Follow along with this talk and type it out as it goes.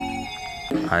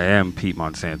I am Pete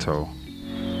Monsanto,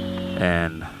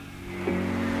 and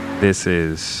this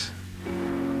is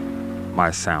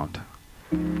my sound.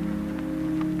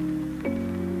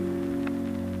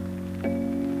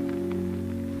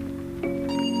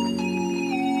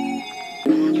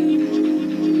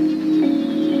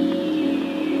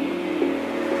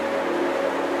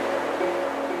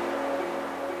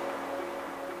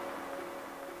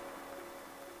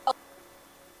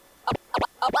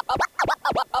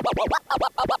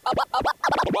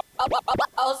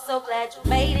 Oh, so glad you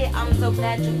made it. I'm so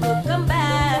glad you could come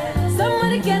back.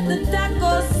 Somebody get the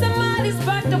tacos. Somebody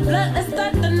spark the blunt. Let's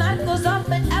start the knuckles off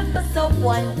at episode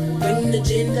 1. Bring the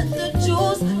gin, got the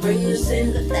juice. Bring the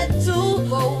sin, got that too.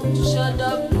 Won't you shut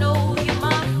up? No, you're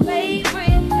my favorite.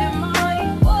 Am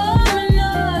I warm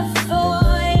enough for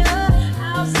you?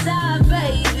 Outside,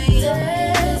 baby.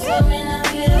 Dance for me, now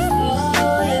get a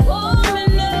floor. Warm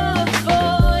enough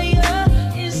for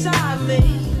you. Inside me.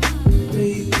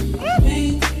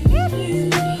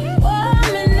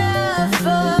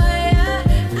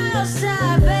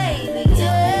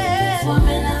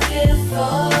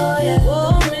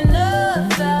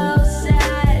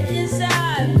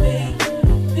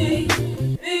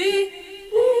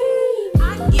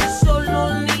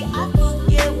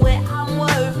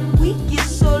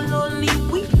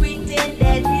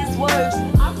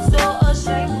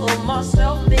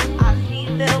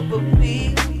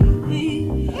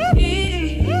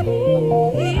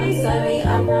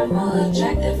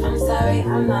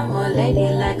 I'm not more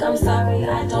ladylike. I'm sorry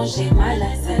I don't shave my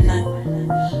legs at night.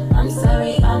 I'm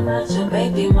sorry I'm not your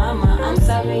baby mama. I'm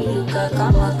sorry you could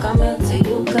come or come until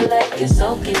you collect your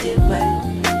soul, get it right.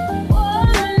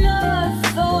 Warm enough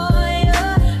for you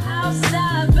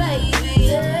outside, baby.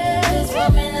 Yes,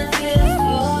 warm enough for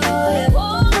you.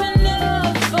 Warm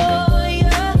enough for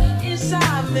you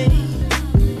inside me.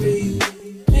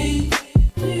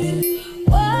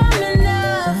 Warm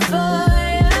enough for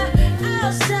you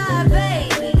outside,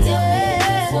 baby.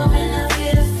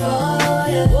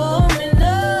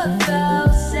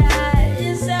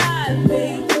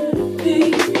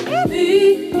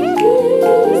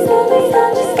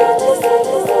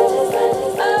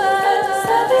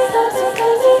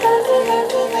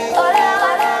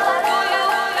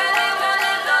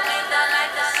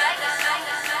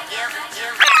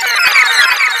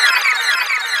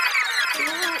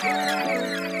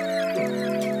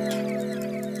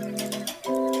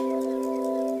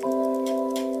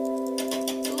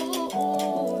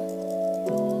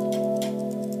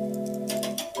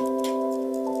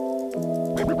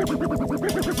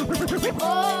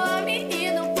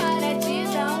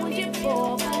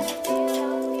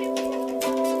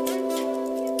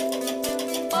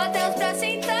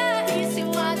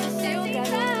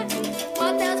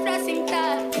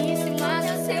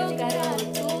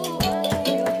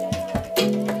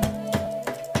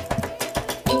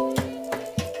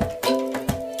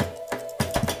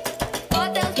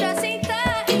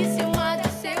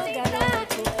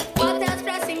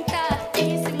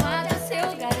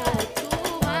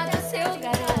 Seu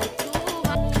garoto.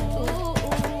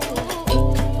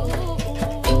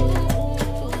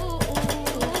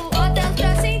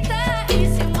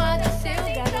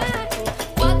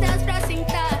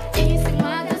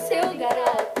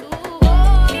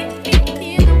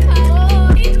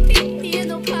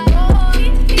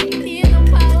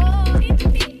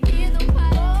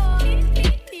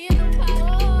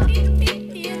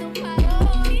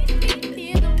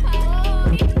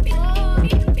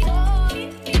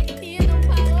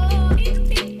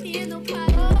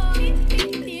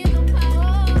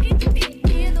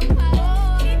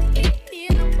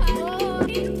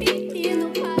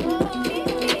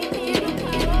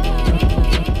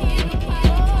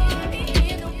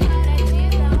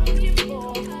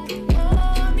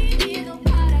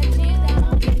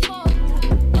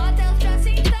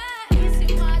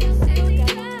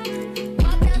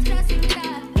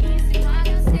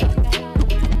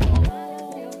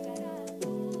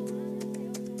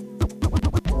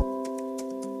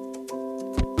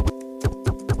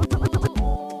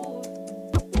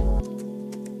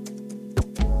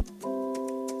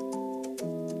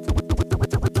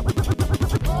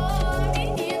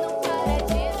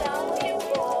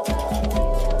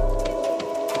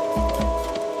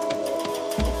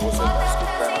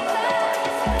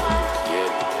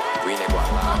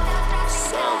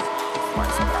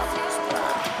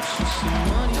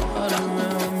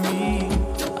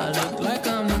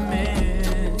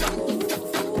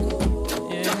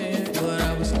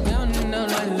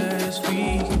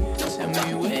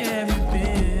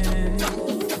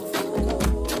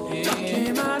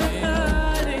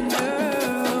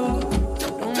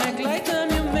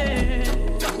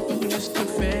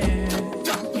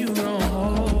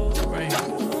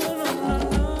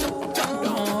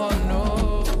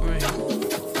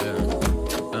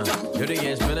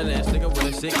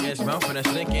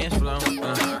 flow.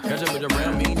 Catch up with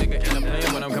around me, nigga, and I'm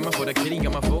playing when I'm coming for the kitty,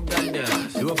 got my folk goddamn.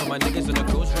 Do it for my niggas in the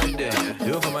coast right there.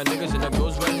 Do it for my niggas in the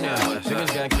coast right now.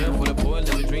 Niggas got killed for the boy,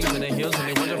 living dreams in the hills, and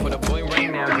they wonder for the boy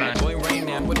right now. Boy right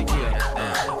now, what he kill?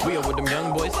 We are what them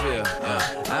young boys feel.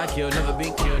 I kill, never be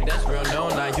killed, that's real, no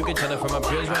lie. You can tell it from my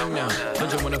peers right now.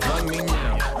 Don't you wanna fuck me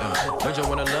now? Don't you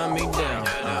wanna love me down?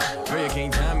 Girl, you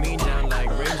can't tie me down like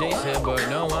Ray J said, but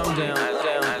no, I'm down.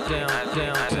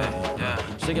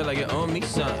 Shake it like you own me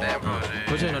something.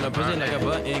 Push it on the pussy like a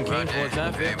button. Came 4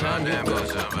 times, 5th time, you go.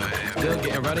 Still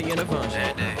getting rowdy in the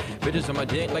function. Bitches on my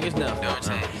dick like it's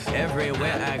nothing.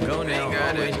 Everywhere I go now,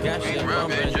 always got shit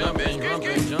bumping, jumping.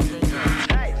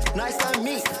 Nice to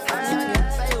meet.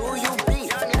 Say who you be.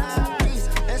 Southeast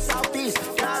and Southeast.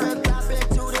 Gotta tap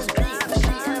into this beat.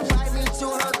 She invite me to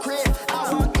her crib. I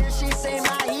walk in, she say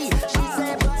my heat. She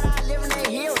said, but I live in the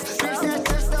hills. Bitch, that's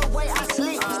just the way I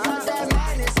sleep. Start that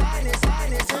madness.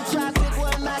 In traffic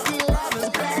with Mac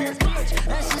 11s. Bad bitch,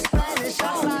 and she Spanish. I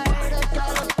fly her to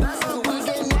Calabasas. We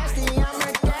get nasty, I'm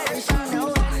her daddy. She know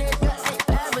a nigga ain't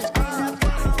average. Ain't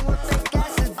nothing wrong with the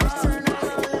gases. Bitch, turn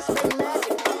on, let's make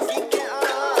magic. Geeking on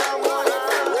her, I want it.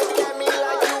 Look at me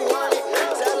like you want it.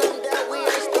 Tell them that we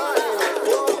ain't starting it.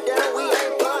 Whoa, that we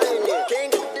ain't parting it.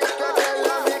 Can't get this girl that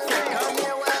love me. Can't come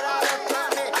here without a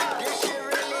permit. This shit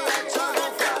really ain't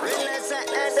talking. Relax and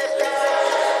end it.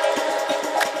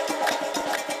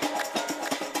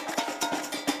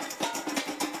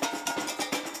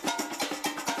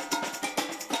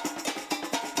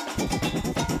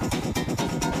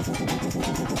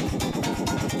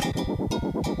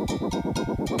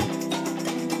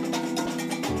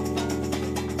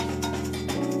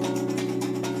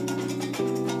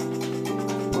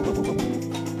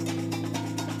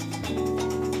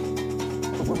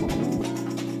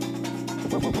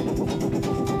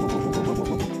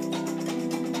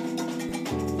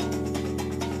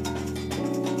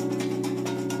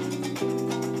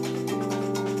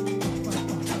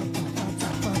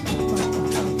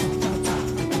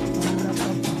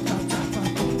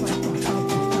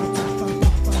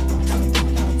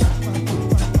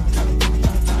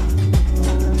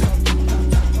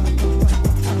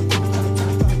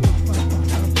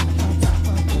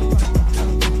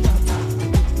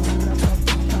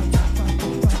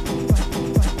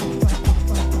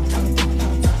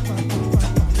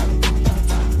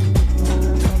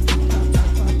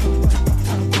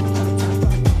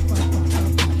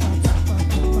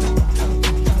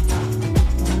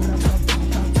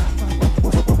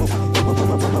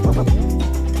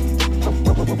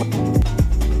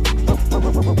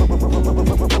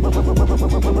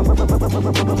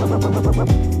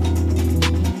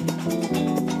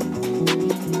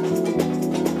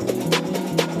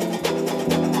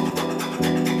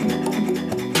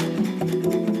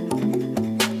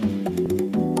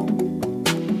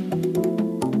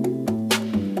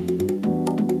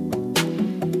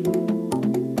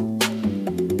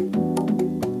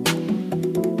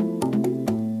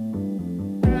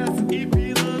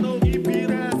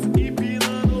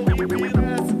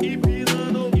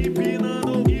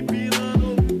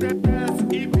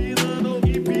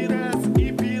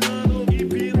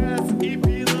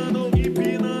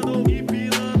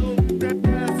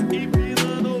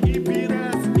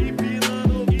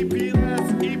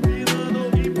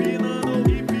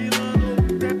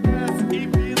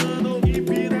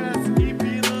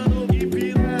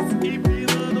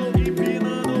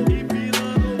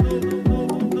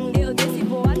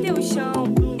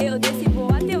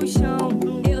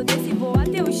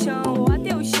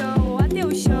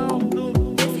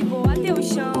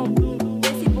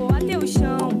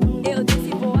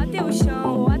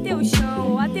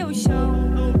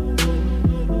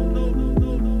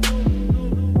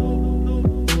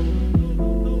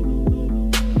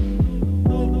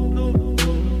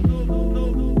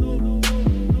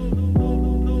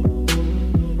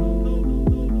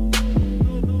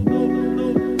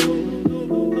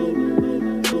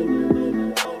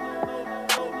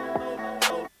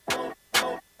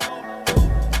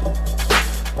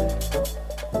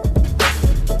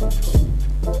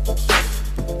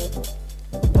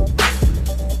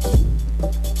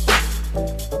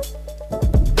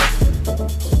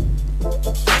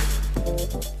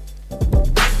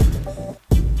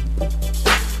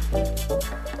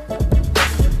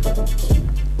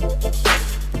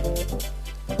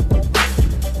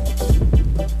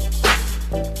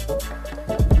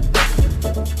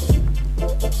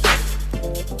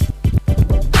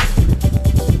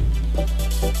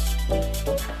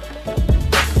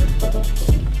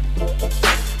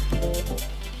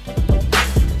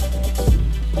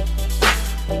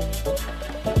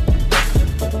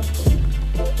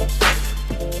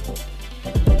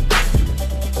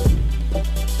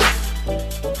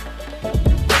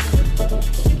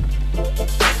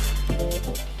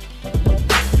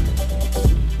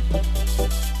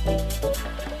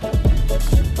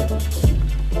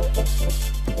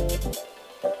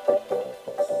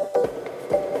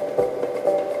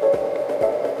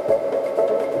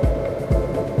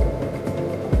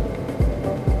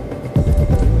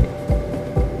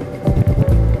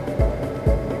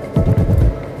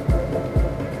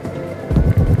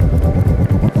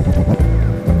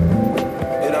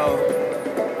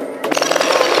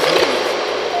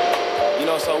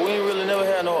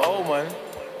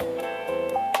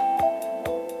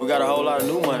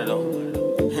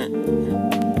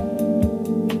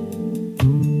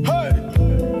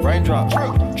 Raindrop,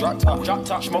 drop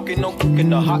top, smoking, no cooking,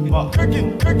 the hot pot.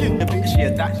 Cooking, the bitch,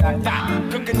 yeah,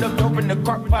 that. Cooking up dope in the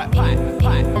crock pot.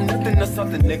 From nothing to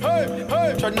something, nigga.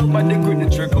 Hey. Try nobody grip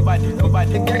the trigger.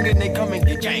 Nobody gang and they come and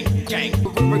get gang.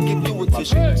 River give you a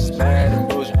tissue. It's bad and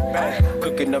bullshit, bad.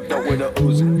 Cooking up dope with a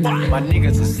Uzi. My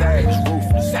niggas are savage,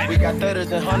 ruthless. We got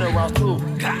 30s and 100 rounds too.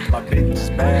 My bitch is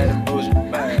bad and bullshit,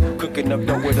 bad. Cooking up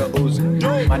dope with a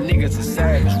Uzi. My niggas are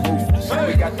savage, ruthless.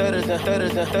 We got 30s and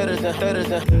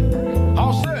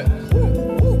all set.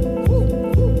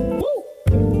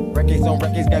 Records on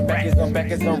records, got backers on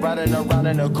backers. I'm riding around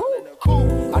in a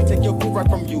cool. I take your food right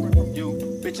from you.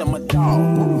 Bitch, I'm a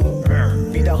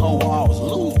dog. Beat the whole walls,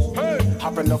 loose.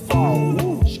 Hop in the fall.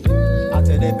 I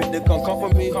tell that bitch to come for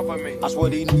me. I swear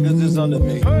these niggas is under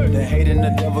me. The hate and the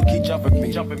devil keep jumping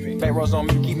me. Back rows on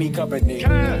me, keep me company.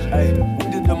 Hey,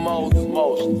 we did the most.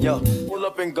 Yeah, pull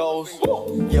up and goes.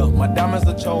 Yeah, my diamonds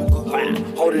a choker.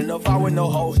 Holding up, I with no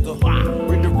holster.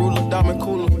 Read the ruler, diamond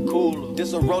cooler.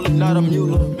 This a roller, not a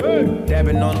mule.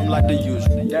 Dabbing on them like the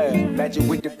usual. Yeah, magic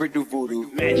with the brick do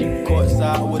voodoo. Magic.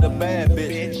 Courtside with a bad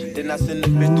bitch. Then I send the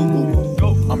bitch through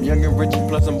Uber. I'm young and rich and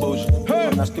plus I'm bougie.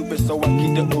 I'm not stupid, so I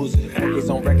keep the oozing. Records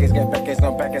on records, got backers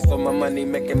on backers, so my money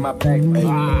making my back pay.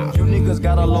 You niggas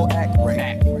got a low act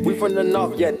rate. We from the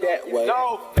north, yeah, that way.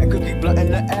 That cookie blunt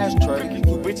in the ashtray.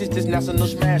 You bitches just national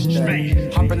smash day.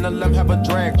 Hop in the limb, have a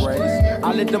drag race.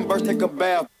 I let them birds take a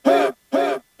bath.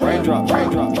 Raindrop.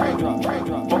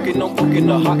 Fucking on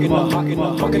the hot.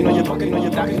 Fucking on your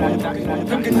back.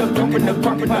 Cooking up dope in the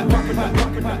crock pot.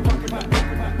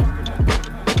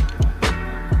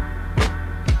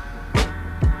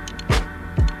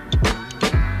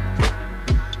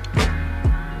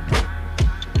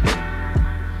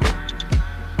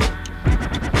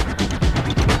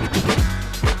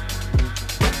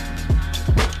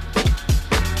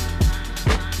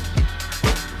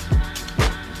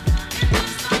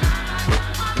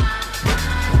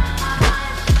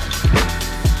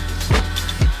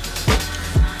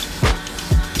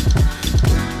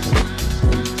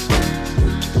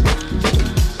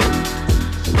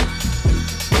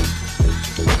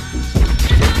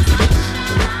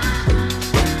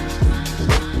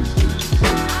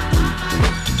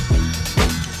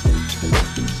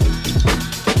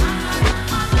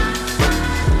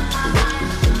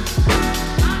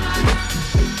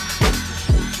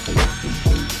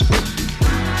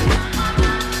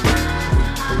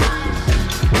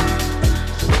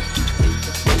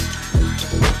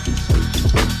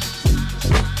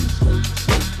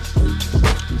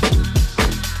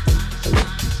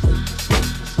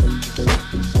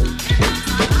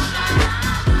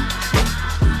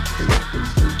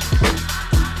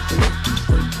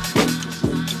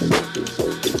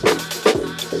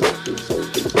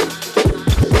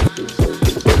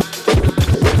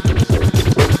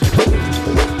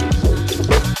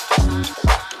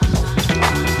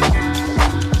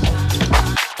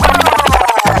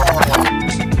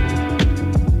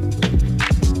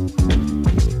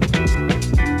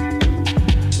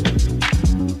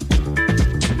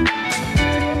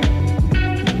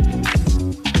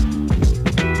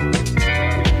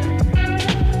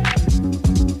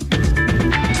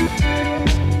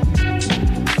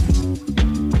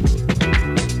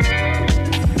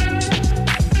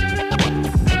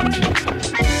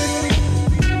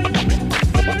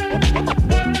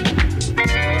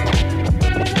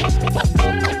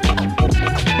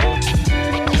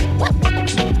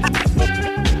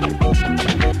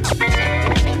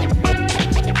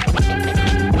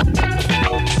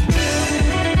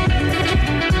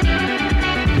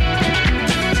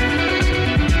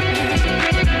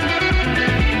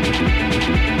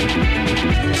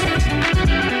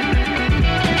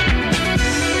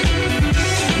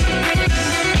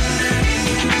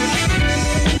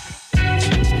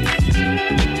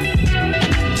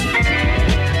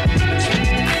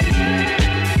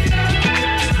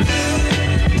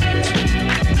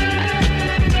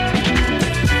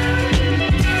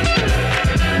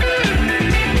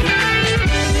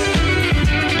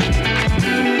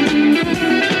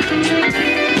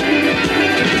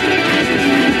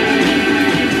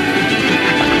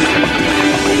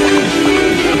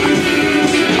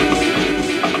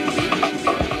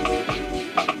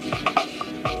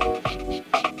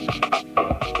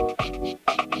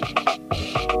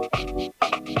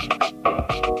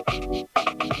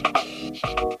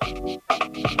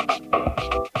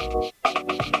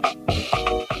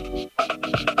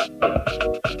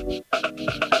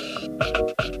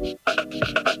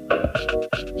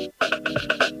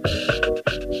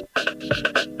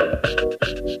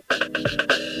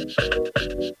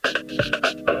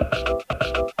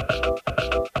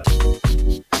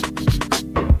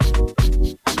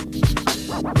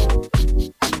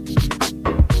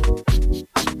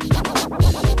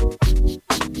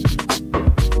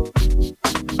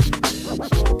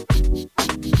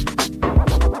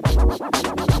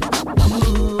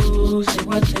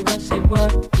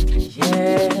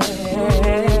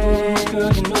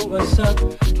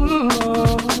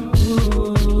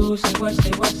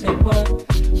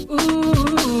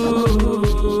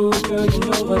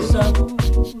 what's up.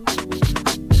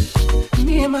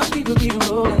 Me and my people be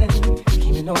rolling,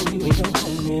 scheming on you and your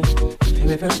homie.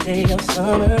 Very first day of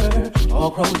summer,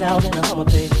 all chromed out in a Hummer,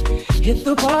 baby. Hit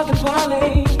the park and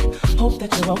parlay. Hope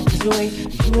that you're on this way.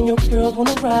 You and your girls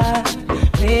wanna ride.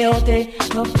 Play all day,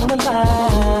 up on the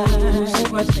line. Say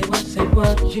what, say what, say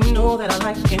what. You know that I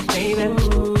like it, baby.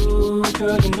 Ooh,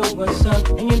 girl, you know what's up,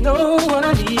 and you know what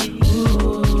I need.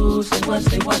 Ooh, say what,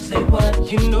 say what, say what.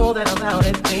 You know that I'm about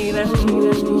it, baby.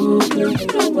 Ooh, girl, you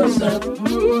know what's up.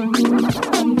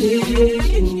 I'm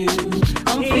digging you,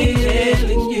 I'm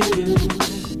feeling you.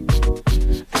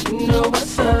 You know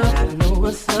what's up, I know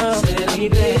what's up. Said I'm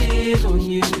big on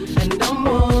you, and I'm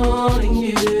wanting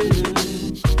you.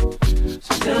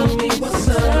 So tell me what's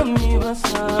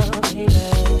up, baby.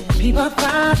 People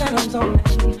find that I'm zoning,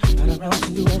 run around 2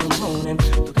 in the morning,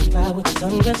 looking fly with the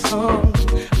sundress on.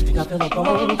 I think I feel a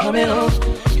bone coming on.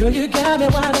 Girl, you got me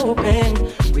wide open,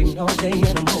 waiting all day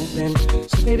and I'm hoping.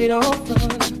 So baby, don't run,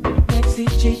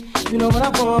 backseat G, you know what I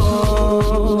want.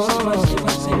 Say what, say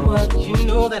what, say what. You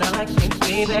know that I like it,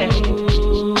 baby.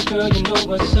 Ooh, girl, you know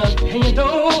what's up, and you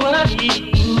know what I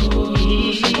need.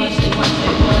 Ooh, say what, say what,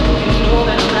 say what. You know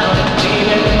that I'm out it,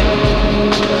 baby. Ooh,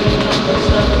 girl, you know what's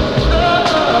up.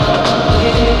 Oh,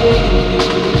 yeah, baby.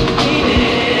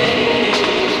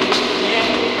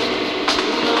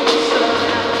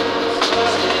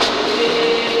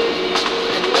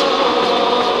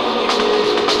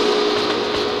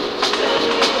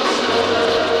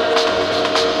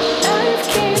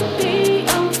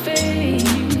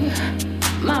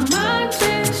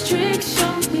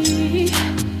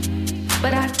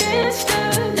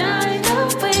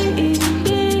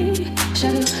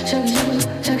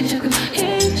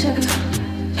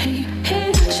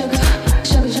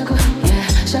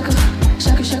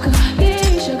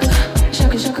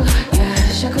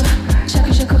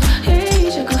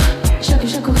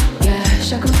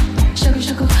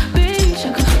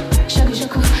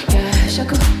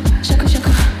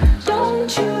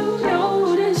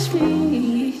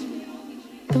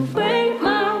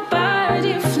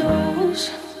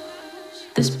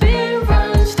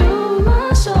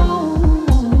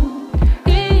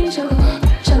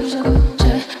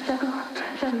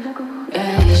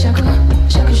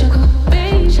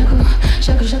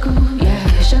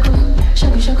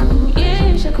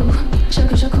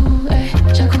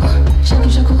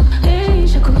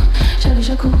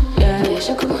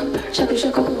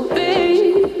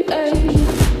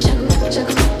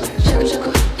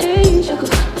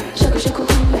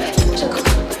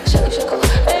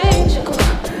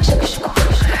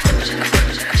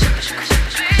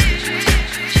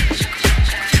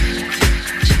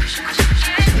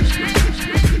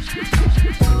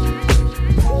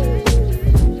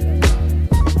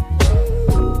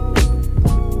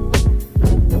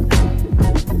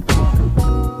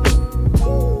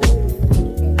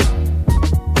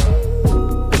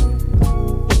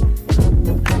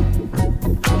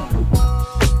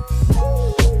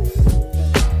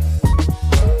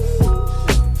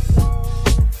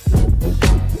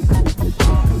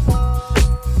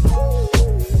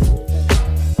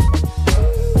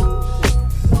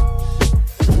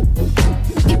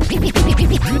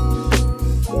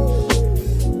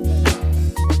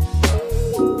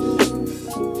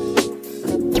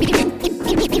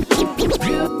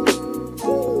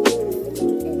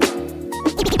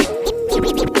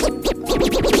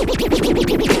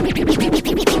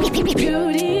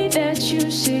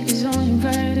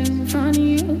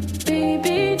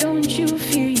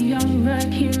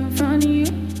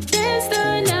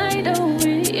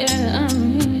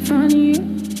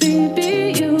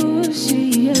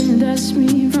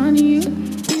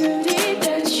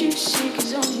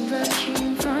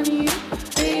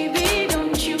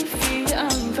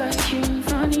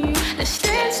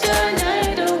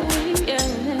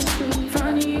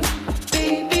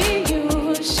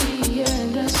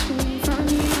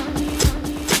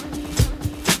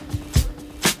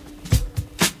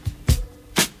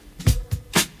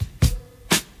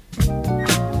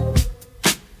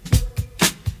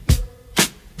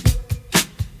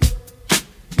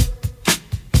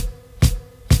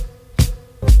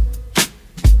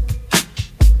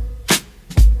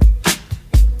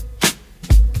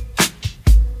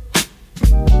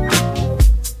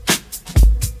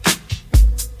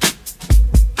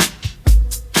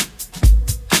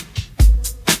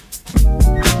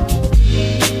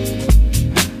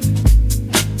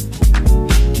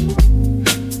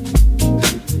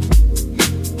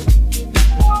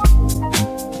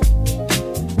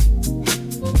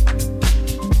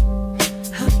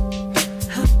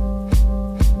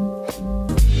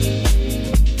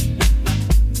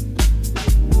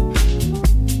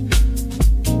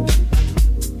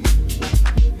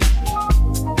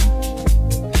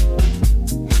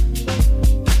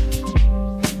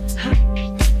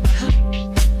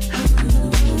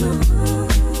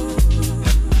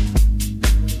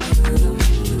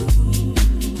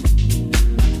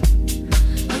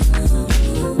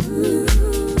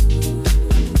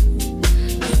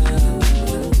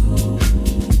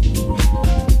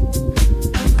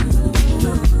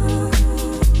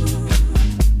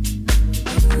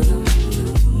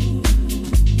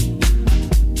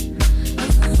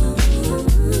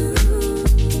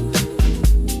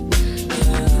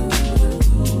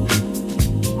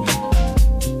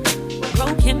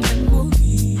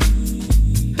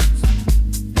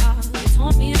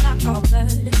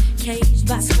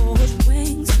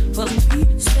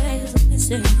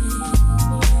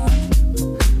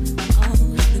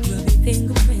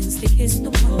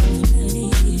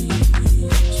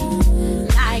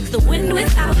 the wind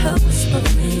without her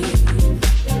whispering.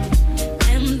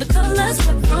 And the colors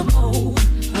were from old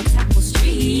her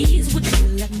tapestries would feel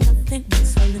like nothing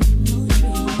was a little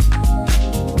dream.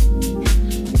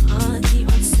 The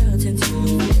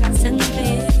uncertainty that's in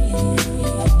there.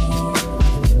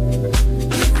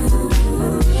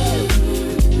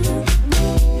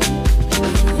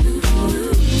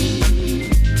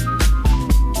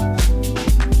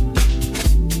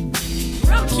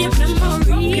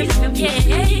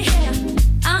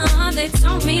 They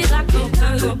told me like a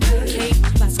bird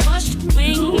caged by squashed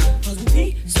wing of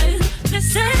pieces the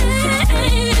same.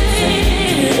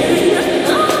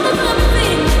 All the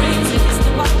loving phrases,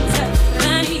 the water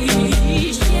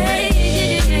vanish.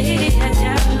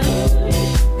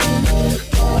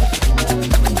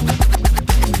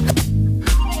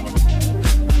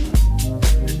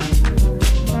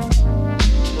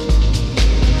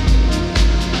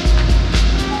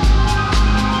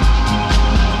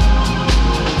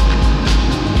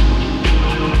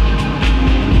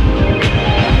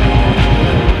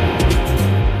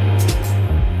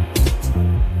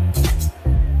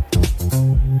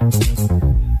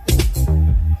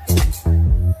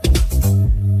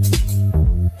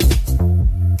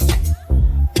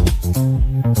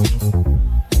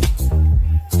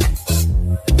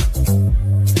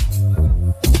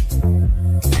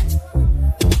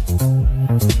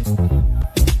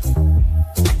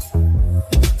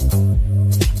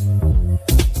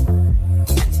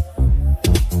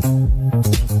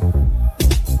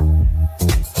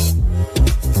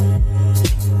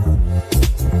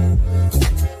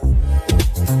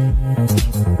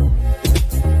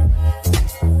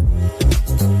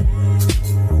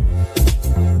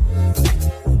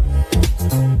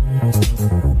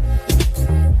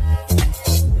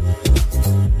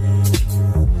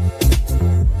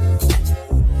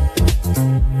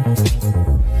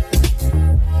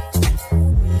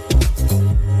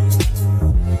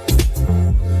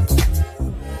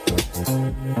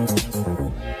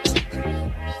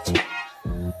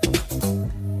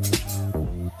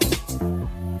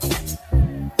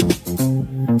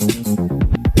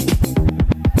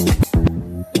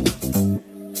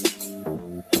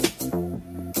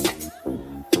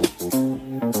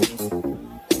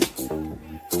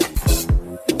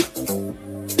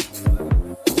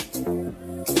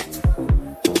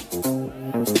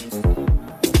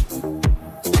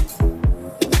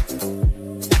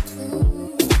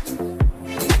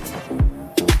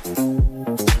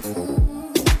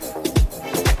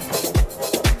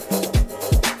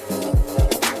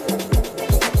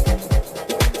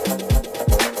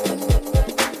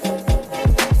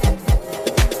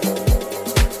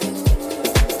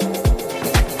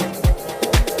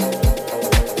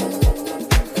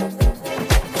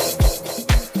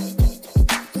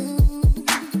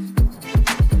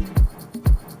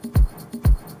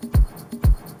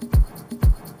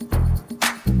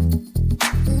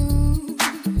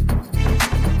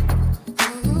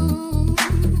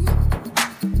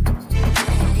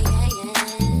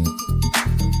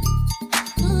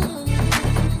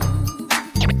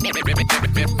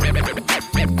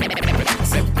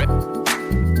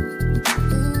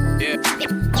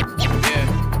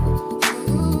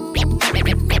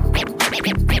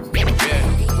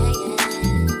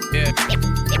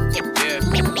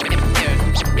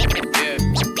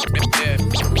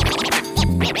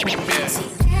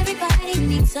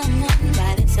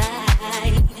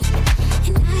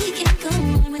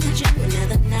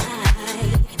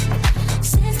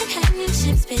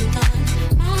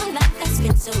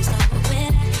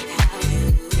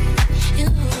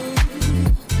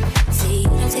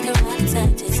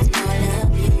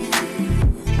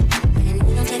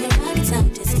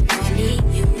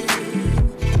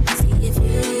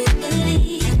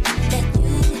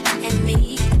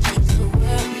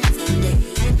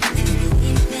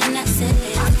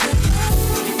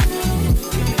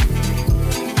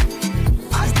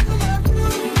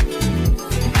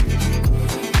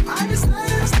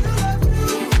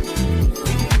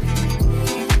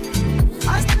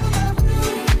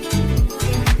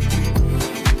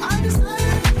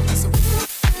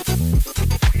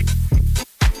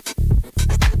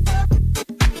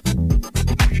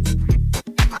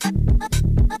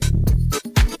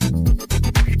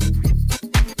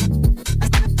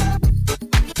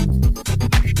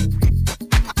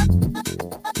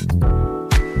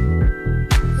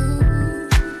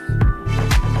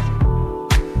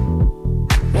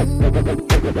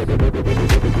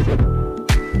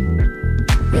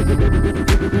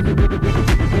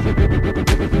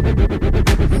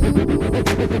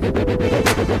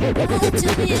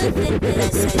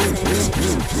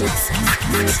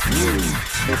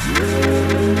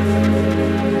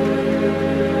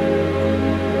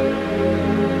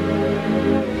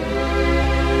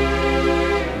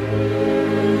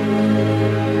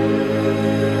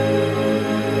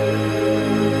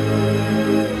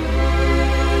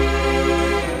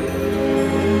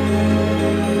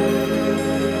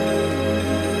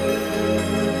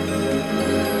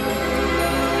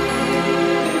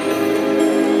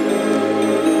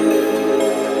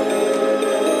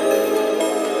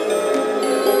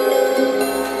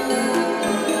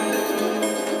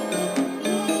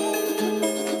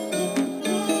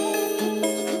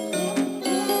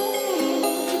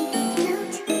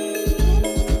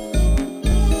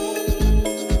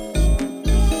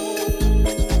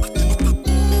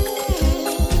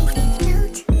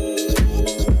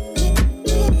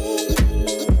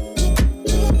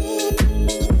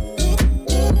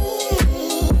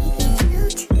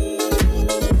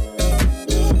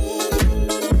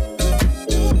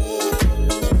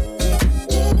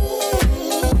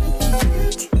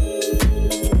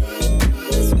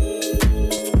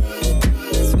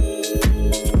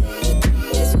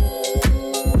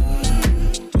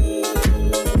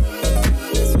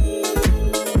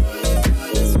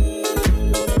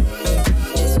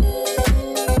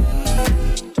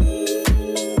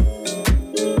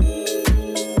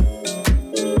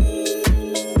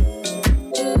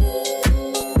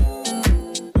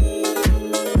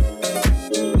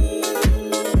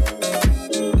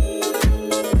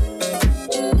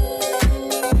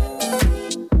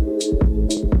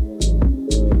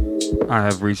 I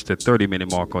have reached the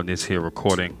 30-minute mark on this here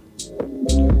recording.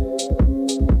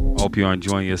 Hope you're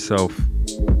enjoying yourself.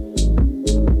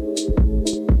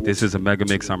 This is a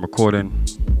MegaMix I'm recording.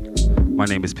 My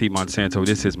name is Pete Monsanto.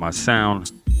 This is my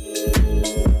sound.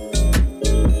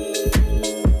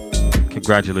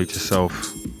 Congratulate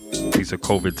yourself. These are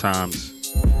COVID times.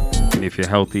 And if you're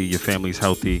healthy, your family's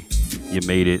healthy, you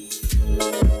made it.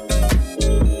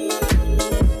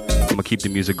 I'm gonna keep the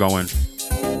music going.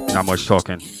 Not much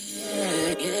talking.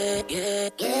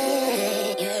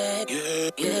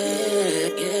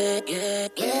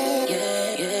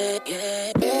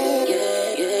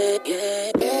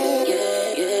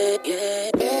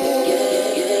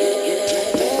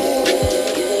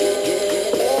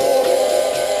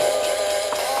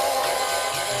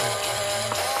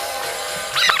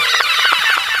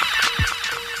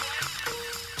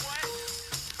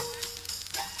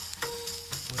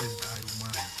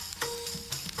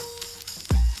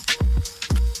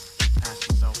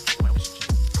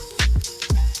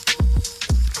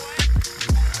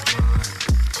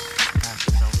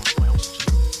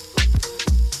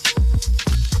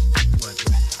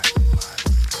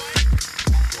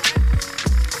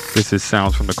 This is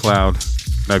Sounds from the Cloud,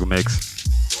 MegaMix.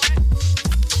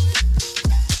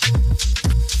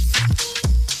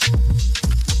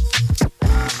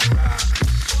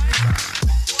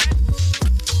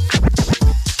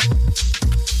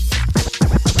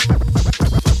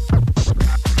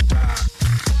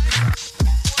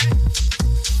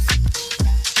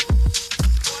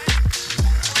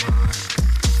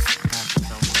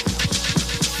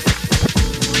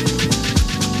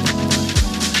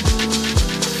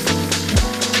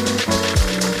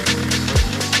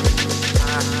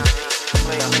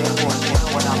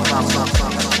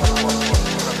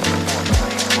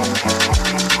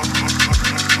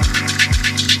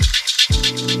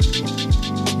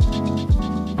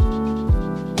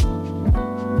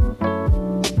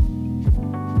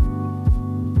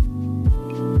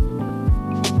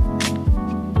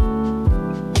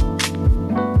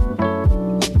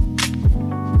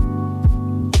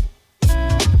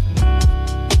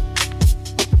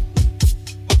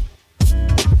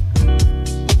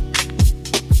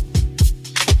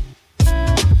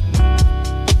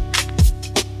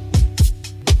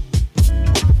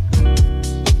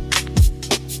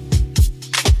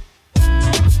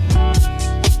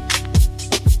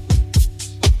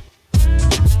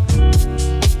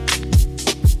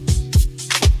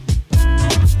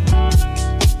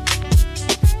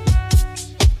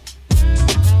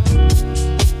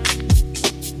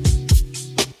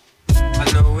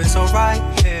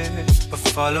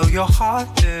 Follow your heart,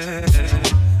 yeah.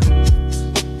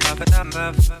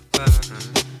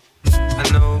 I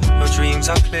know your dreams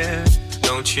are clear.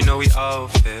 Don't you know we all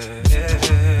fear?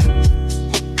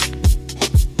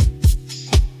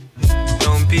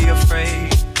 Don't be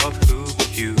afraid of who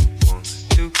you want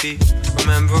to be.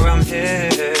 Remember I'm here.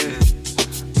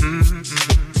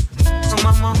 So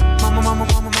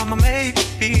Mama,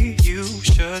 maybe you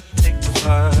should take the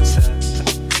first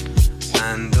step,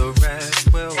 and the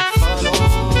rest will follow.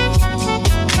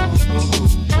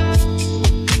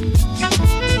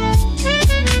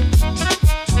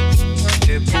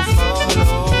 It will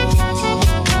follow.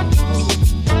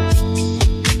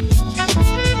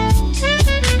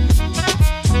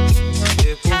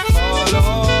 It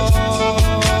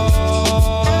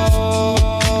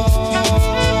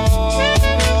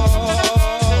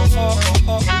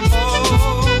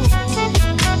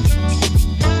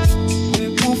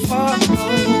will follow.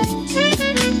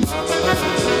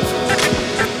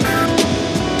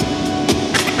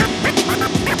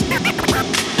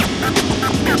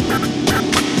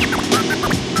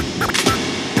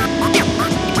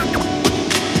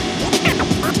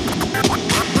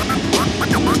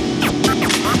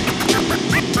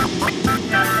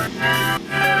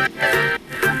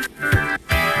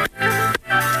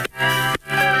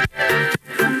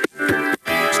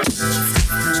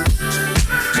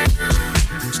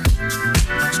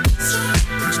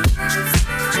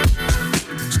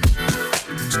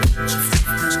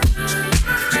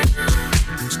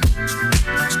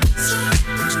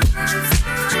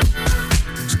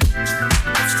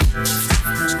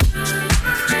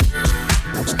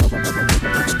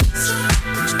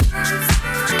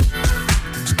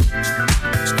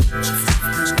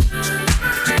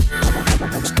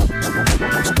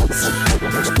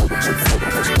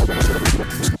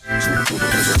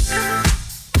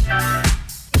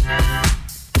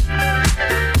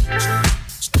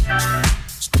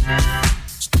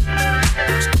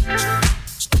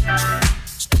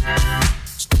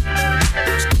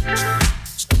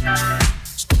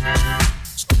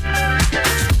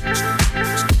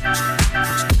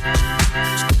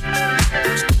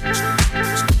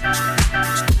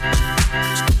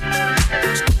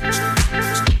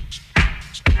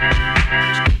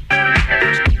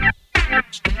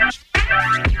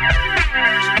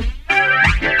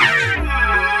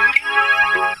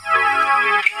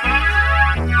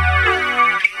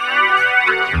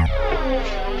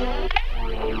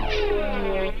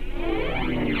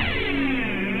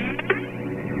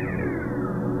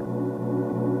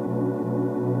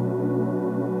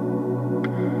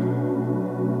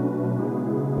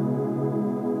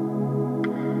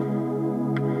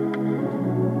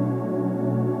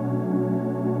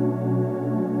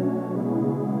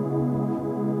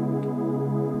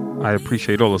 I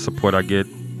appreciate all the support I get.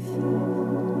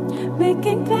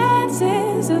 Making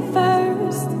glances at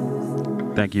first.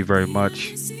 Thank you very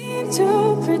much. Seem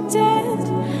to pretend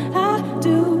I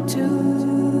do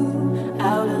too,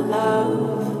 out of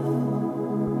love.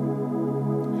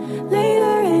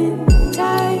 Later in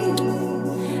time,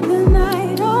 the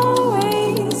night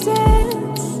always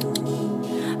ends,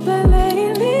 but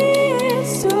lately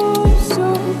it's so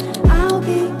soon I'll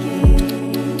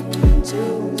begin to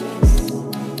miss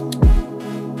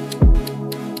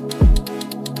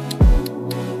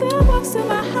the walks to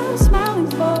my house, smiling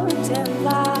for 10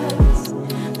 lives.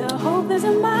 The hope is a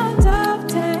amount of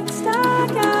text I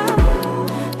got.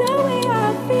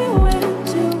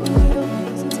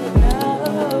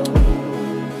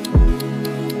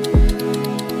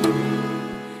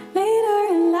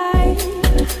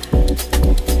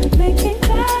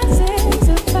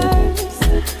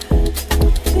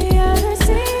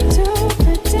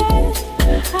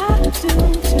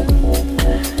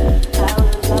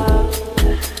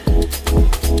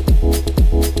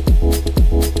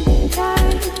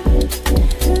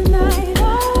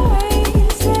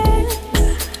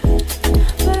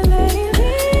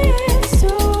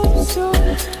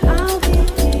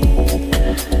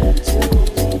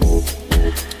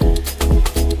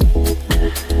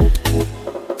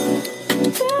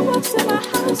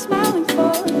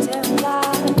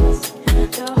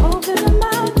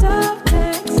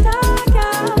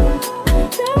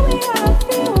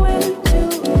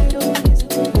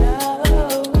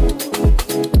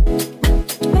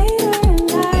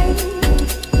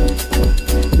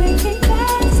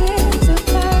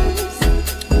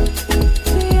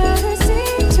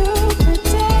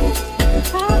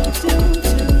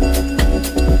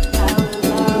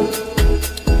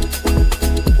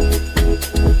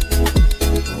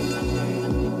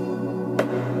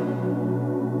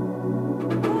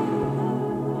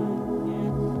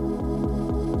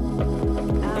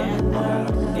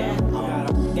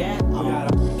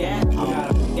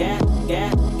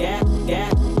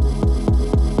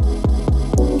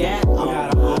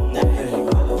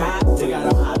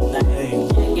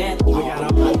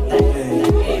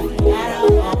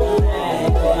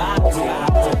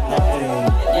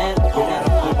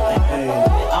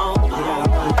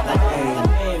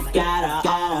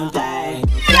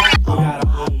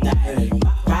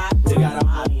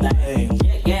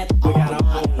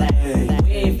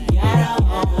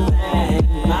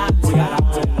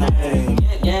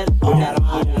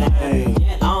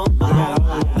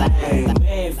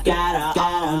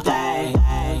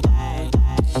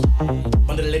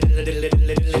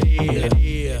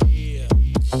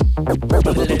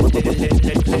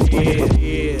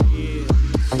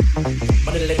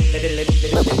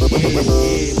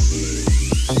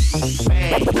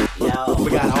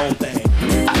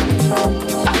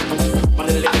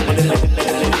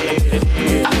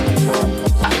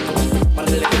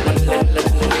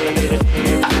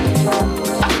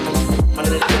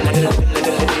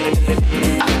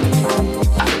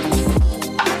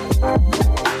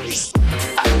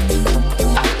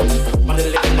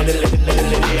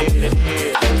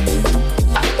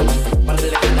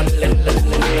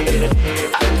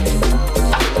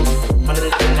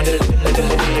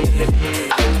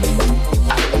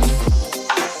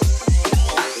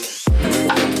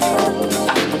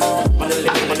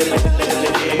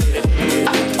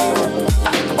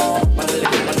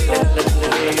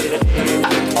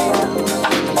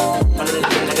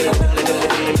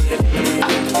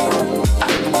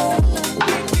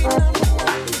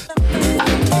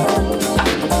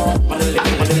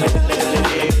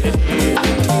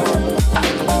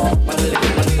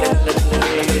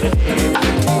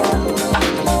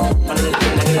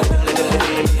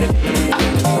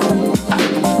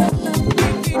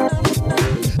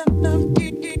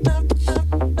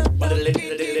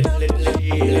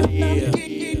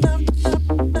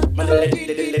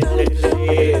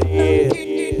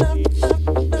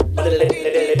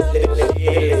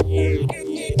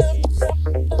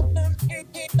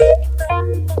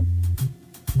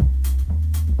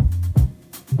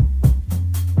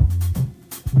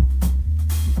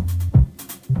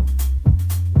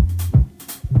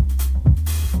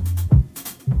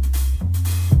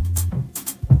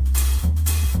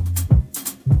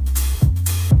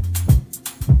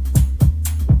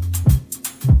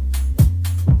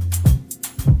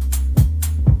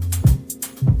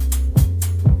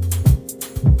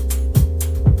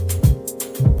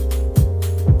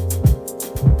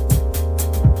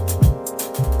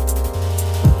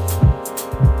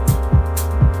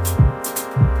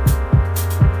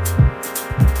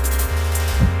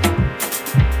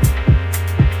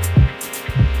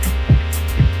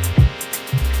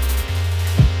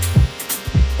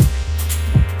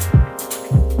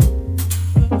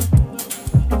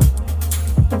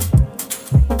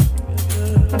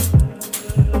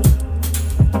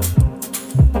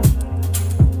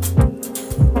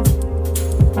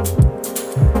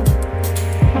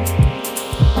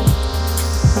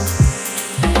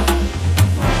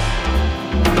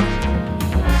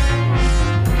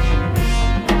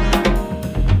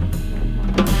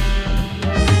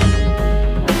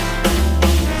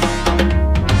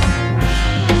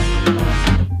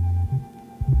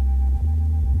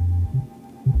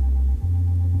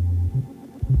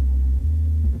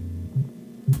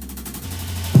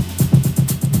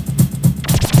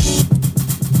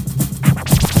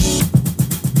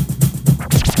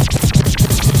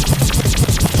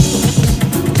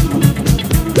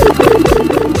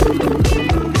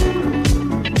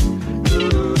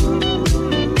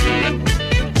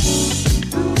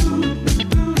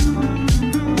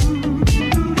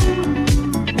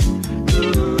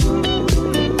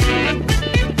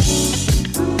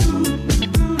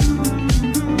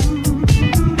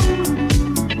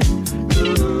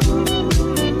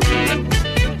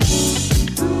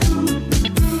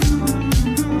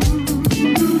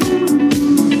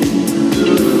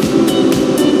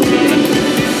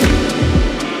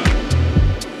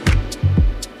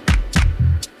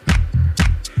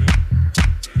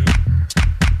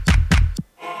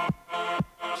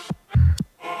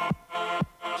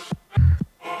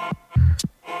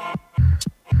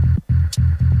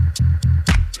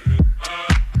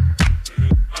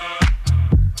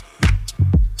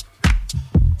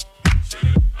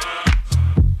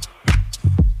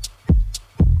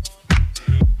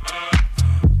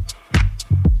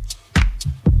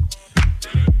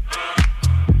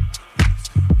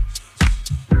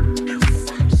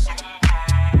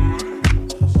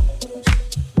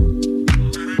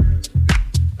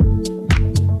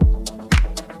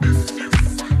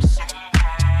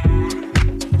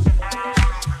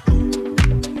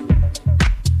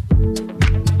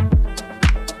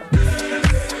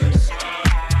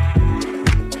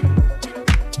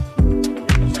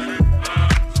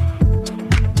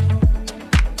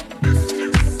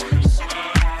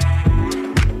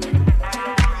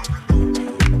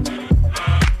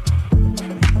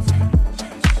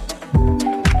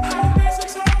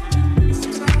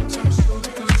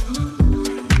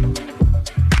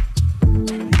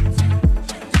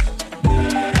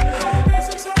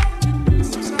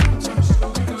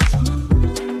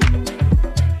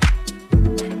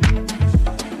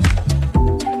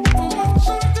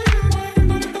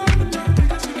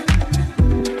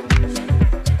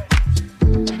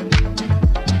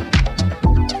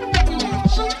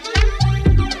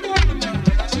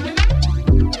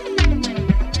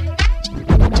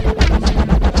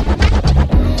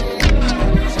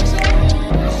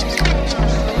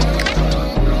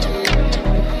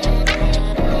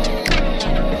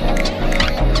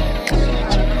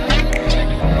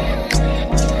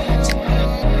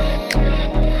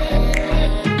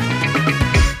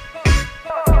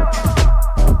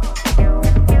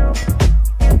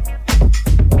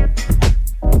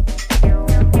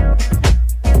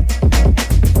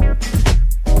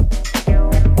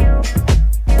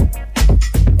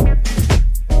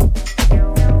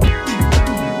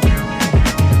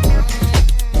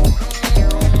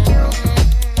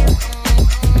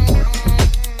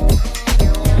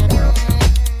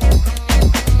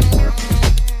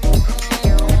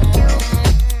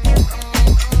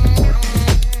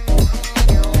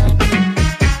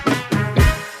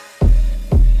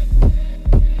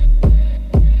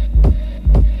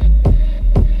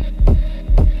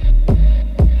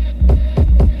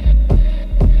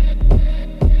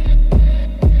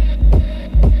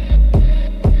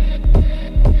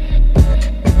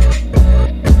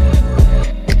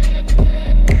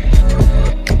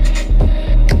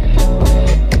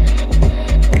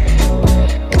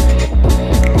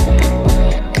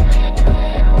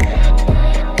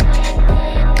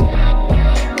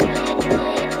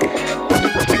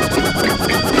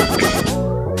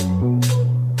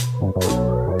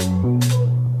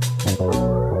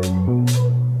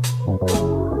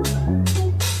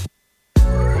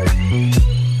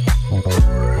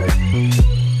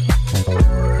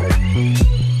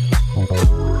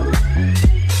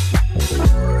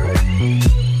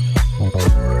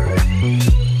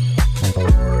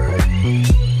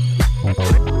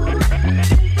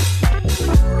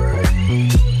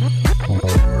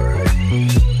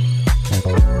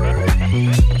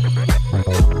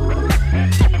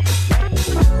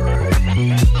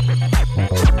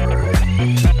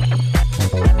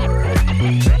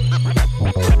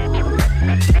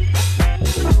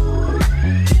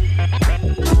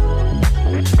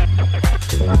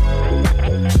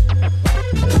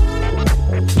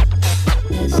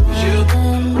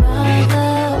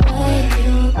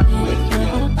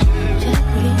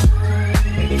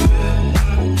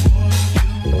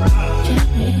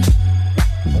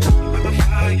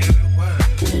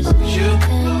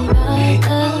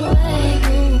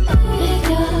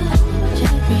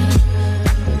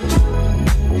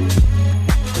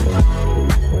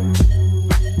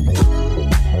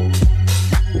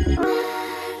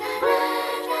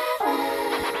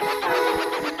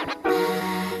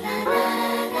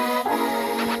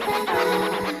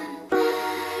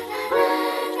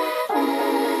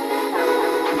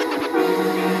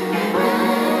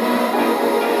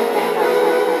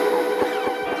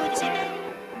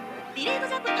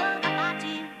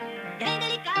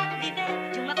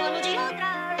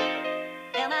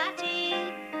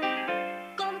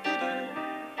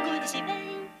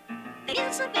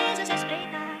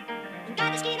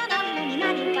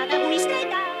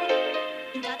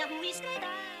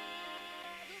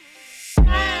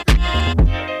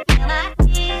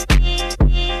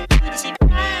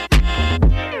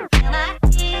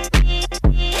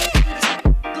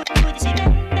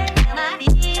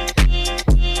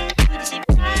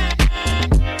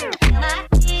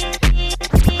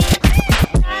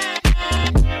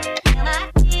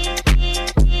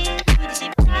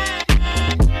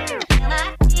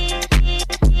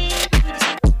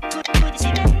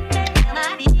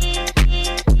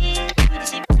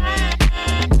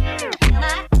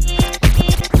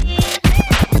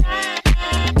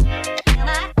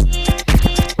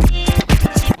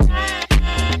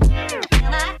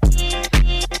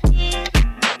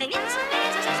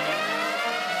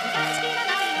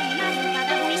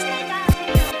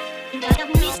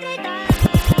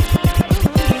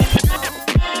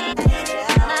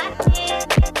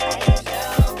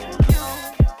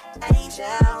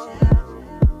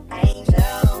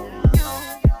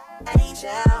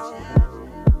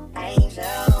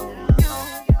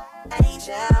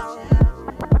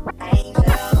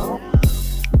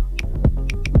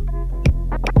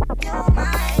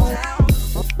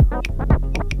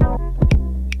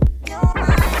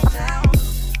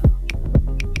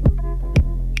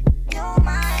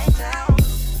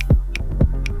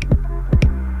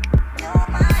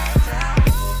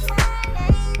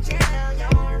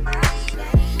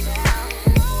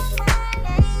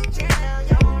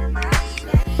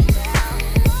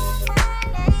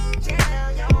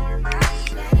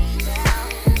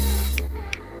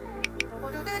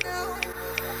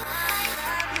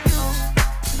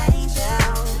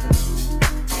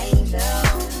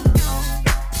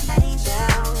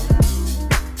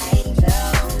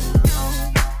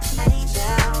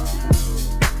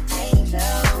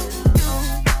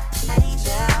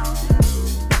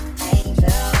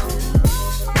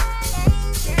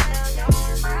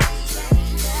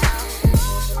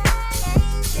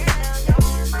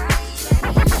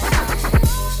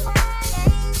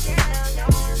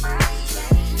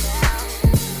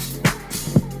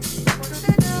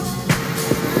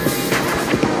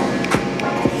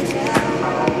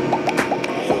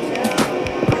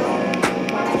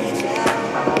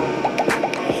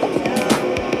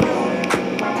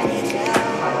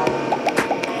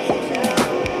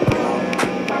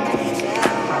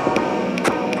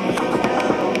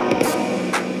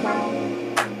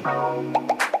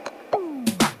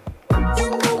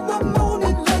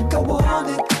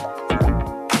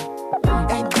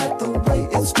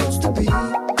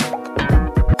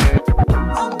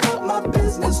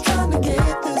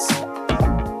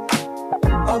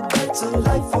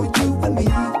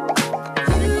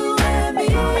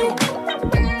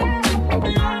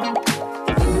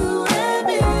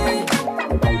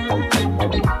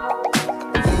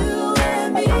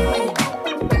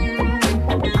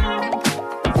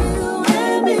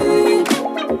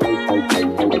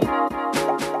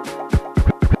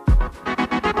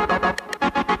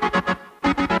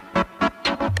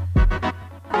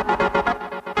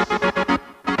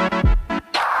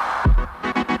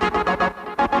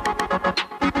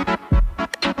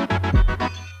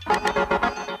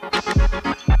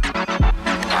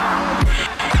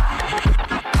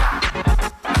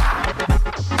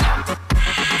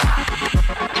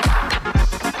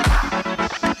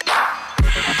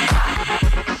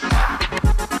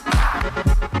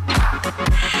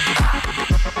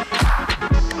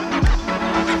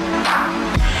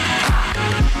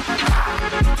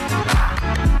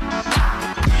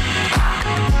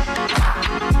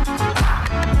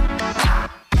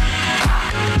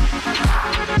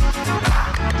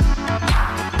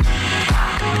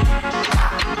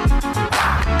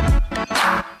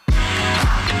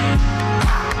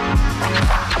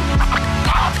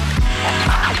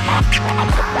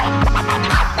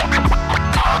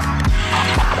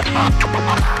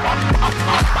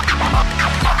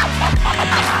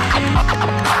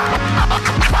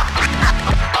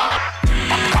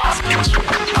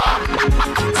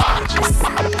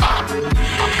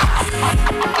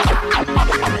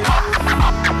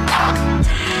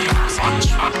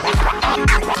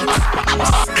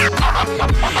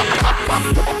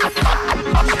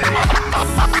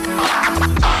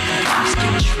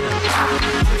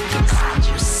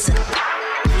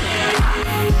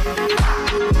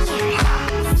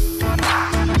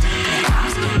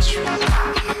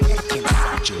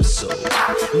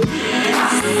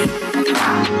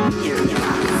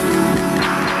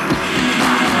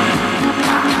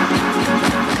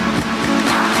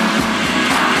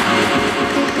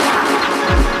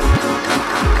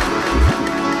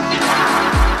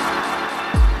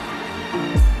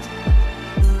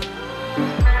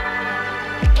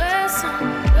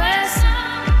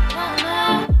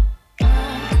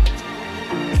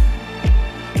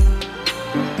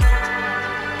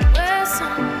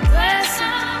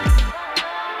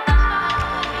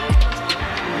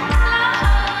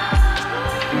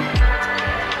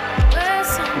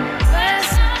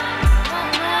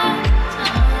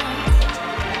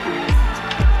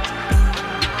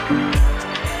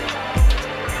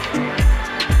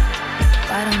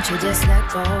 Just let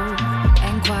go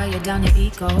and quiet down your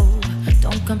ego.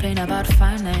 Don't complain about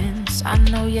finance. I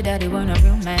know your daddy weren't a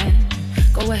real man.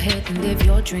 Go ahead and live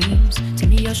your dreams. To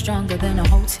me, you're stronger than a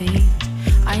whole team.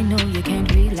 I know you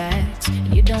can't relax,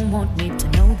 and you don't want me to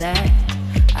know that.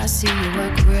 I see you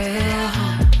work real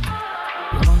hard.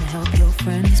 You wanna help your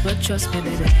friends, but trust me,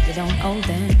 baby, you don't owe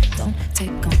them. Don't take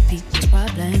on people's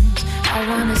problems. I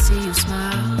wanna see you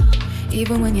smile,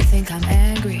 even when you think I'm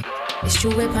angry. It's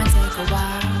true, it might take a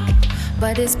while,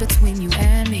 but it's between you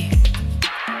and me.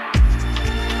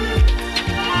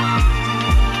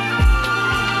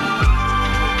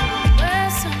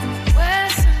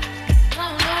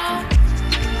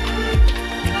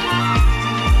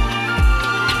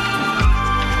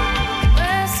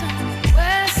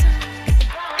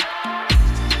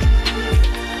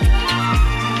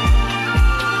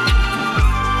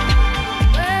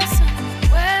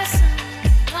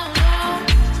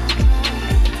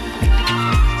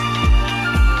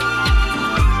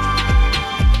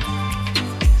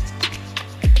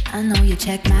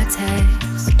 Check my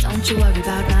text, don't you worry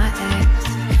about my ex.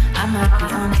 I might be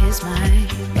on his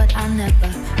mind, but I never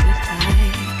reply.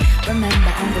 Remember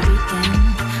on the weekend,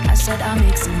 I said I'll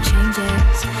make some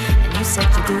changes, and you said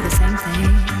you do the same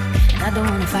thing. And I don't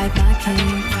wanna fight my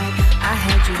king. I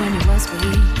had you when you was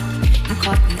weak, you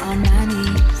caught me on my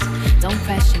knees. Don't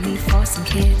pressure me for some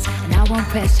kids, and I won't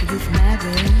pressure you for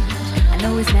marriage. I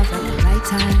know it's never the right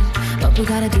time, but we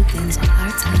gotta do things on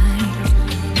our time.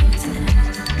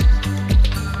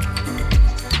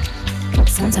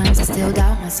 Sometimes I still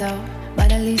doubt myself,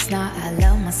 but at least now I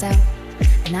love myself.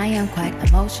 And I am quite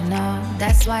emotional,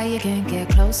 that's why you can't get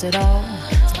close at all.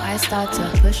 So I start to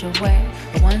push away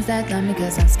the ones that love me,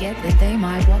 cause I'm scared that they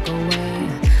might walk away.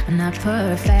 I'm not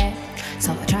perfect,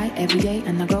 so I try every day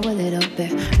and I grow a little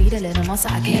bit. Read a little more so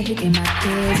I can educate my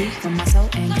theory. From my soul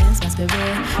and cleanse my spirit.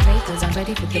 Pray cause I'm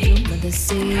ready for the bloom of the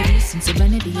series. And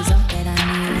serenity is all that I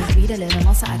need. Read a little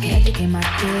more so I can educate my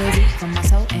theory. From my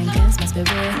soul and cleanse my spirit.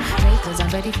 Pray cause I'm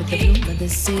ready for the bloom of the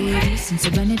series. And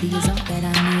serenity is all that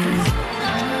I need.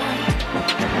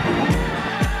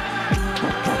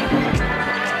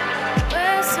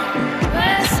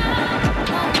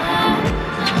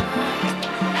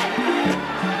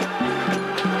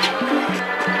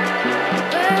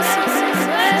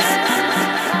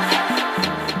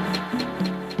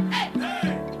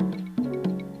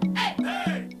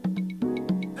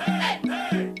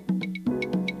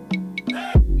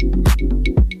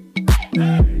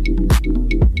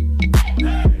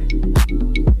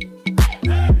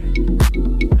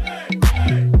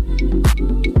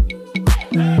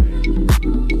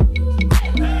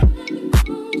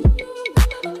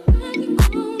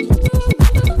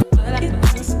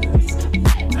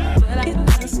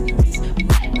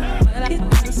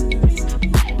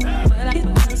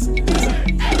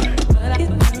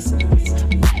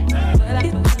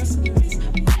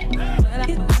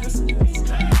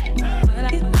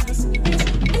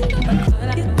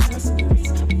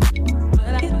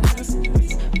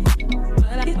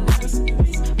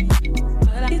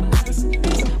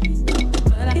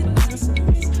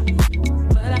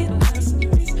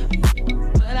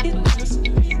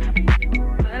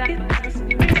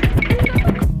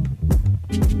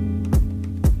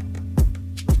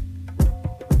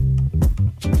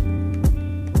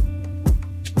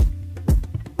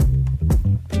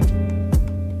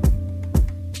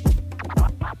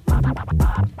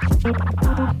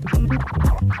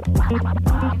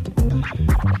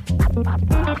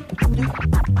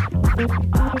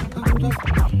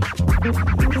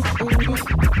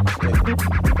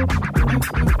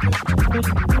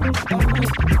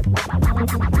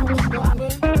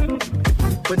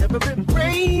 Whenever it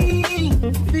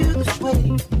rains, feel this way.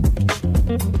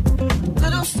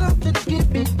 Little something to get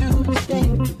me through this day.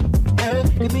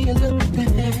 Give me a little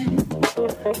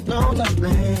bit. Long time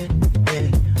man,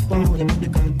 won't let me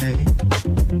come back.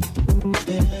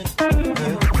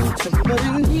 Somebody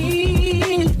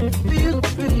needs to feel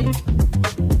free.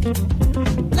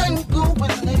 Let me go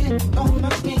and lay it on my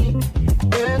feet.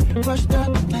 Rush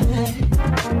down the bed.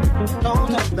 Long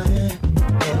time man,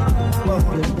 won't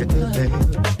let me come back.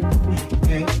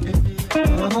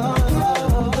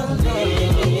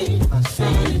 Believe, I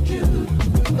said you.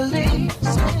 Believe,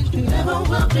 I said you. Never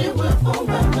will be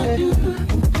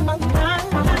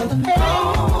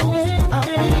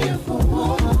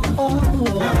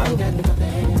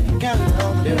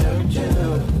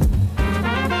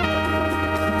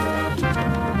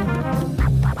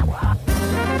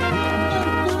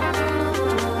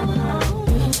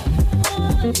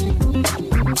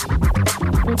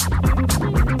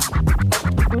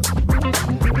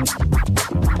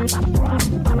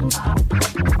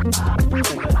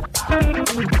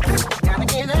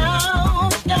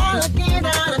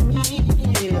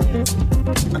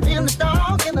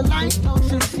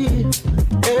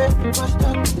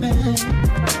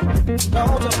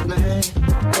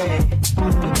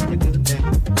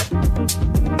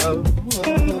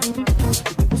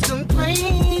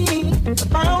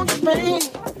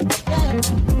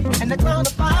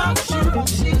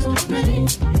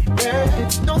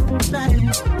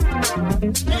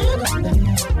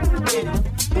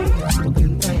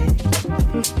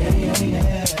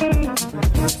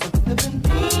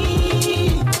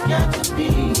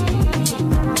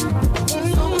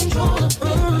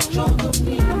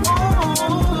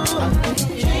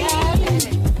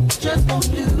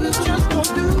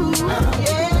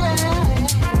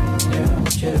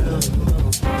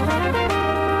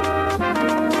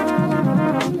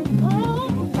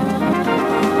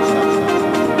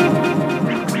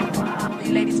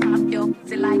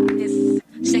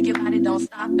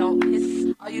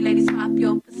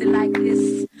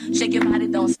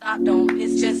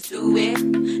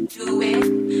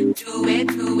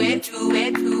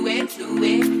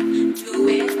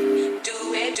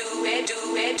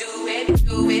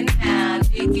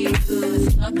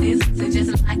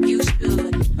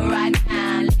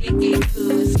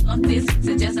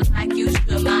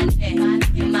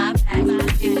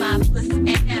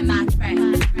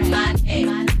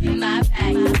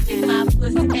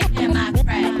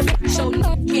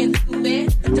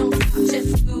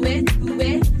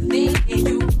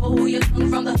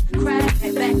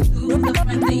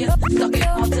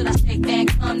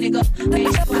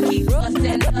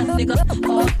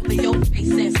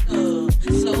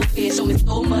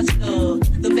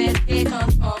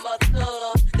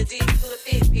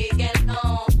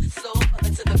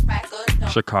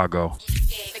Chicago.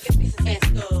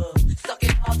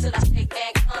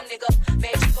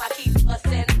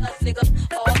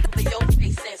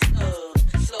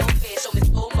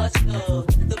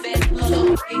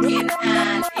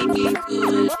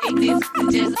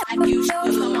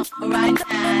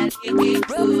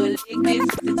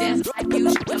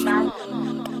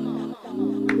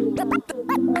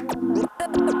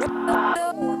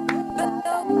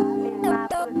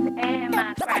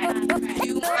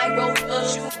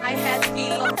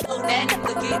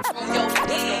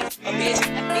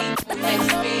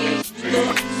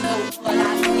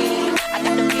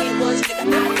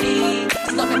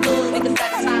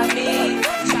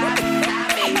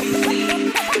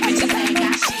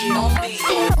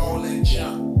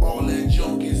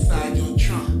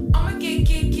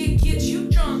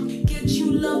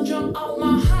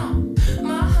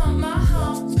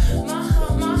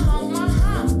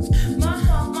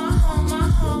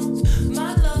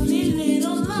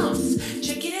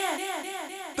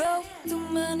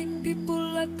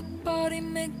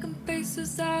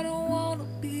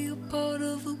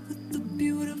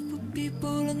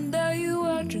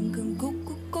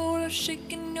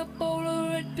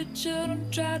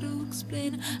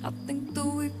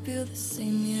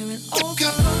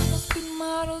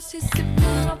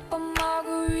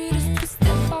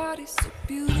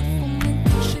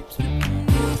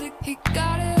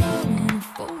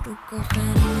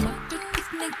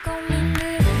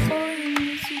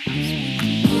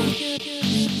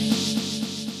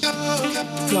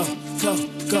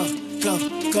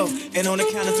 And on the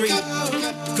count of three,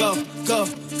 go, go,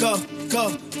 go,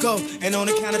 go, go. And on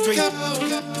the count of three,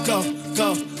 go,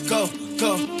 go, go,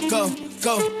 go, go,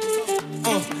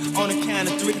 go. On the count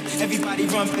of three, everybody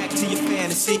run back to your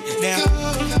fantasy. Now,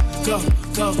 go,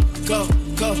 go, go,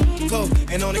 go, go.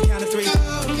 And on the count of three,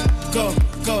 go,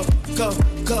 go, go,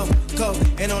 go, go.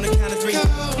 And on the count of three,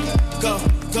 go,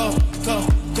 go, go,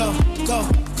 go,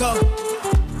 go, go.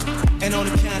 And on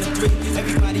the count of three,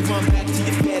 everybody run back to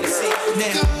your fantasy.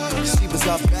 Now, she was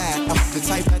up bad, the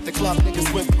type at the club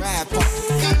niggas would grab her.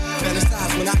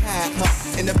 Fantasize when I had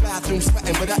her in the bathroom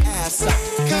sweating with her ass up.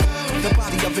 The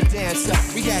body of a dancer,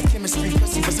 we had chemistry, but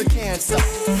she was a cancer.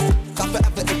 Thought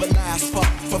forever it would last, but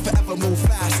forever move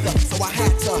faster. So I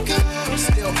had to.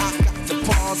 Still, I got the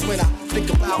pause when I think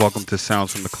about. Welcome to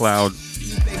Sounds from the Cloud.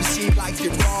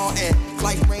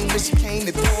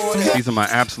 These are my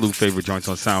absolute favorite joints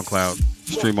on SoundCloud.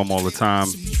 Stream them all the time.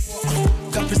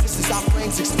 Got persistence, our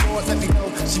brains explore. Let me know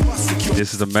she was secure.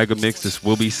 This is a mega mix. This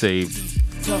will be saved.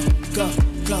 Go, go,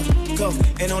 go, go.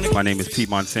 And on the My name is Pete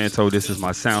Monsanto. This is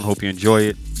my sound. Hope you enjoy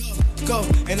it. go.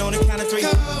 And on the count of three.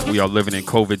 We are living in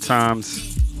COVID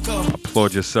times.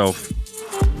 Applaud yourself.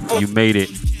 You made it.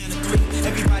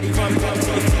 Everybody run back to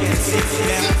your fantasy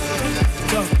now.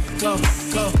 Go, go,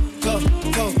 go,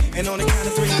 go, go. And on the count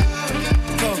of three.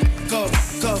 Go, go,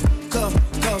 go, go,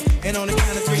 go. And on the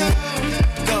count of three.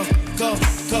 Go, go,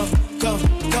 go, go,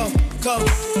 go, go.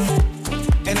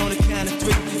 And on the count of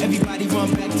three, everybody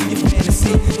run back to your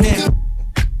fantasy now.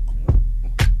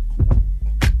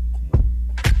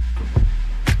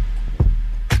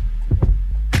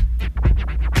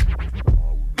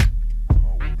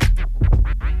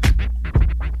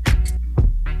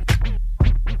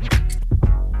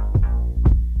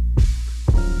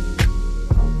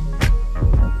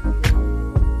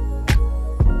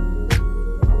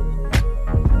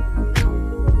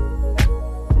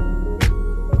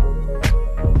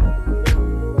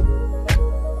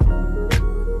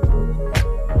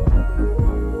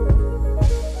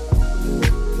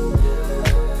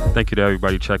 Thank you to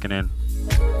everybody checking in.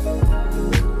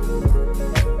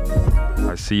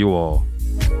 I see you all.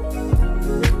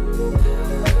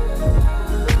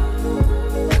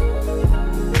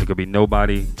 It could be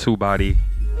nobody, 2 body,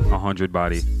 100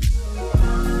 body.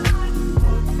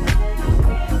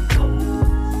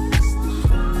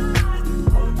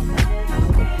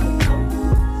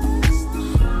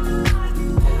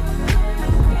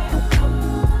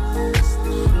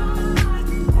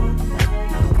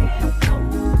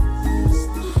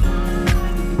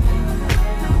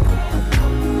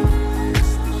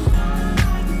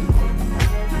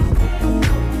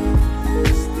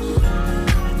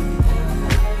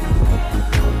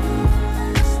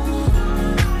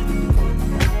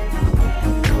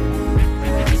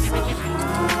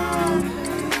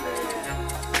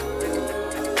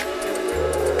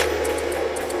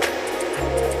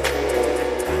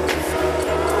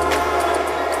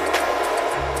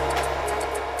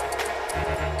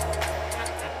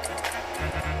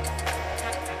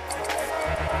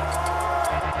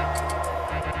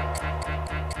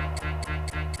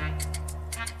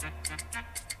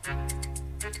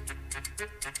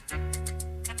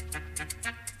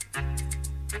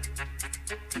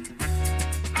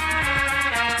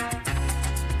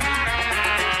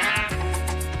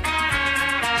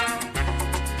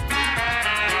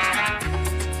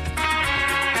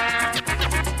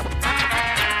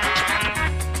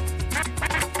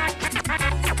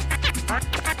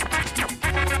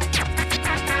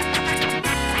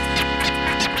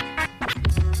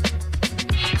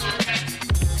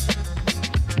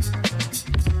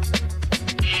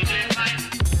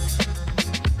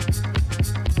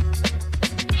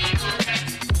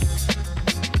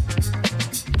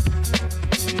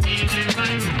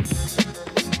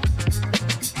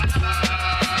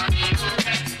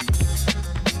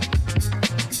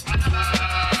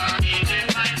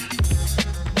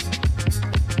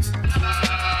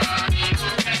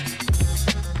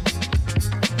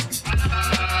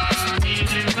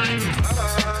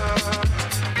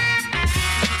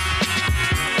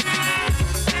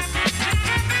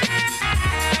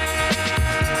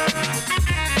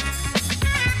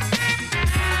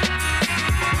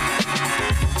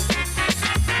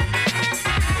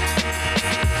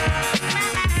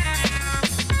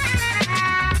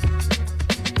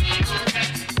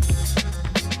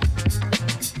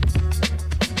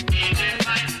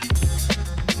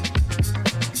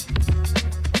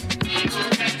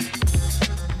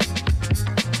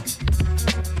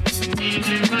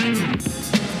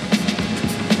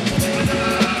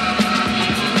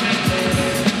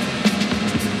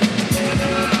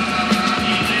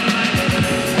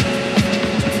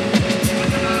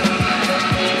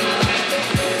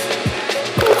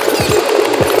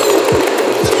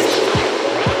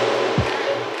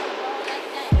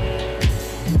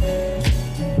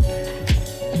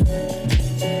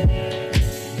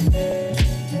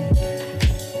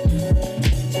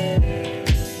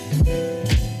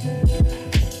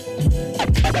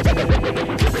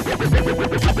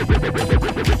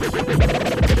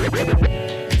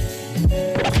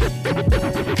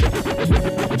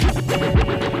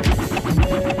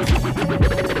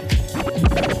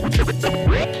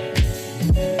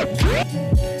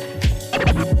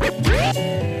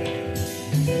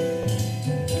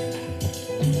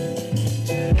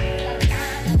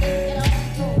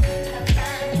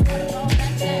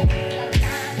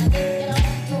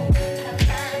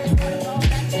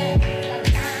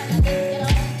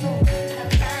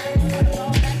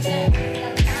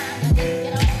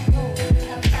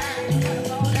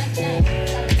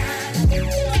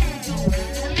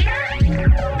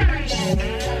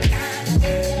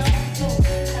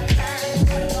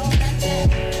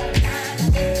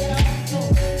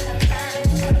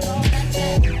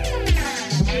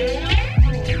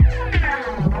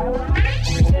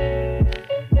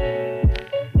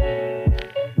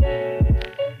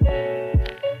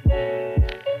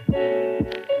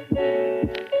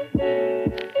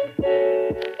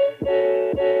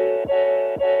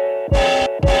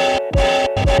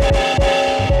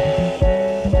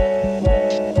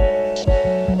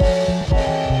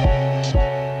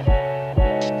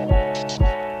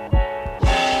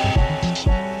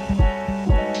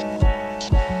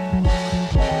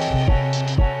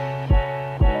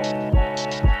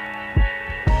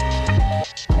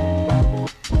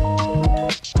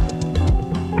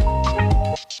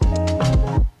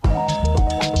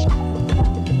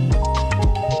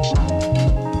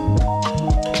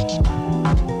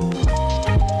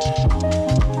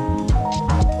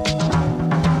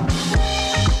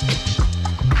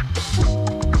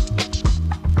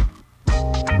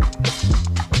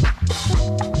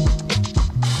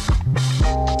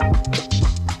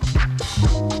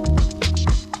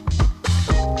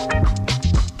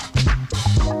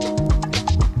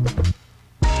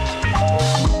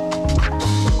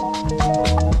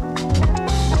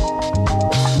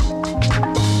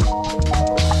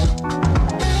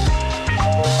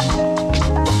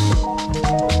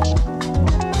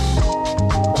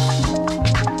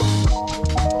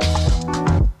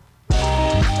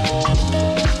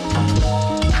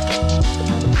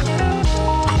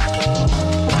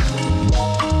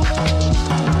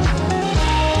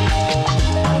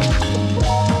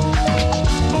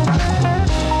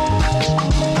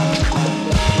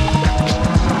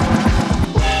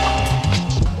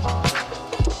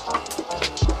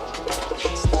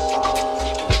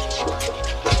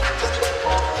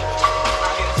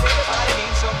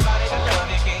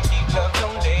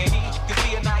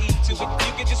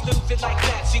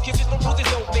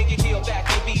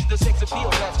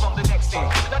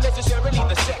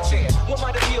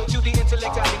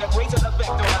 Raise her effect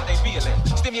on how they feeling.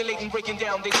 Stimulating, breaking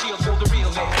down their shields for the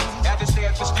real man. As it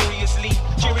stands mysteriously,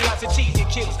 curiosity, it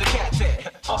kills the cat then.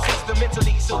 All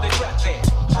sentimentally, so they're trapped there.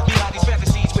 Behind these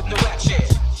fantasies with no action.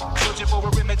 Searching for a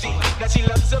remedy. Now she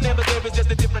loves him, but there is just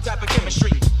a different type of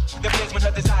chemistry. The place when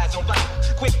her desires on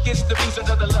fire. Quick gets the reason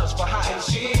of the lust for high. And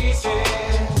she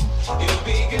said, it'll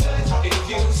be good if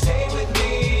you stay with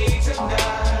me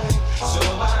tonight. So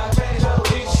I read her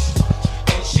wish.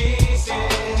 And she said,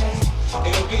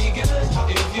 it'll be good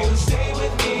if you stay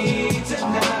with me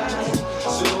tonight.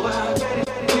 So I read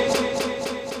her wish.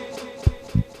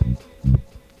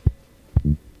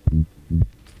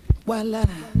 Voila.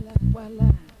 Voila.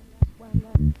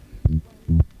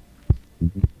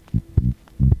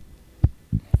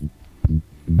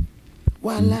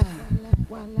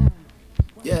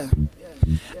 Yeah.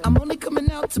 I'm only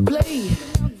coming out to play.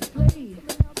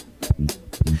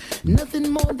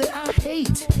 Nothing more that I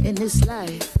hate in this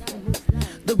life.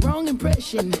 The wrong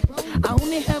impression, I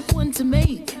only have one to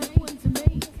make.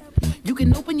 You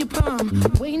can open your palm,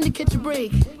 waiting to catch a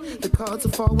break. The cards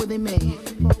will fall where they may.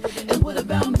 And what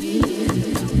about me?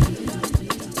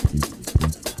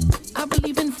 I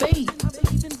believe in fate.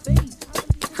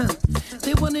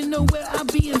 They wanna know where I'll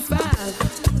be in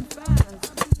 5.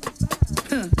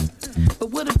 But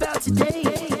what about today?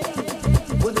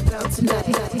 What about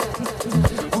tonight?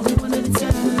 Only one at a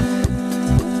time.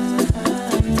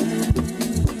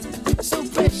 So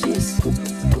precious.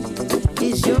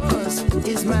 It's yours,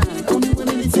 it's mine. Only one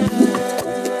at a time.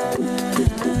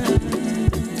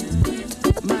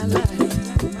 My life.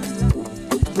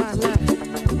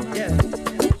 Yeah.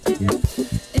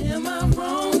 Am I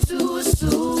wrong to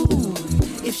assume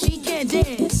if she can't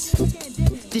dance,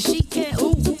 then she can't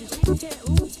ooh?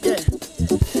 Yeah.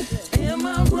 Am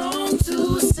I wrong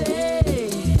to say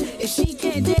if she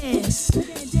can't dance,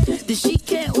 then she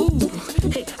can't ooh?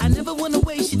 Hey, I never wanna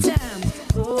waste your time.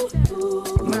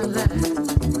 My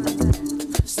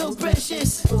life, so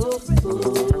precious,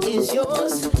 is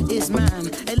yours, is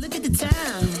mine. Hey, look at the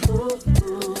time.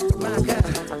 My God,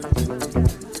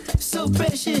 so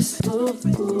precious,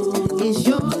 is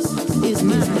yours, is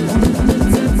mine.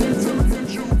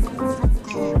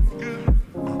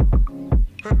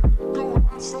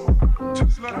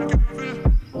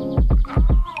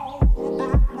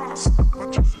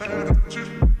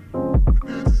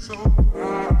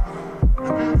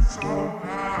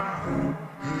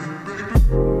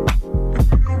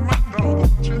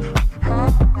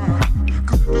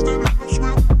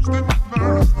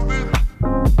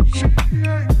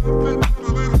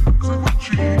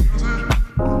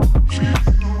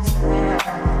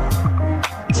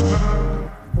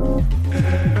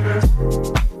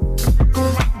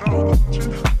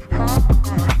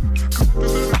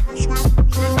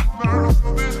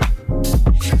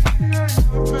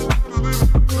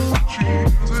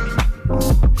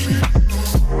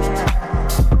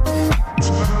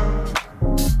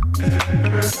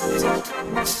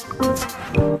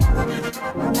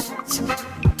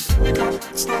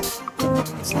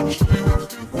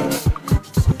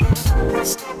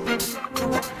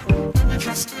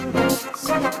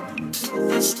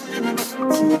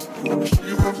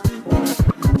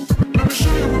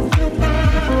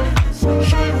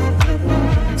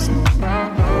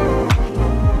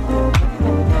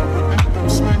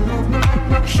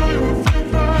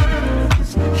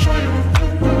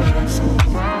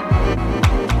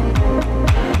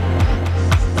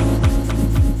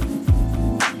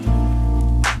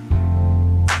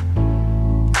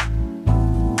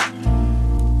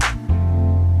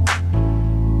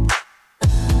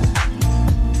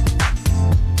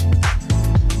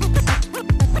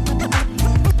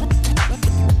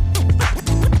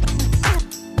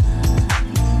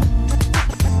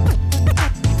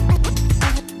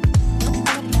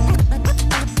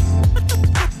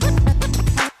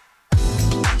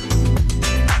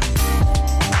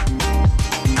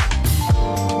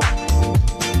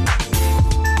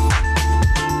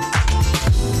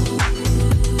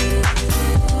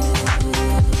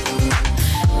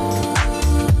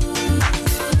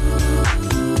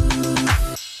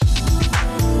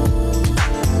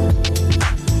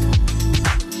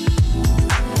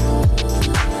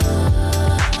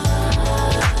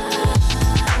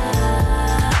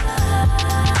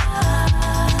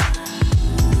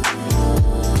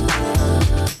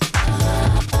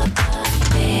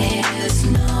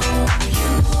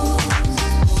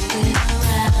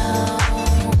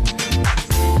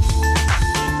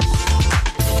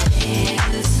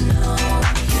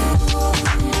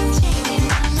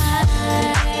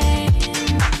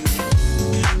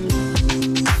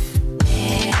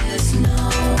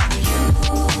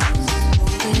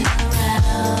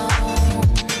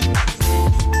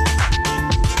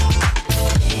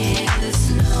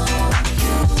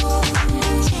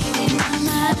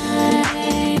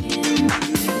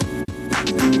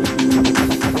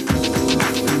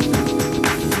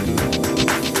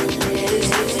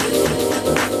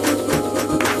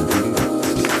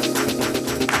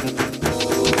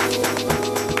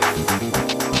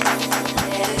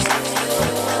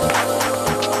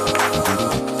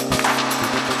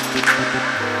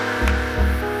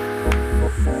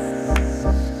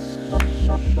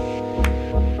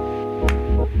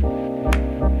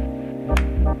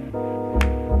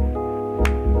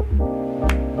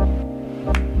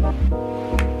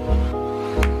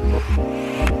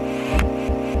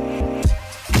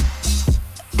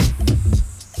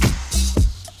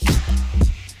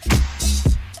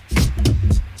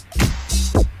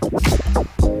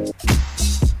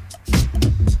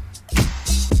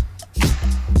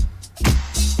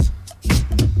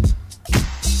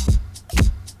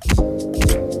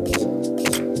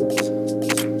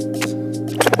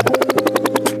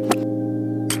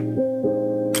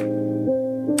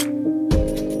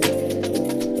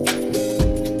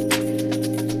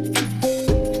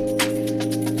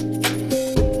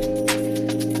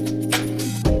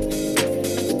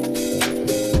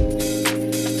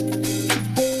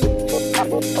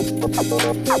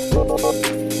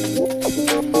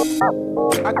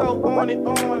 I go on and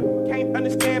on, can't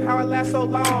understand how I last so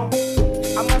long.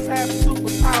 I must have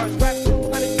superpowers, rap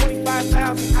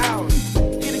 225,000 hours.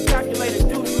 Get a calculator,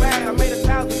 do the math. I made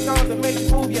 1,000 songs that make you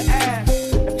move your ass.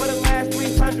 And for the last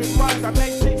 300 months, I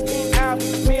made 16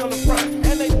 albums with me on the front,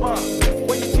 and they bump.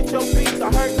 When you get your beats,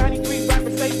 I heard 93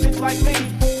 rappers say bitch like me.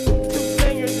 2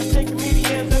 singers and 10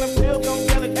 comedians, and I'm still gonna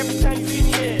yell it every time you see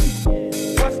me in.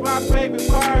 What's my favorite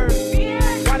word?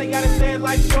 Why they gotta say it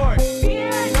like short? You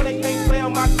know they can't play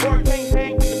on my court, can't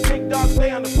hang with the big dog,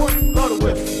 stay on the porch. Blow the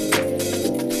whistle.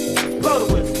 Blow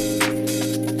the whistle.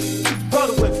 Blow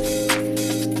the whistle.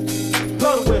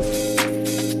 Blow the whistle.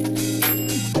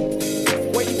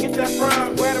 Where you get that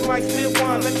from? Where the mic still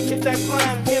one? Let me hit that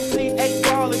climb. MC 8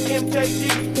 Ball and MJG.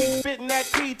 Keep spitting that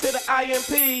T to the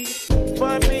IMP.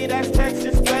 Bun B, that's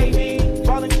Texas, baby.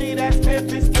 Ballin' G, that's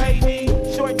Memphis, baby.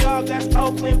 Short Dog, that's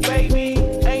Oakland, baby.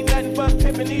 Ain't nothing but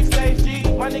pimpin' these days, G.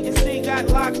 My nigga C got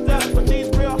locked up, but these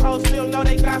real hoes still know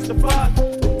they got to fuck.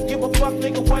 Give a fuck,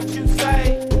 nigga, what you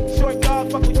say. Short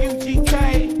Dog, fuck with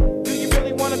UGK. Do you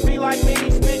really wanna be like me?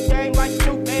 Spit game like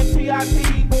Snoop and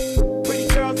T.I.P. Pretty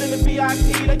girls in the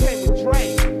VIP, they came with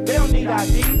Drake. They don't need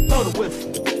ID. Blow the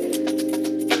whistle.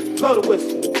 Blow the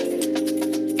whistle.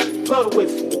 Blow the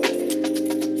whistle.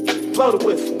 Blow the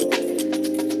whistle.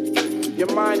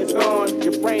 Your mind is gone,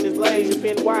 your brain is laid. You've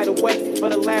been wide awake for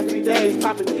the last 3 days,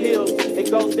 popping pills.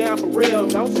 It goes down for real.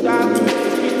 Don't stop.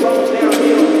 Just keep rolling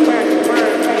downhill. Crash and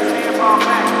burn, can't stand fall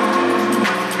back.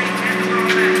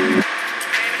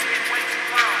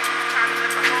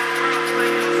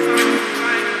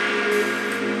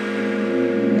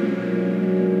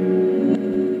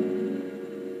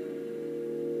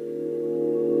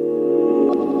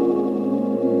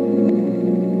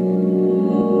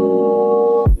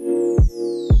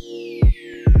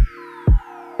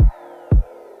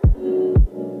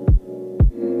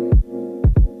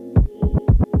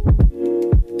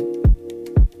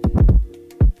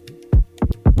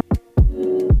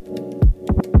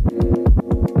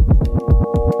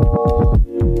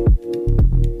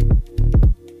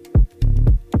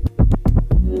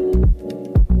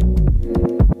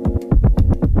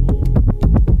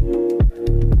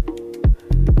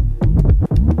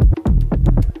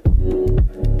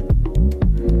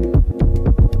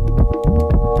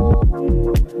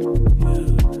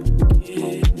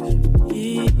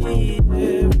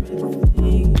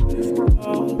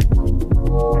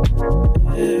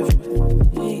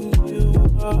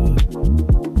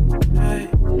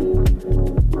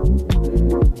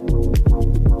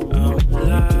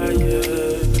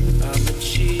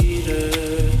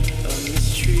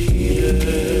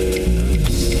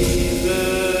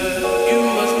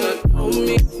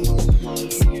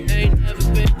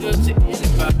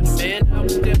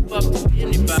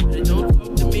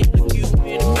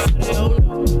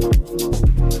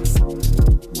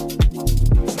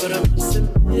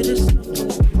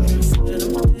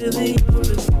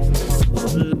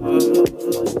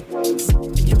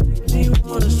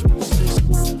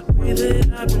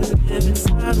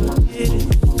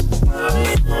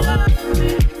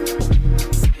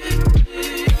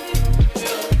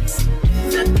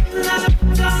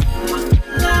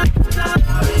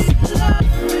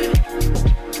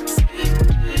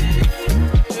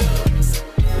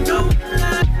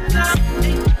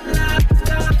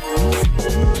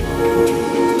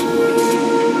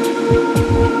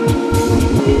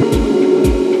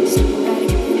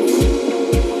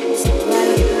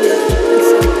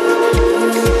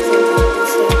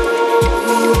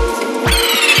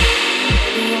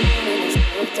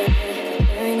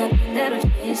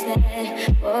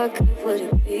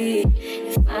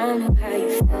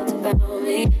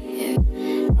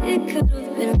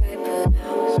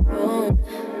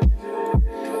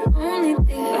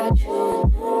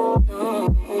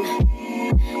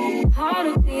 Part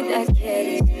of me that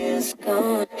cat is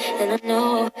gone, and I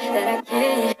know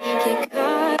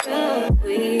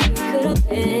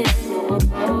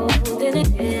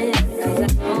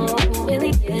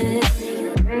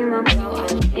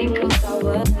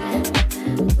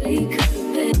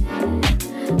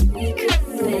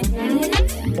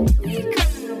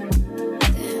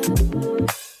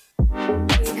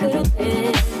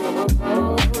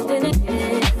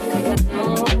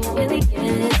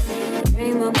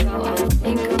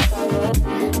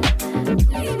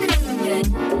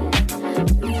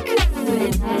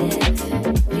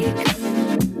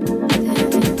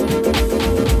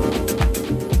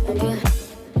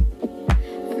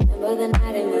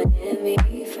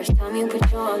Come you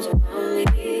put your arms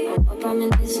around me. I'm up, I'm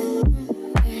innocent.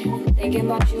 Thinking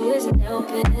about you isn't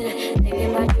helping.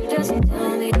 Thinking about you doesn't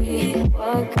tell me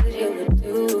what could you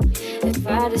do if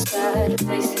I decide to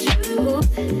face the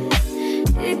truth.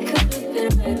 It could have been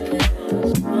right, but I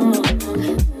was wrong.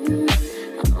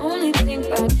 I only think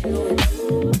about you and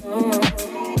you.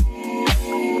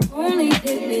 Only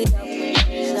pick me up when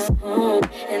she's at home,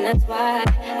 and that's why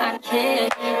I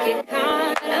can't get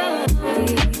caught up.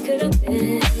 We could have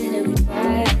been, and we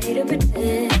try to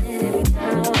pretend every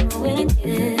now and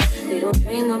again. We don't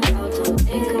dream about, don't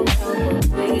think about what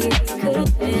we could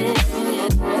have been.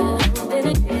 Then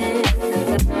again,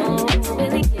 I know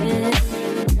really again.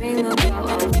 Dream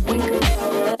about, don't think about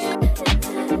what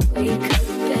we could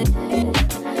have been. We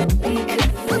could have been. We could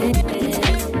have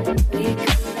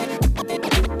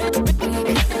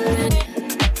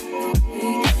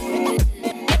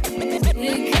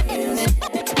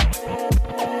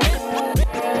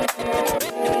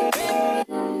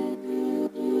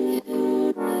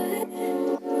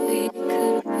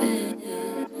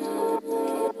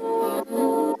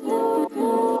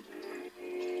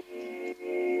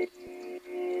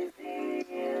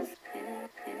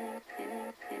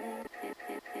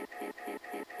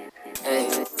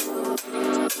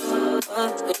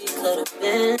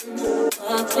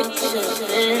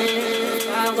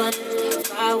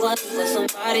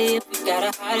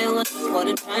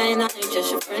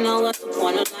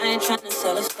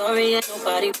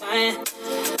nobody buying.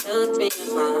 Look me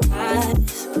in my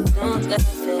eyes, don't let me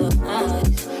feel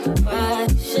nice. Why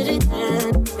should it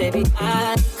end? Baby,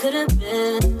 I could have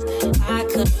been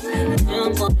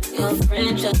him, one of your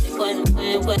friends. Just like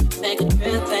when, make a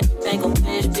trip, make a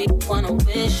wish, be one of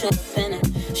wish. Should have been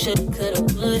it, should, could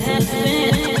have, would have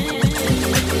been.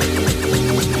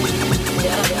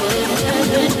 Yeah, I would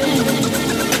have been.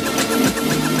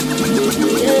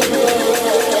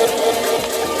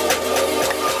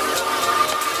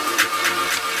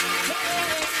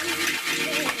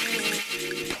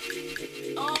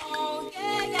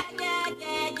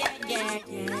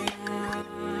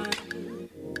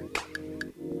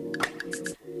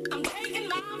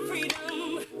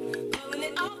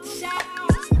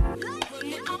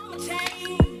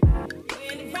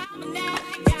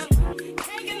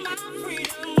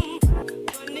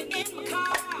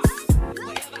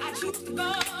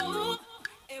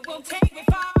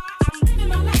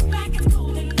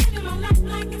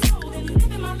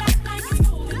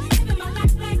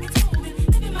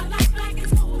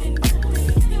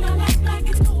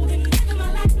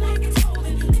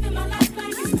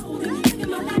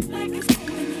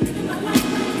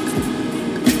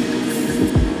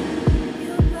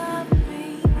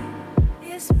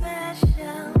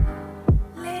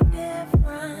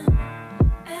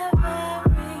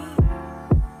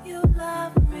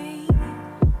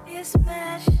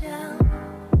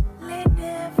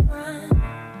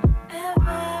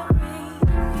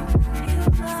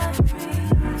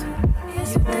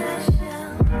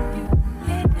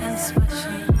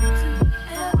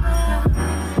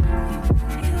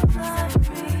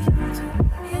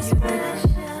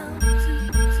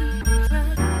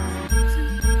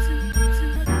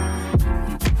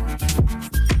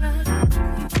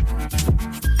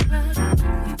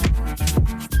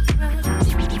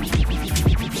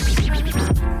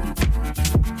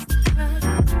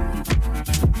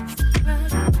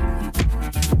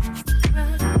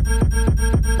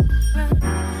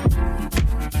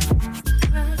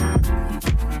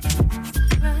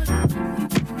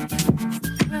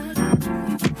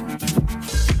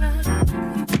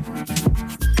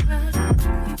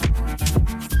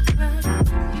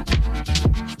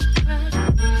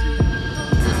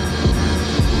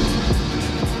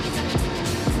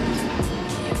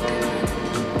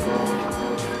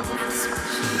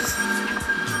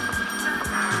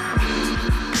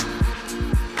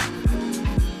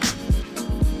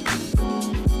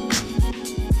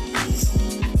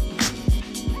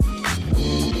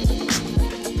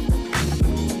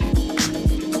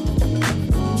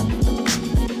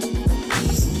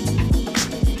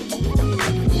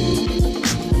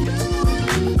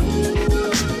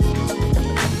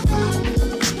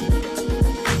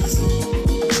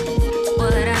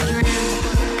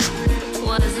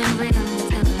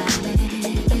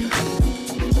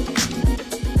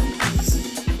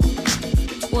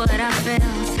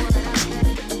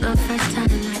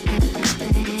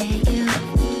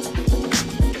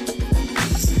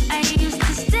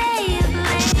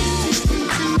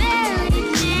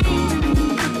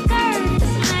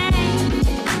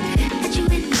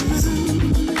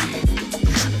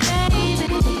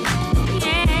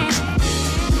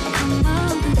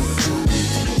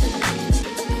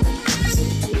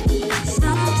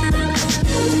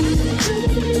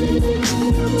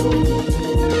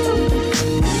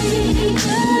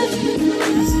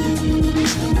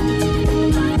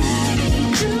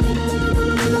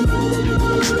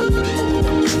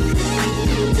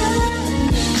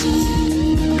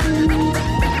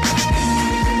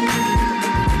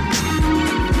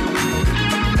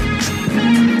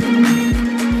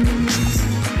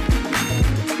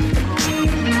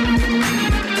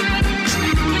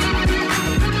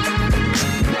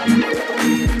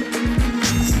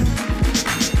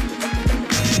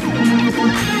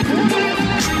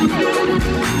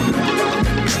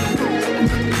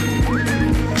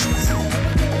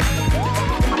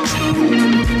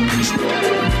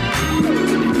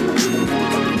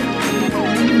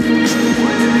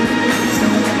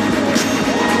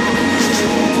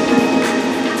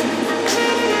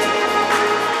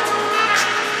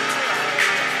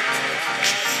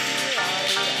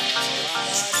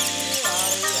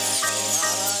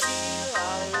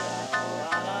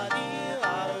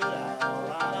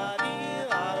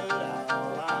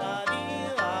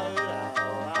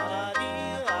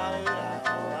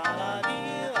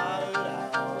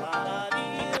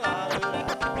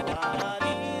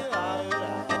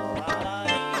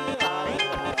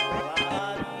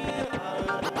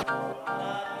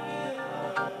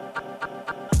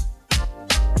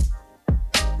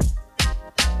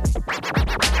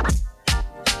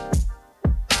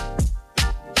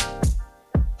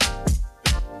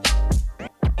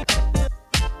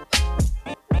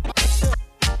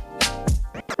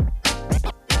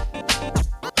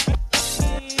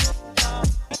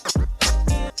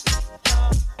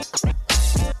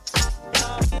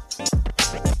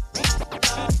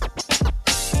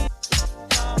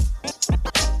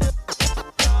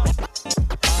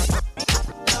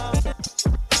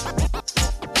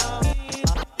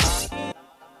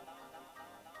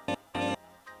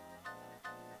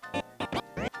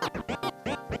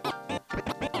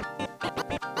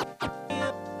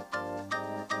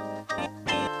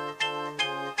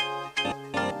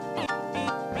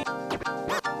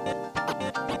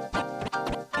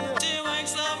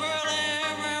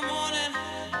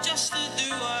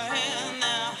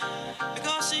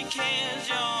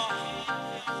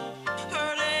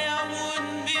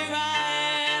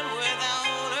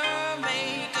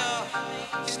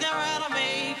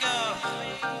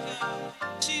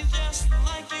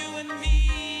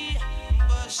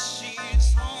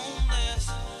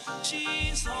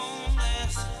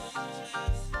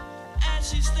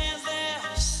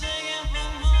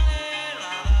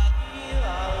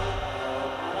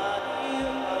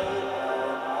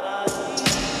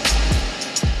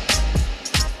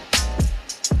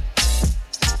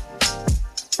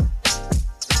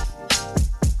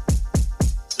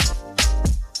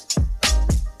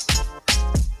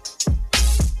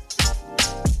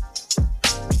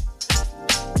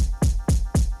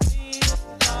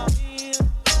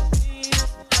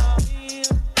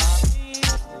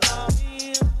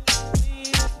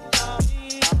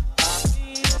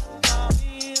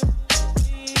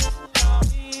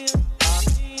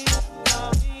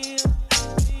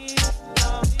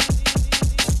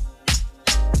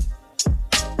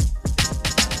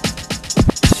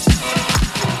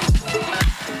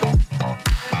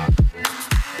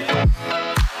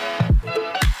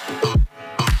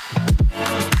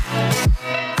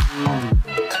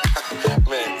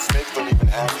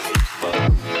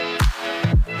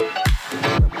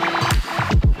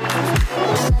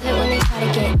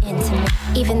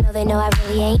 even though they know I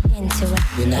really ain't into it.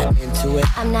 You're not into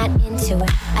it? I'm not into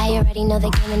it. I already know the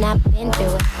game and I've been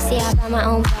through it. See, I buy my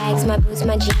own bags, my boots,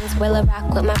 my jeans. Will I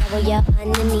rock with my rebel, yeah,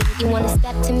 underneath. You wanna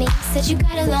step to me? Said you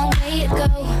got a long way to go.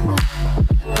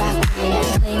 Rock with me,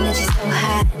 you claim that you're so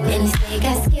hot. And you say you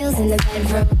got skills in the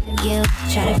bedroom. You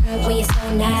try to front when you're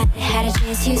so not. Had a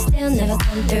chance, you still never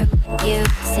come through. You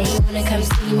say you wanna come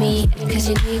see me, cause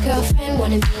you know your girlfriend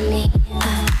wanna be me.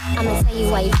 I'ma tell you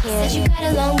why you can't. Said you got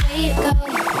a long way to go.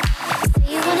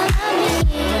 Say you wanna love me,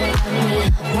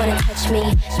 wanna touch me.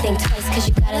 Think twice cause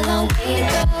you got a long way to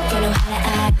go. Don't know how to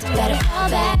act, better fall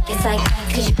back. It's like that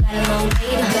cause you got a long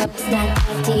way to go. It's not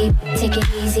that deep, take it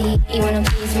easy. You wanna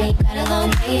please me, got a long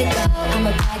way to go. I'm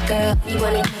a bad girl, you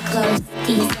wanna get close.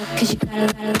 Ease up cause you got a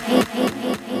lot of way.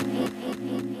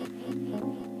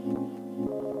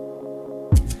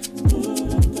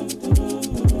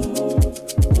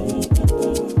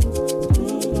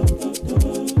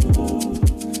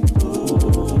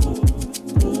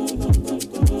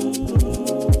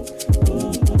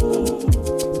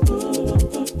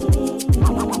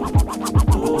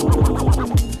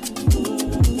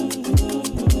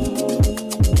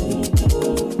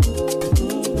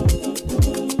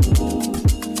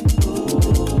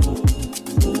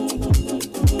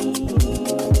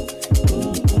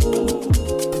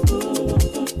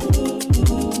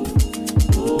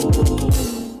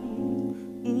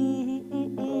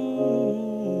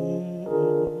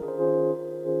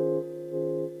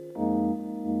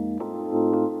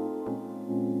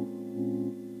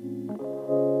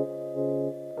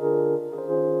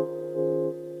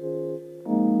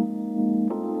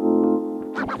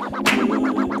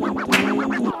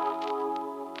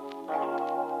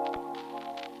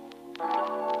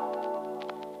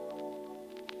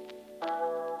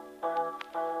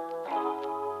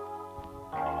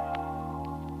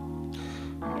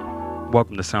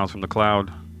 Welcome to Sounds from the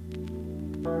Cloud.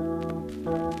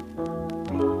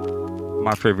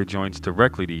 My favorite joints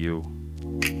directly to you.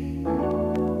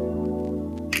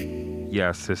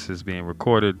 Yes, this is being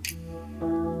recorded.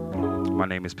 My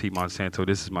name is Pete Monsanto.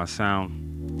 This is my sound.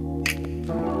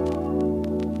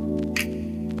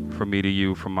 From me to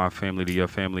you, from my family to your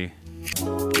family.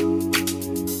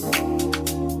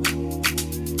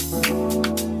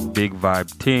 Big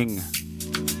vibe ting.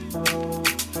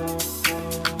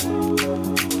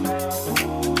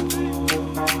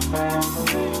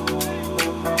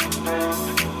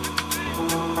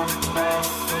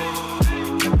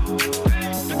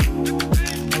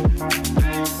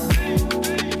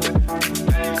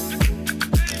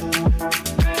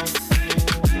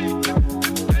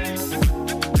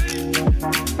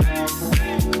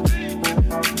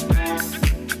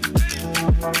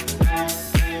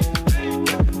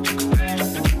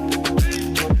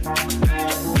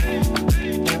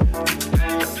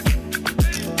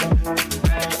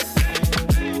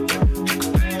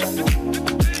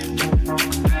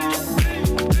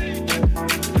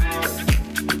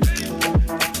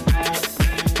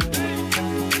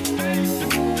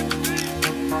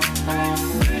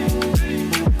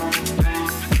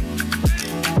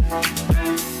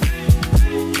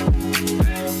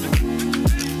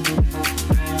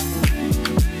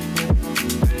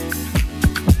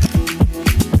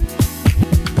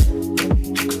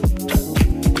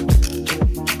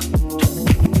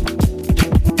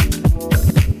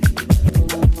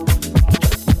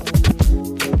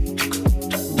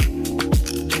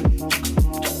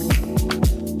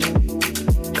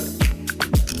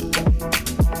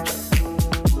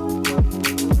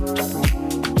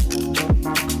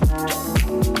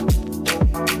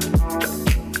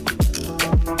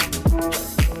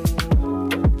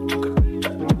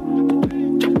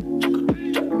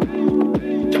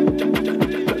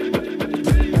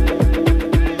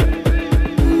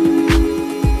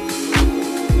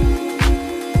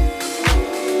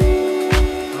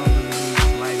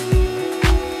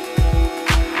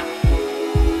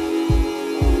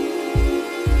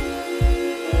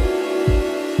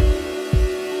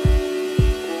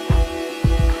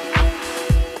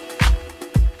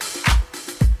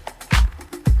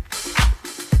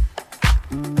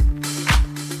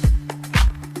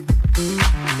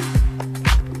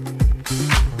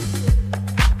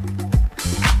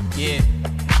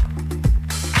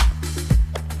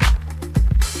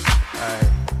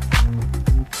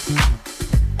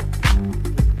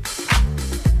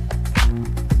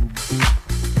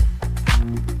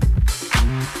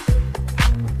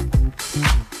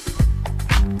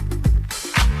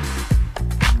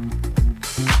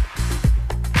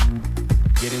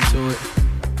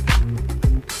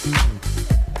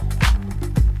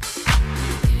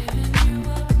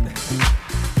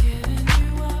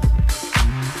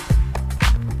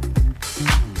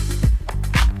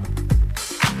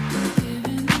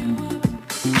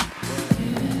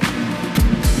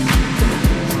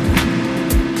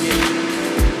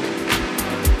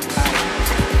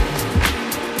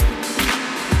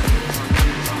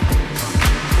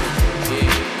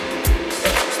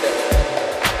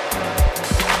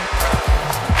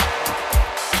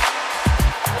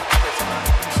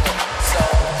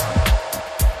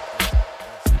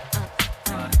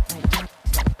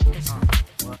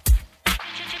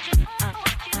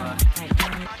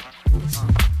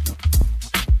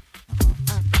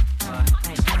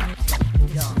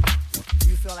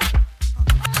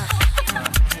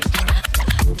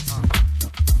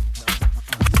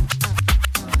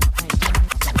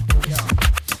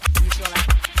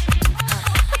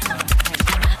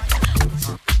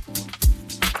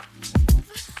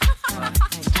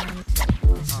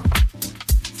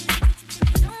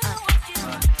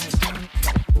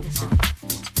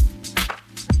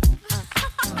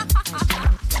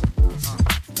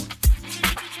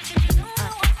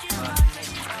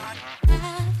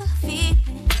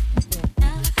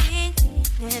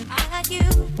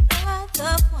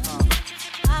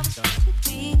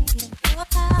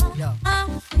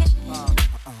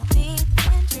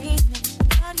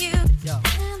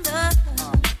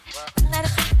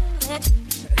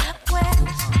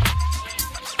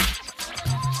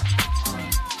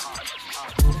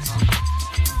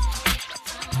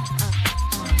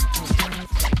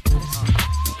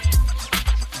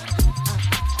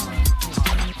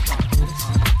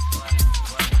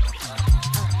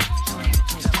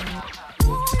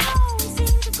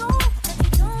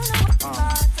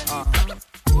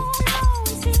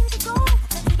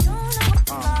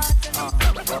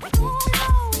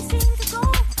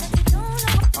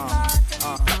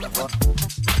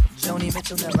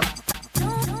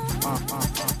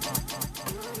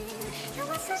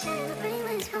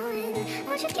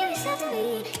 yourself to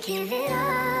me, give it all.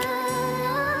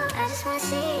 I just wanna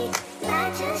see,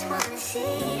 I just wanna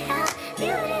see how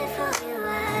beautiful you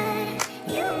are.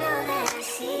 You know that I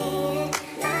see it,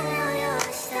 I know you're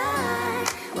a star.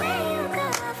 Where you go,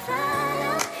 I'll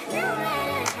follow, no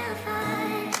matter how far.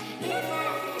 If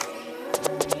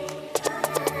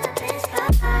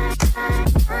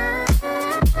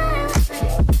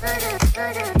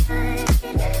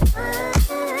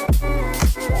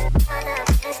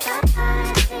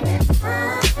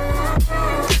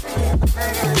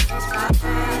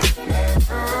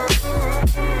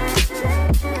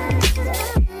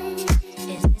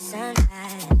it's the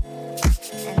sunrise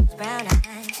and those brown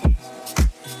eyes.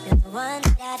 You're the one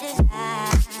that I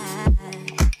desire.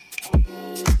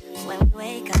 When we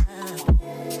wake up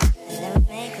and then we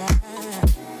make love,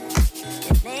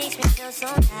 it makes me feel so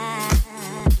nice.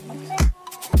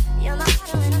 You're my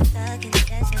water when I'm stuck in the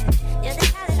desert. You're the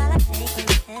talent all I take when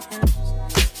the head hurts.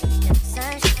 You're the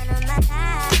sunshine of my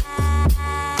life.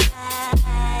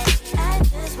 I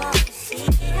just want to see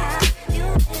how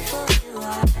beautiful you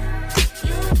are.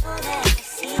 You know that I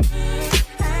see it.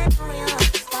 I know you're a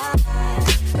star.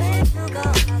 Where you go,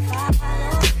 I'll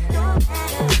follow, no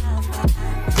matter how far.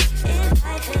 If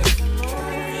life is a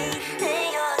movie, then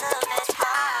you're the best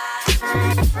part.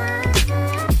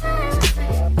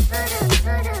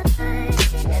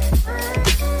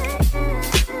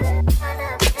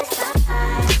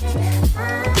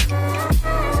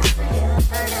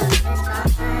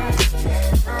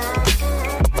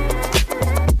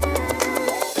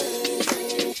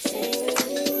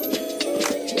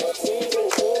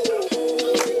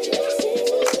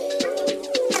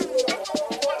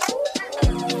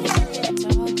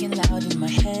 Talking loud in my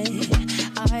head,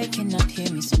 I cannot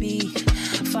hear me speak.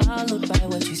 Followed by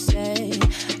what you say,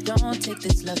 don't take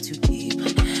this love too deep.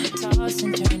 Toss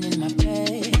and turn in my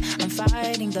bed, I'm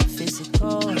fighting the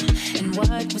physical. And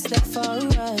what was there for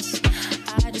us?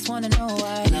 I just wanna know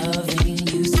why. Loving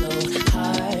you so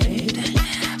hard,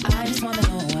 I just wanna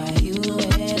know why. You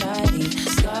and I leave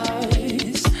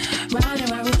scars, round and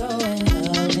round we go. And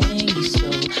loving you so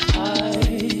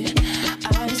hard,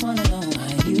 I just wanna know why.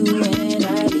 You and I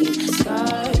leave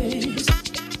scars.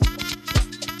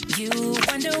 You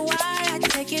wonder why I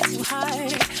take it too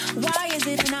hard. Why is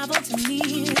it a novel to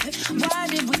me? Why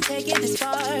did we take it this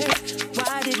far?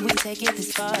 Why did we take it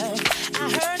this far? I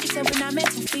heard you said we're not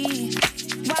meant to be.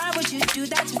 Why would you do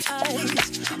that to us?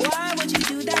 Why would you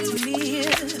do that to me?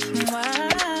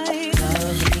 Why?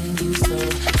 Loving you so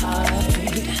hard,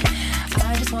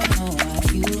 I just wanna know why.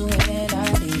 You and I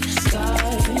leave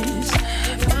scars,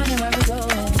 round and round we go.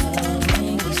 And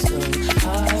loving you so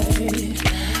hard,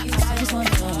 I just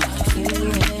wanna know why. You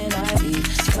and I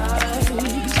leave scars.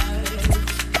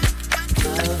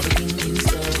 Loving you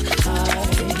so hard,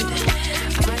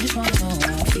 I just wanna know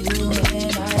why. You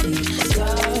and I leave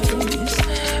scars,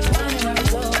 round and round we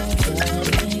go. And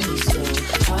loving you so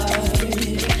hard,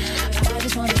 I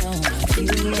just wanna know why. You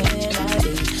and I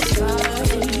leave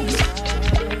scars.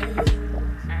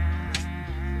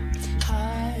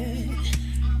 Hard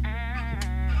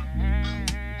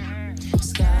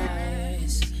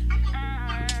scars.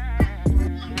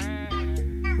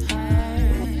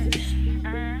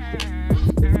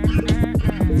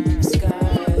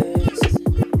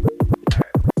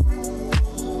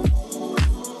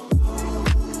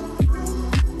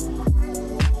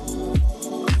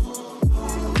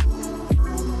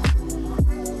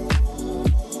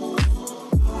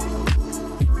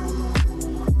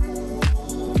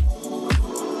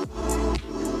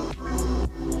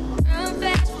 Run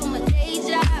fast from a day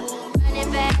job,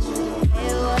 running back from where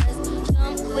it was.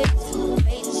 Jump quick to a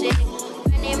paycheck,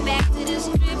 running back to the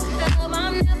strip club.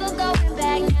 I'm never going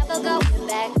back, never going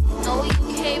back. No, you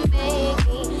can't make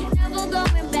me. Never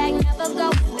going back, never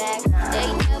going back. They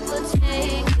never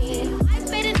take me. I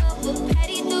paid enough for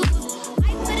petty dues. I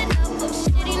put enough of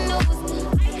shitty news.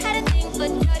 I had a thing for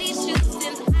dirty shoes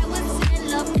since I was in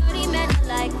love. Dirty men are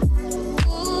like,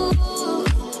 ooh,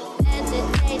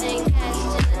 entertaining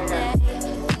yesterday.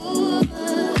 Ooh,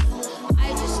 I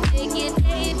just take it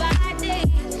day by day.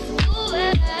 Ooh,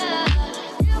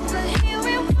 never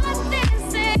hearing what they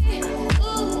say.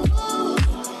 Ooh,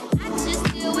 I just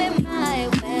do it my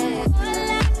way. All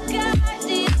I got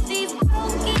is these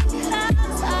broken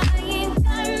clouds. I ain't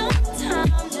got no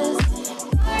time, just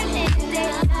burning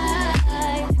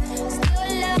daylight.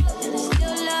 Still love,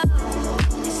 still love,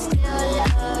 it's still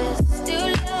love, it's still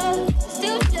love,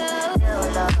 still love,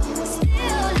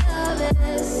 still love,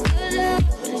 it's still love,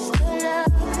 it's still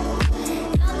love.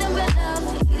 Nothing but love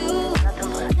for you, nothing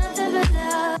but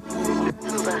love,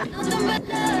 nothing but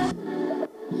love.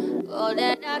 All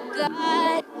that I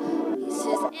got, he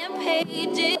says and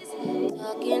pages,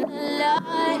 talking a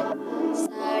lot.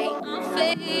 Sorry, I'm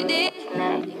faded.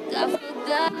 Think I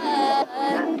forgot.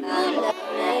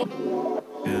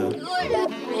 You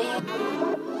love me.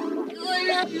 You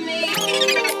love me. You love me.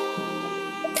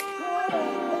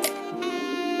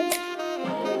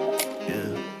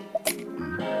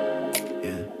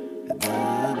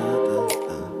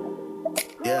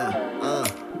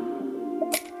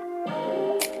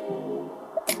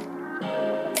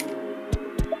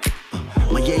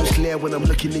 My game's clear when I'm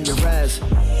looking in your eyes.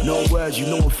 No words, you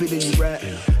know I'm feeling you right.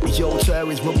 And your turn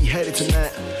is where we headed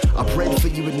tonight. I prayed for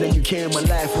you and then you came in my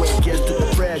life. When it gets to the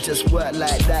prayer, just work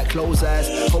like that. Close eyes,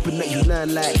 hoping that you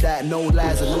learn like that. No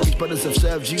lies, I know these brothers have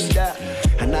served you that.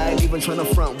 And I ain't even trying to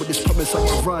front with this promise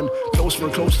I'ma run closer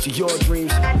and closer to your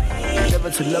dreams.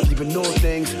 Never to love you but know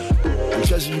things. I'm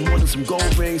treasure you more than some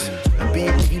gold rings. And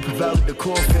being with you provided the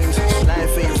core things.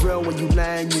 Life ain't real when you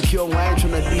lie and you kill. I ain't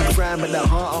trying to be crying, but that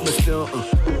heart I'ma still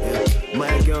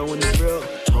my girl when it's real.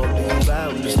 Holding you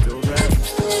out when you still rap.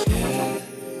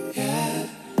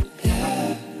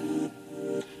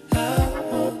 I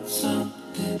want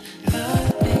something, I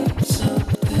need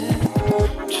something.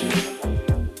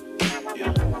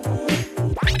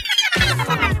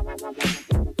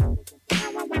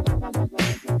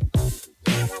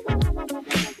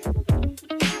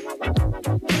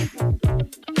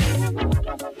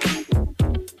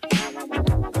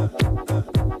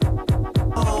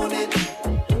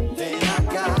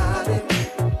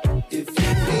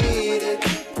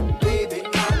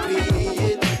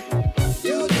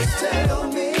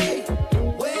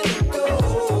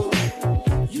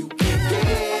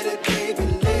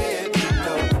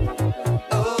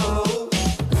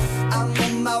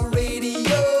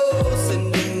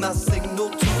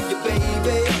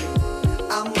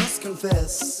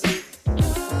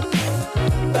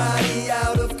 Body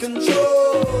out of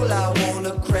control, I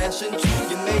wanna crash into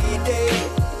your mayday.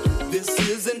 This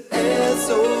is an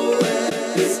SOS.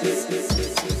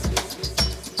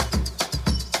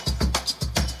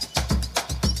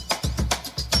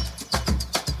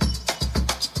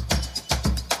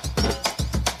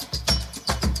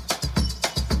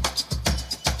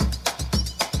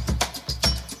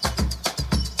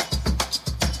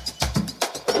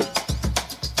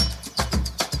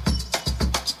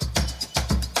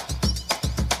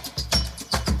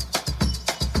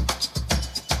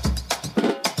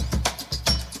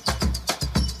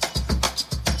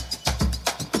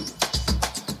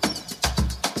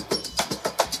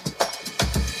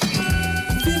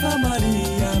 Viva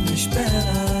Maria, me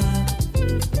espera.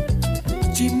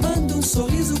 Te mando um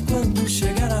sorriso quando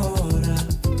chegar a hora.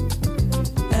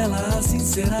 Ela assim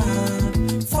será,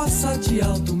 força de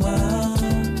alto mar.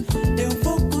 Eu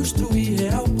vou construir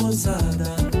real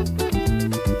pousada.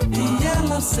 E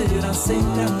ela será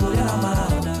sempre a mulher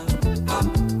amada.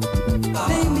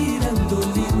 Nem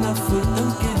Mirandolina foi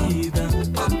tão querida.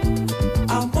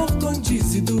 Amor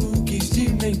condiz e duques de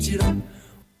mentira.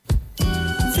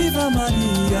 Viva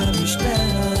Maria, me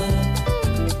espera.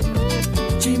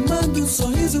 Te mando um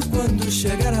sorriso quando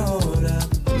chegar a hora.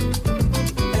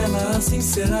 Ela assim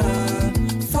será,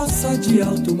 força de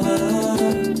alto mar.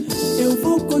 Eu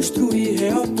vou construir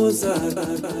real pousada.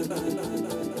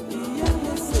 E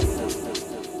ela será.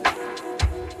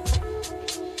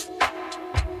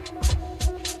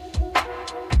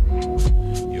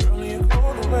 You're only a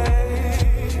call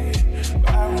away.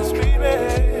 I was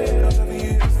dreaming of the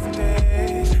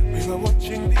yesterday. We were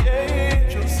watching the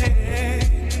angels sing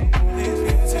all these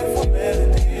beautiful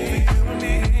melodies. You and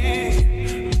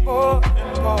me, more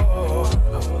and more.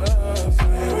 Our love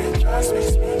story just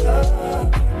makes me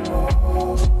love you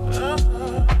more.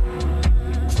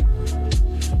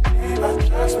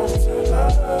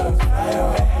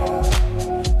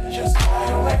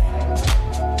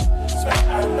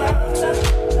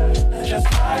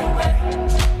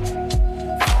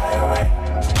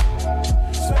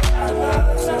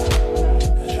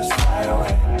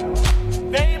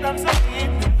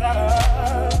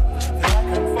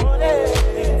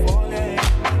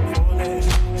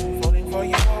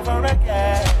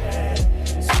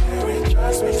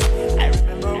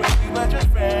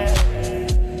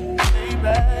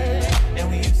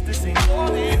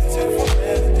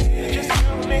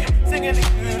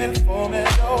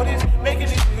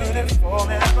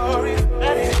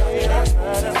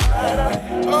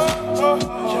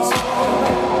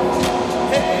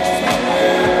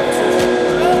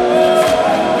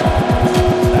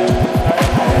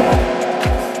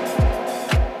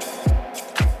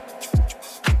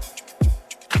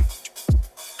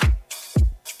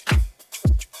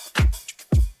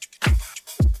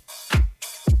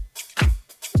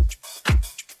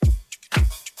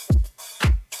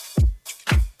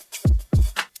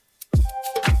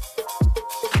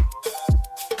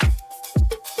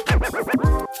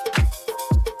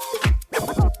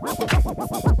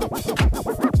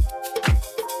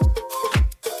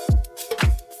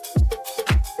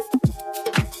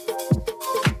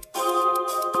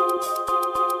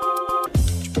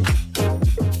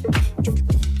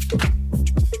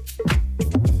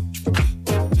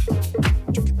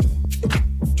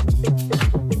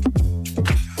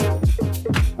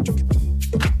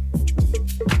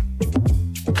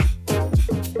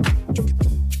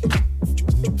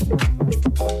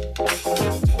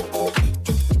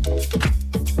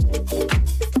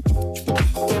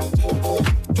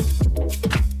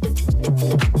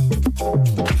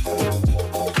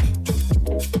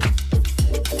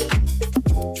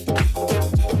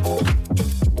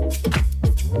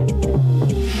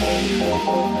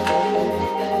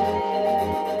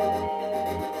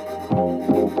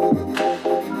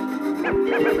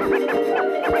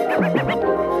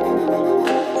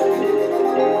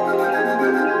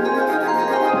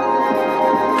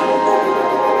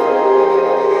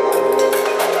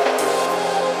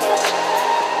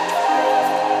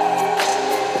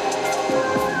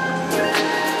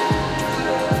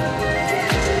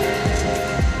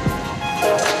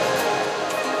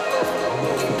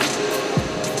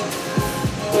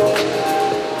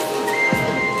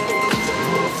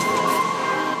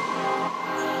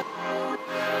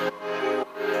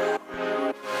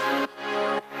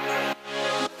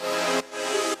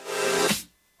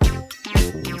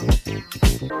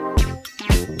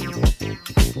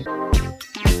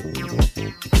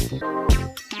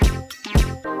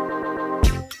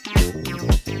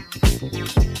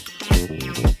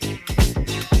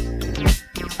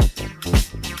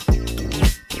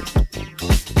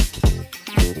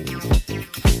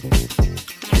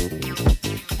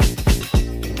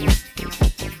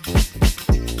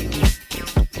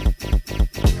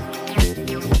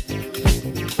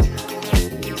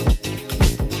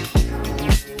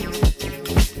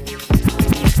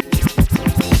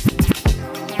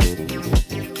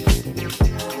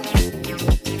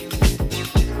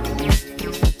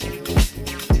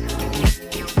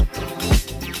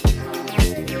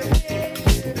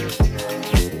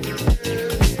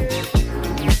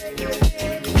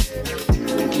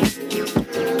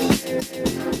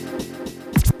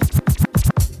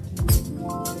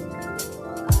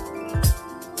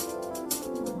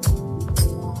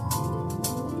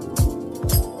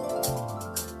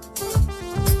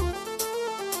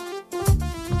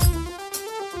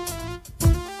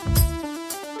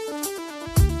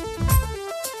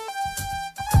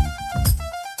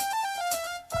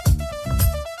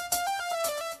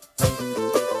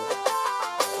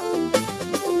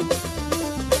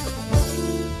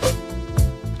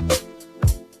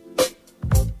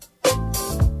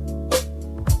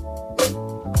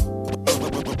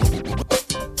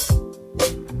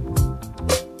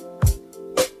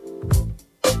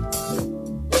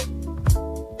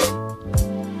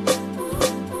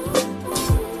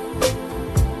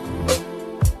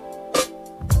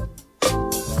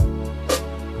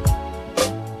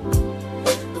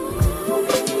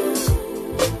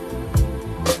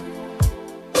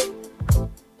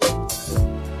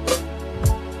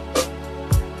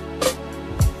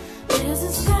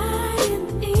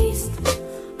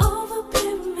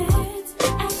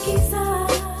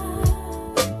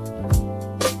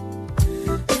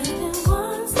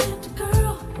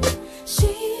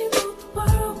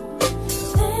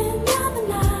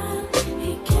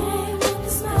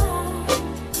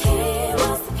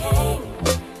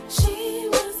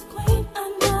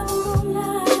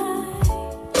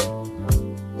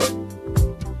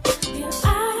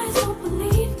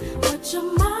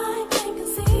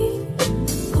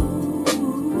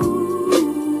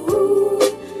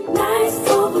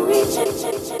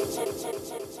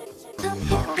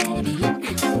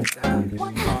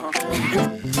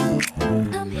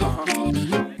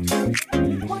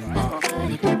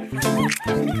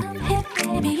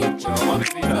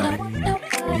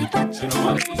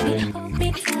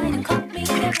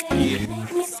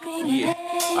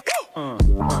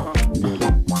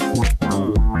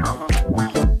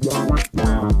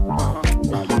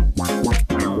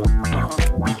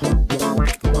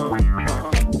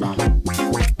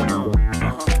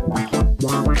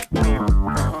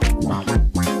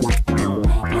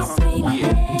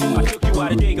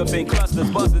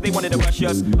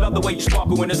 Love the way you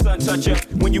sparkle when the sun touch you.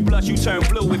 When you blush, you turn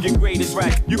blue if your grade is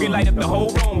right. You can light up the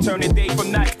whole room, turn the day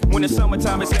from night. When the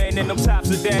summertime is saying and them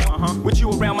tops are down. With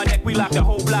you around my neck, we lock the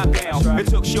whole block down. It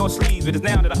took short sleeves, but it's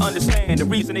now that I understand the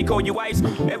reason they call you ice.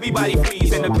 Everybody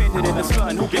freeze, independent in the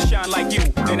sun. Who can shine like you?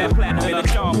 And that platinum and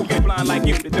the charm, who can blind like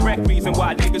you? The direct reason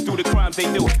why niggas do the crimes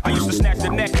they do. I used to snatch the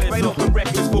necklace right off the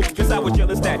reckless fool, cause I was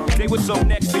jealous that they were so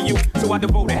next to you. So I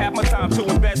devoted half my time to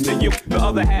invest in you. The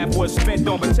other half was spent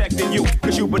on protecting you,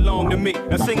 cause you belong to me.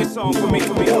 Now sing a song for me,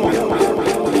 for me.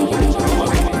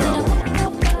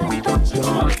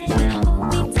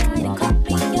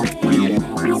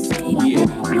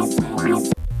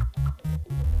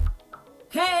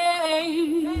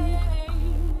 Hey,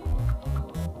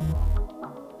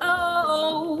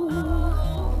 oh,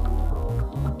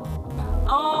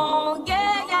 oh,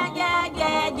 yeah, yeah, yeah,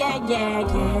 yeah, yeah, yeah,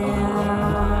 yeah.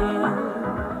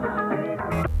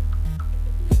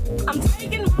 I'm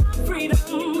taking my freedom,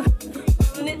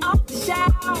 putting it off the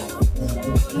shelf,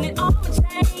 putting it on my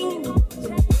chain,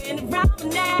 wearing it around my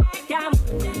neck. I'm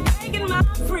taking my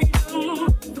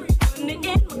freedom, putting it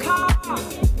in my car,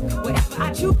 wherever I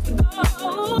choose to go.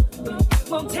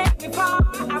 Won't take me far.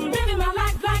 I'm living my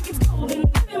life like it's golden,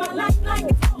 living my life like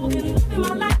it's golden, living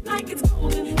my life like it's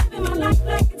golden, living my life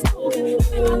like it's golden,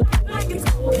 living my life like it's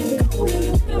golden,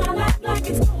 golden, living my life like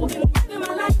it's golden, living my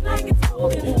life like it's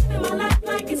golden, living my life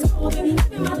like it's golden,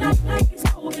 living my life like it's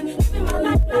golden, living my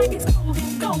life like it's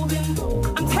golden, golden.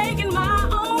 I'm taking my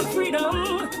own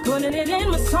freedom, putting it in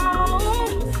my song,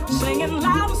 singing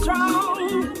loud and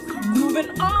strong, moving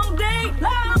all day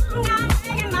long. I'm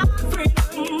taking my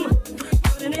freedom,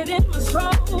 putting it in my soul.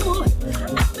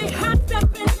 I'll be hot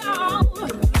stepping down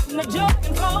in the joy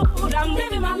and cold. I'm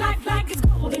living my life like it's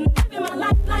golden, living my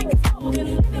life like it's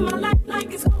golden, living my life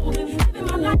like it's golden, living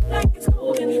my life like it's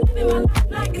golden, living my life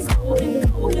like it's golden,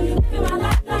 golden, living my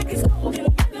life like it's golden,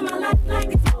 living my life like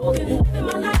it's golden, living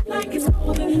my life like it's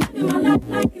golden, living my life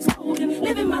like it's golden,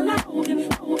 living my life golden,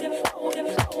 golden,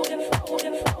 golden, golden,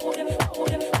 golden, golden, golden,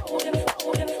 golden, golden,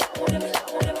 golden.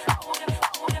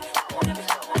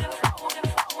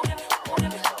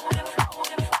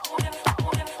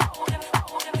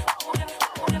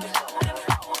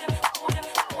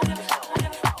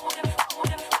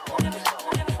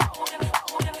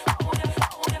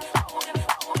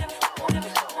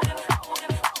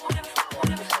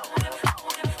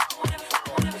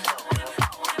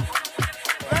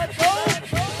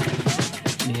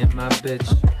 My bitch,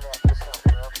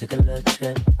 take a little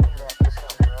trip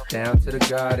down to the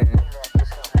garden,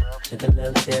 take a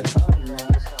little dip,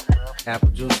 apple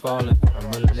juice falling from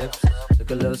my lips, took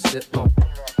a little sip,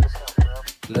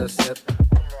 little sip,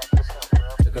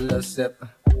 took a little sip,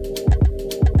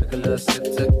 took a little sip,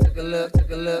 took a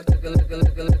little.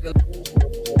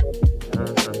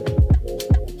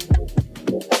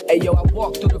 Hey yo, I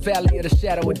walk through the valley of the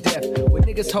shadow of death, where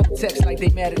niggas hold text like they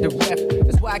mad at the ref.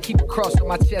 That's why I keep a cross on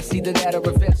my chest, either that or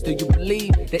events. Do you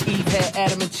believe that Eve had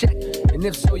Adam in check? And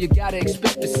if so, you gotta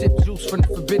expect to sip juice from the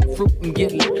forbidden fruit and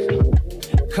get loose.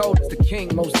 Cold as the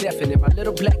king, most definite. My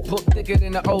little black book thicker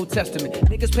than the Old Testament.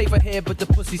 Niggas pay for head, but the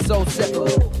pussy so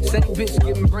separate. Same bitch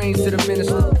giving brains to the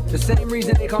minister. The same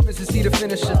reason they call Mrs. C the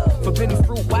finisher. Forbidden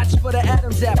fruit, watch for the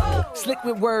Adam's apple. Slick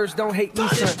with words, don't hate me,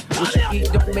 son. What you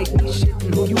eat don't make me shit,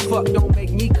 and who you fuck don't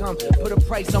make me come. Put a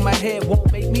price on my head,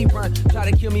 won't make me run. Try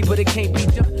to kill me, but it can't be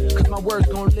done. Cause my words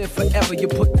gon' live forever. You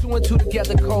put two and two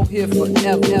together, cold here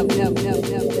forever.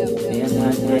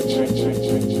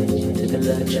 Took a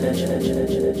little trip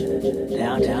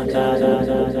downtown Gaza.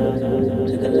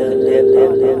 Took a little lip.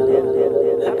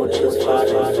 Apple juice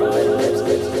falling from my lips.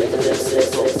 Take a little sip.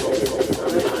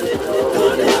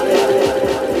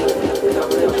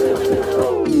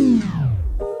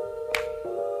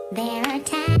 There are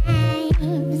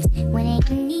times when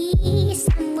you need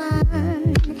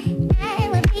someone. I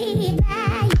will be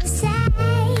by your side.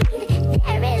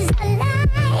 There is a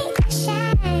light that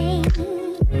shines,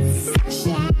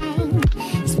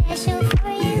 special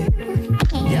for you.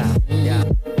 Yeah.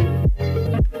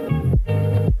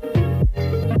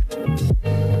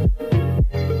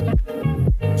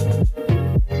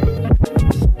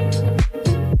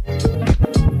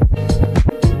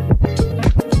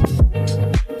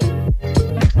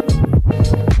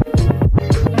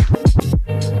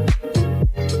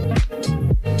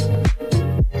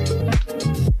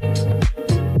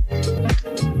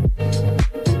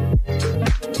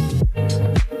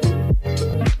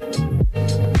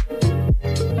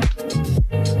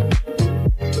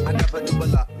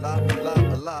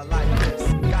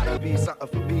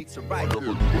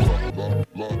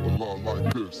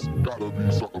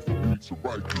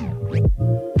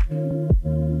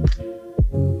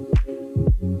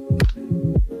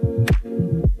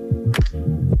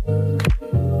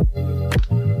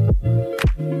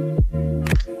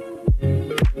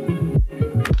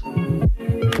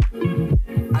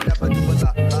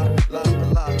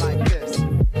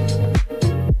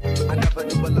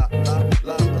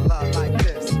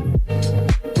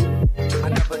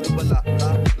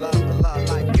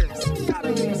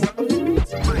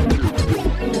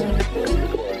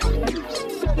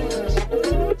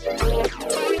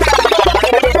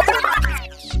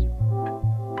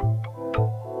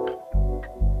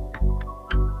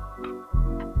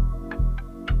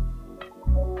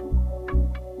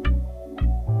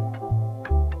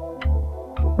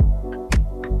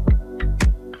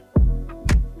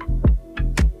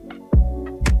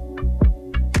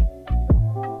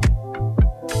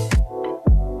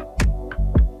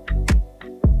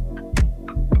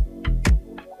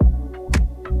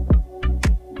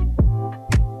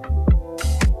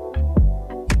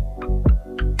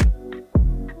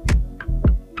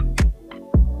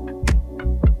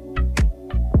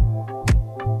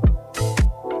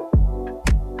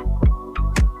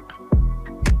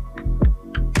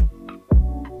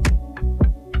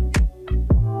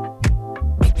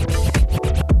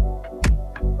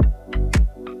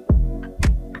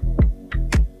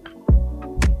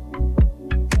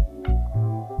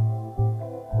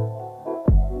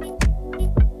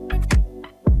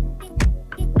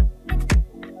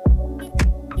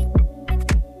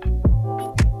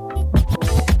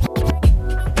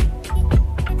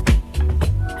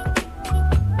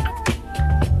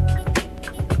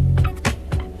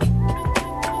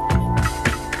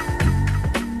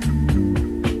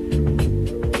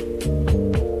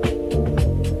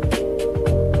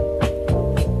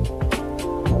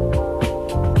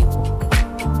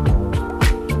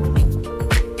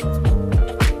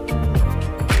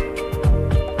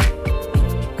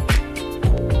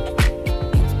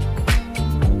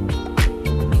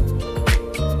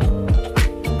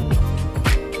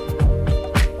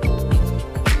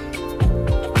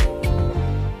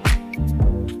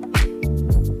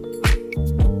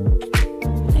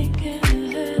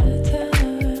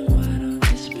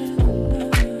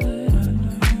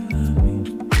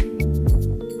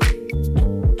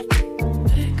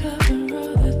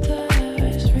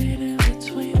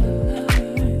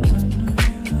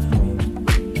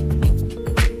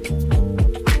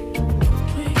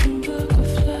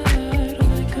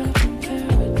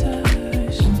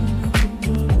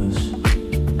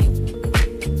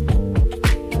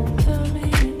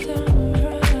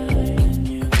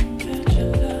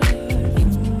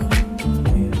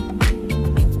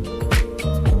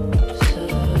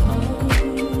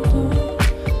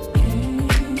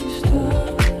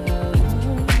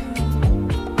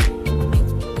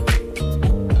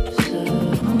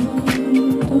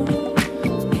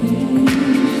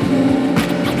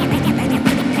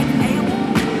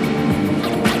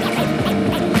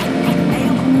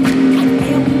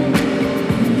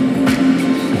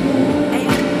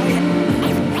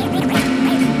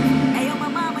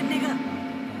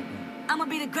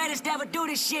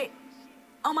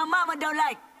 On my mama don't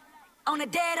like, on the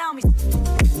dead homies.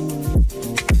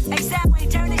 Hey,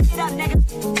 Soundwave, turn this shit up, nigga.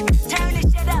 Turn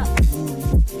this shit up.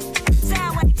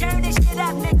 Soundwave, turn this shit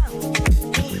up, nigga.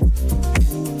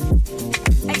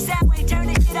 Hey, Soundwave, turn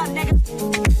this shit up, nigga.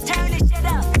 Turn this shit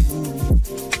up.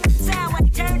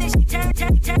 Soundwave, turn this shit, turn.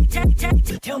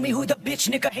 Tell me who the bitch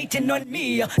nigga hating on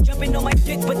me. Jumping on my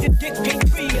dick, but the dick ain't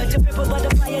free. To pimp a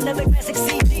butterfly, another classic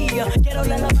CD. Get a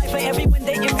lullaby for everyone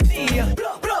they envy.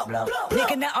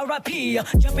 Nigga, now R.I.P.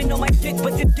 Jumping on my dick,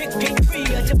 but the dick ain't free.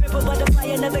 To pimp a butterfly,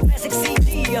 another classic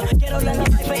CD. Get a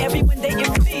lullaby for everyone they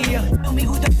envy. Tell me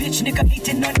who the bitch nigga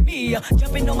hating on me.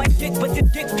 Jumping on my dick, but the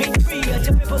dick ain't free.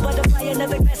 To pimp a butterfly,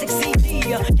 another classic CD.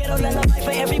 Get a lullaby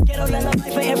for every, get a lullaby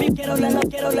for every, get a lullaby,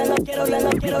 get a lullaby, get a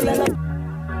lullaby, get a lullaby.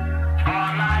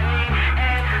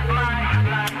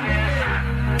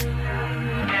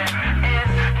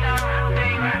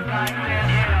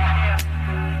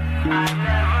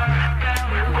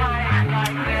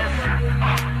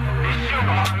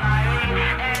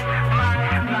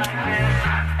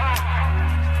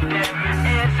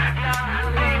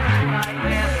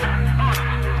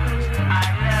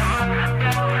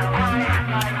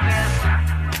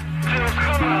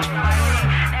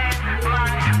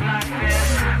 Like this.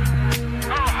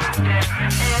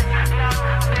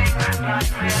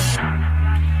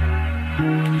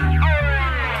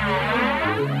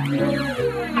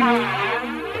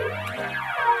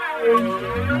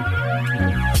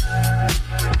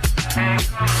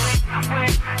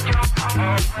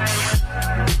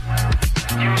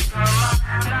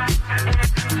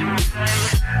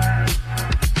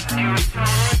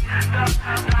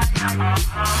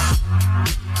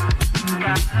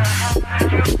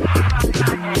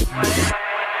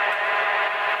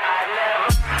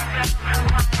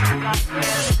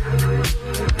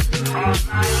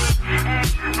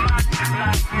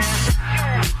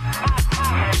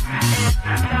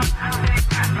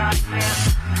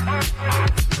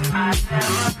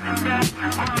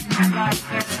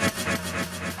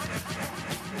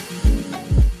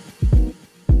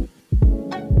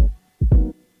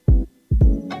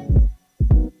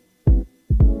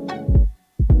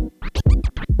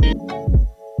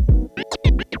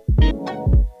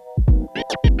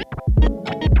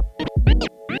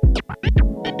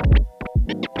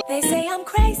 They say I'm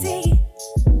crazy,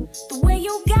 the way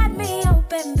you got me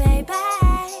open, baby.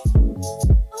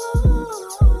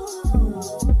 Ooh.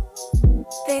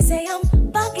 They say I'm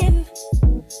bugging,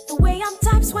 the way I'm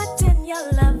time sweating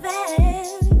your loving.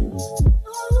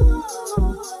 Ooh.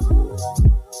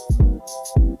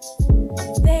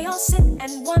 They all sit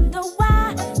and wonder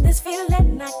why this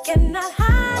feeling I cannot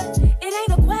hide. It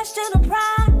ain't a question of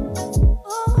pride.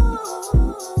 Ooh.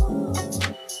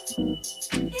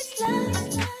 It's love.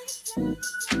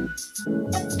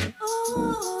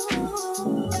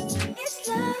 It's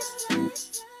love.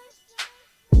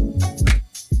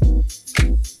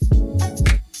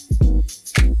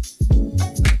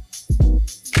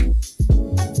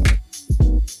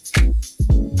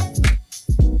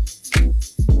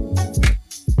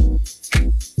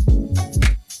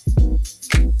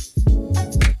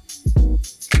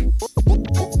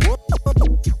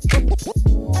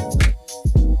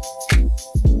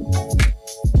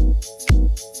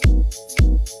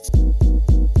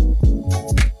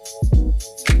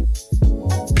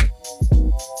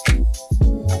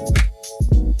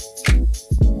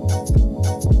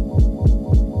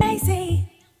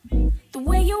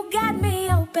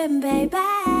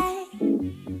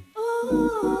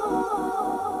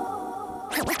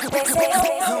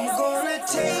 I'm gonna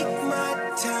take my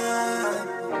time.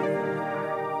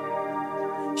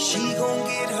 She gon'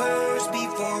 get hers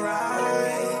before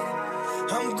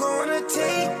I'm gonna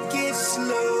take it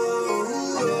slow.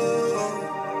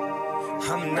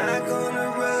 I'm not gonna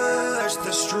rush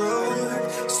the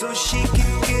stroke, so she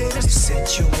can get a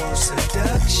sensual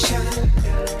seduction.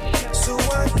 So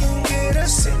I can get a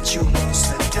sensual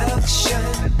seduction.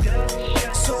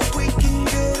 So we can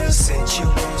get a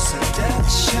sensual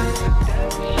seduction.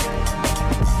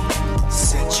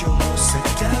 Sensual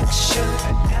seduction.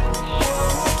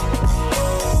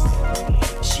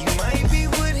 She might be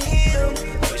with him,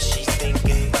 but she's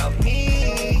thinking about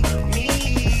me, me,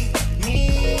 me.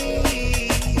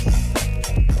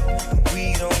 We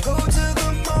don't go to the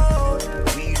mall,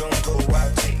 we don't go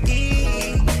out to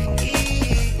eat,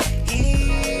 eat.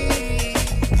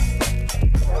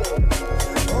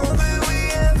 All that we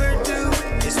ever do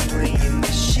is play in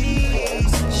the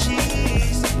sheets.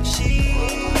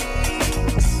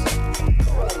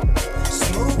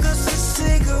 Smoke us a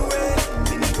cigarette,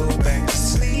 then go back to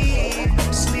sleep.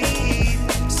 'Cause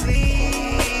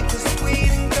we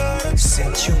done got a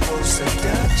sensual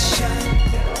seduction.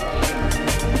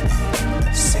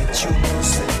 Sensual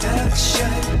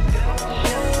seduction.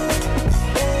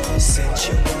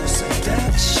 Sensual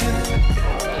seduction.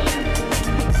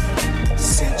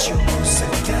 Sensual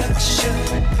seduction.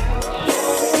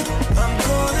 I'm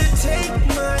gonna take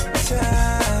my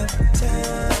time.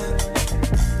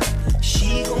 She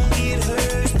gon' get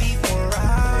hers before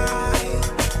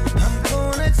I'm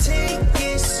gonna take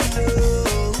it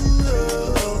slow.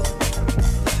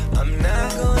 I'm not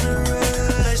gonna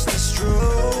rush the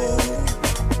stroke.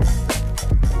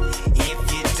 If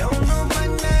you don't know by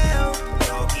now,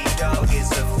 Doggy Dog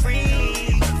is a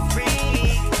freak.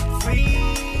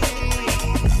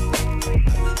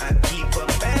 I keep her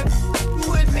back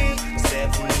with me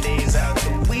 7 days out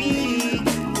the week.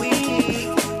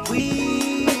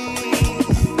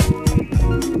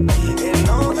 And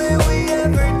all that we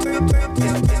ever do.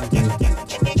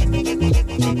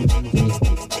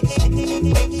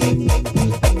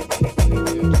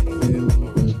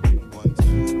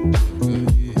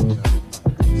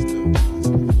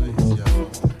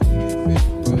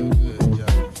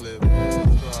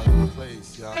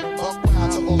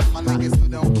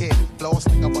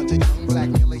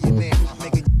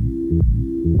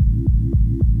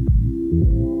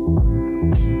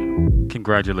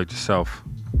 Congratulate yourself.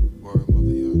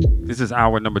 This is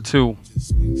hour number 2.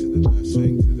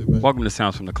 Welcome to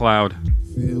Sounds from the Cloud.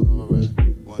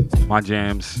 My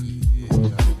jams,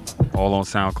 all on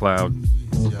SoundCloud,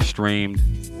 streamed.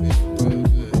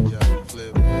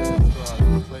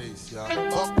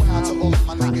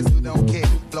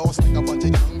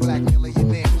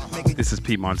 This is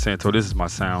Pete Monsanto. This is my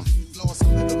sound.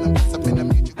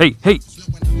 Hey, hey.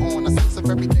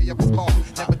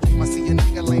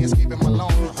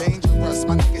 Dangerous,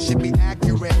 my nigga should be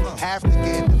accurate.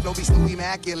 know we so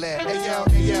immaculate. Hey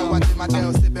yo, I did my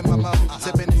deal, sipping my mo,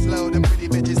 sipping it slow. Them pretty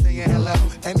bitches saying hello,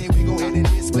 and then we go ahead and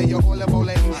display your whole of ole.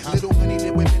 Little honey,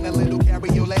 dip whipping a little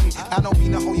cabriolet. I don't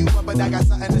mean to hold you up, but I got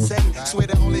something to say. Swear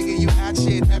to only give you hot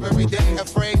shit every day.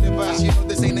 Afraid of us, you know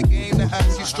this ain't a game to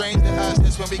us. You strange to us,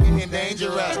 that's when we getting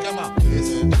dangerous. Come on, this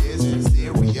is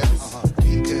serious.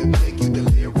 We could make you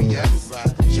delirious.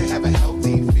 Should have a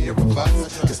healthy fear of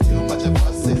us, cause too much of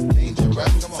us is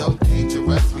dangerous. So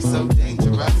dangerous, we so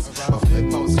dangerous. My flip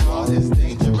mode squad is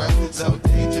dangerous. So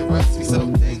dangerous, we so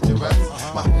dangerous.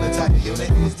 My whole entire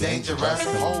unit is dangerous.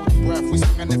 Hold your breath, we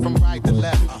swinging it from right to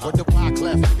left. With the block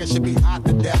left, nigga should be hot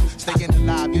to death. Staying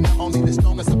alive, you're not only the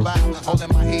strongest survive.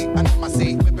 Holding my heat, under my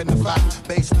seat, whipping the fire.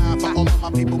 Baseline for all of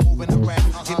my people moving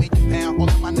around. Give me your pound, all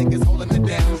of my niggas holding it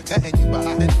down. Cutting you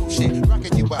up, that new shit,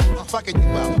 rocking you up, fucking you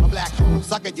up. A black hole,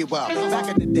 sucking you up. Back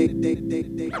in the day.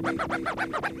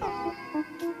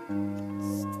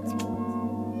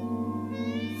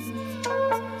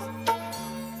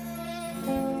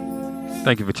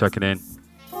 Thank you for checking in.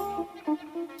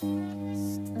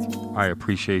 I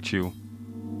appreciate you.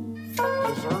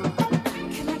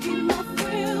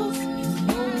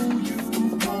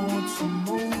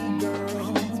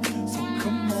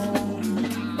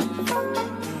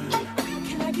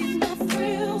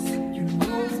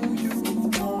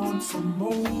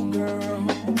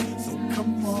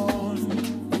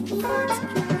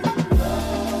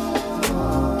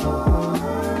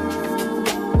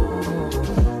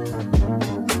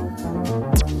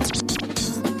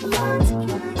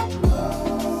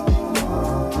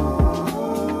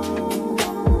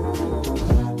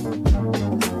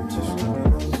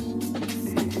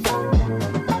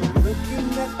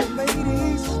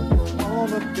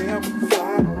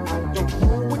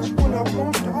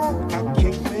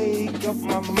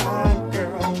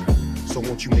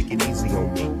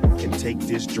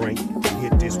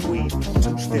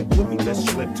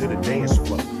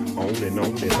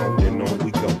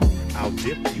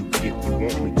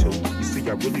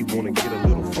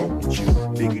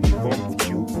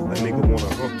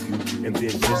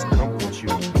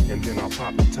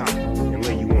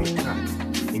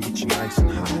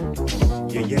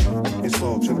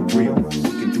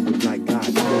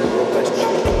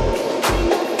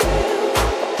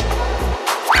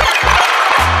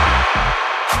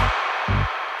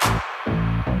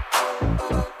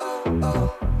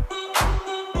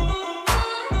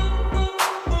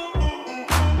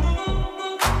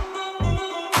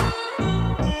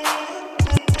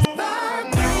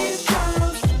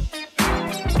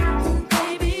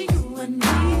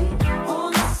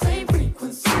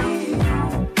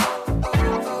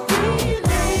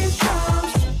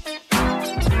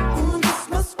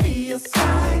 Must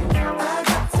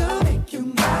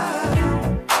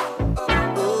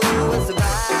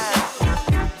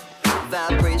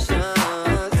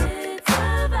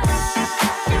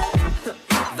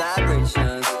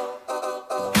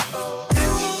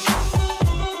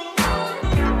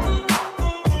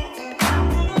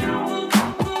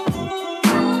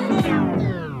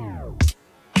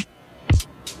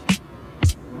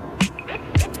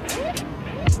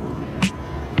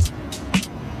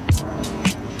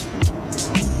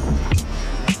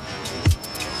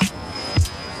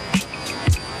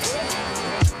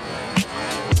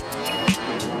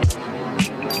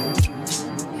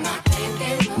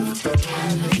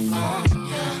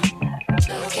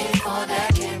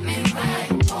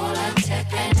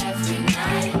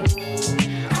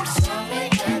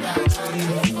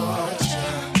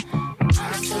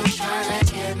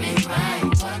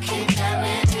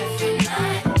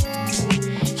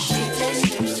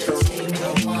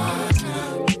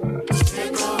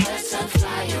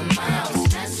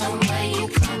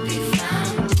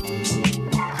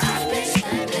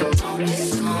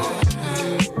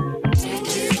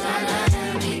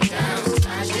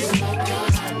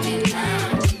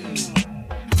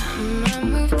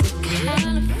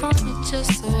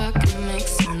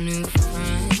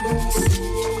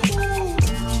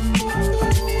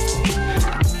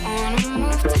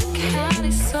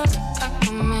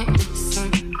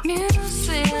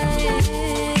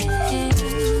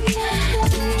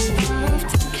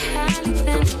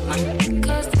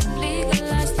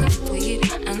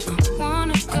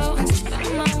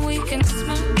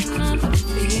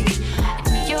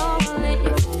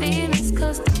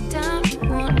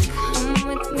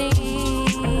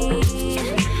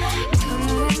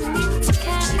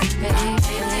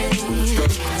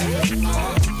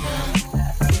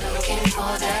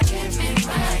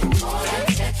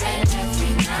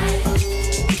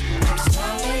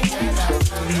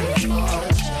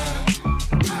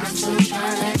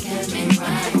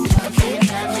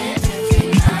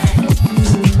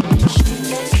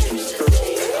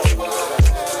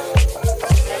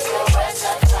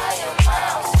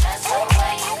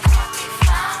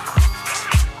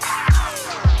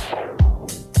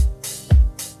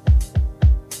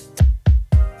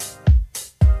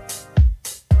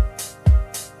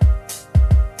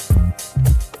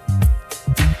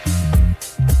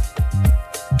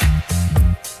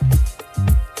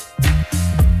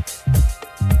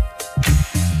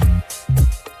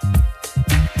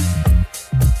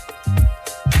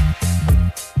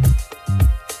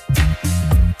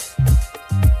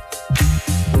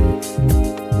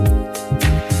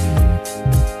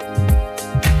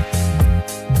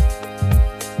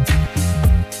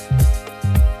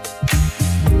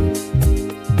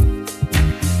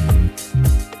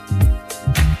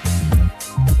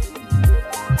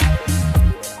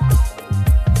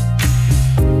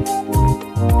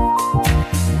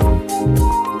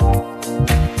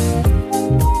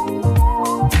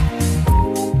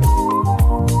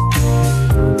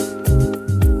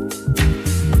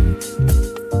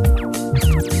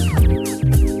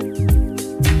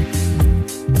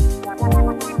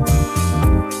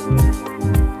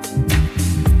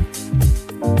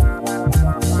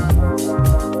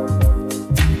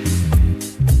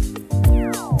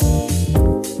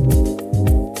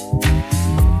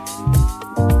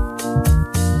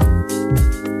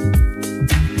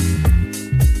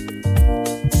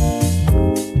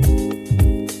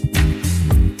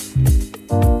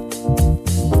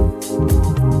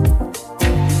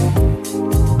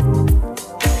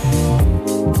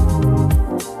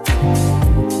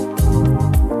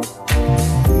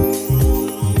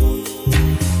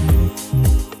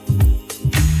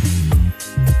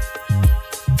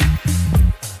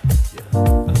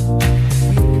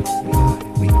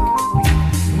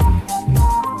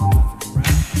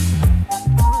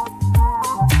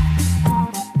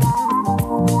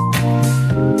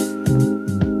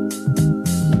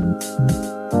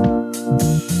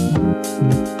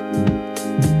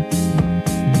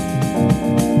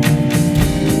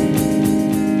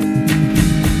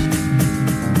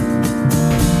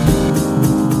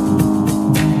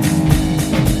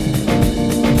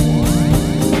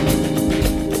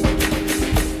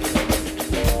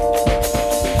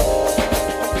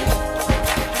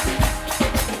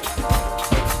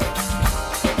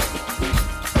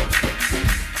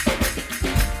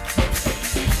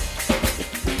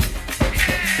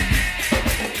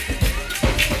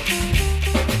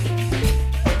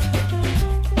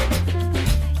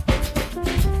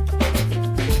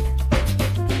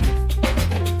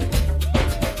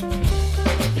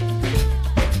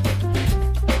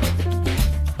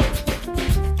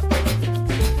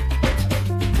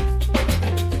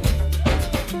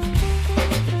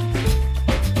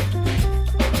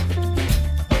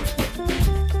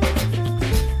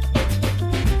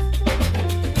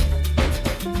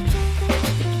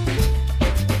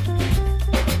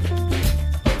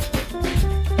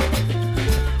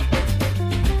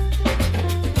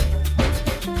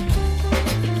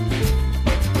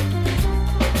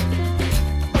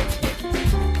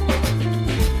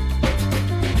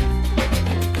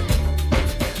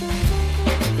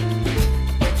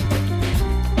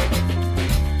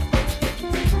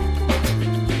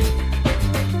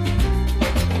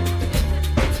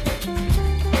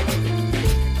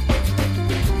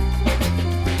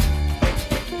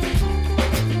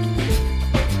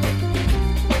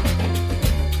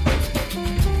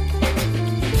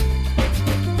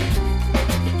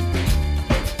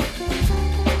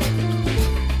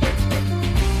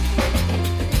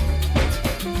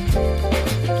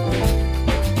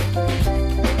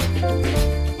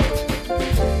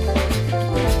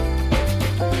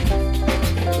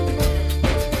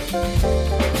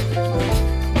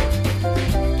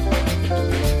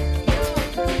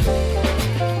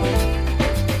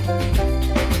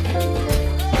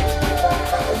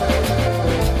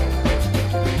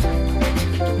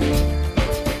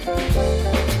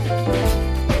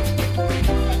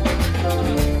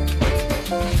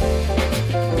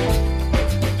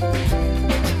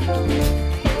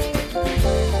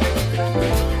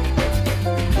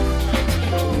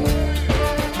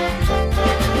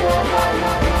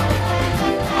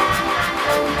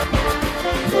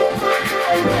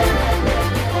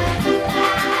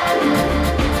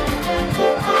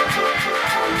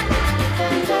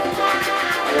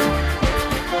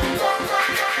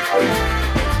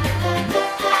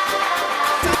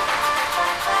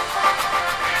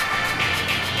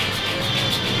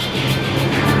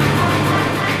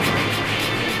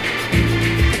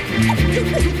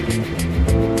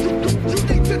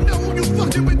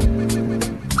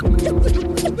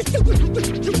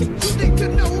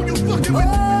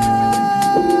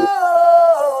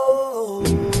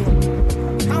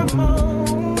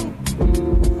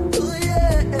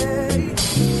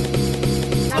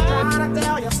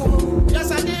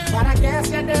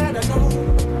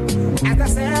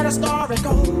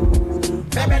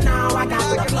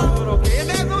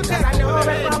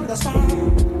the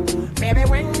start. Baby,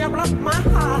 when you broke my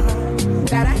heart,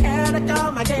 that I had to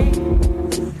come again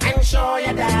and show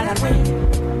you that I win.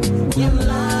 You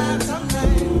lied to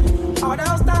me. All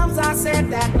those times I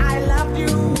said that I loved you.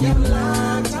 You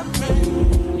lied to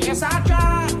me. Yes, I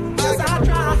tried. Yes, I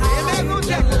tried.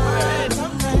 You lied to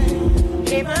me.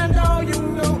 Even though you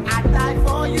knew I'd die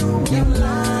for you. You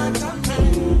lied to me.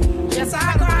 Yes,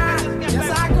 I cried. Yes,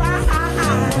 I cried.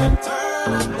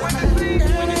 Turn up the beat.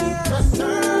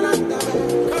 Turn up the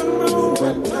beat. Come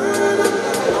on, turn up the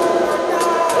beat.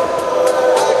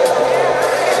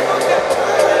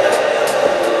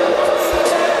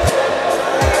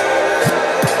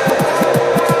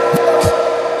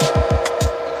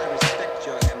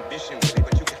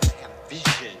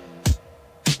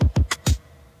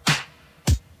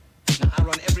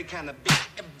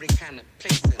 Every kind of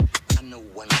place, and I know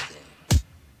one thing.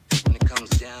 When it comes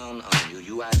down on you,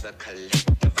 you either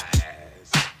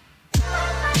collectivize.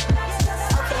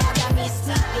 Okay, I got me a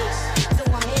sweet bitch, so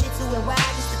I'm headed to a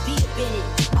ride just to be a Bennett.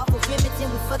 Off of Remington,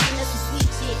 we fucking up some sweet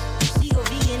shit. She go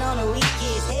vegan on the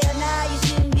weekends. Hell nah, you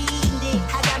shouldn't be eating dick.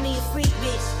 I got me a freak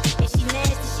bitch, and she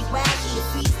nasty, she wild, she a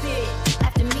free spirit.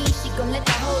 After me, she gon' let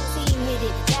the whole team hit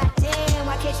it. Goddamn,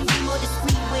 why can't you be more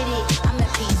discreet with it? I'm at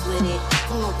peace with it.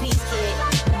 Come on, peace, kid.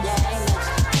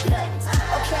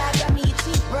 Okay, I got me a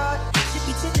cheap broad. She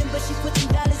be tipping, but she put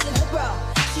 $2 in her bra.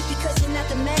 She be cussing out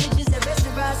the managers at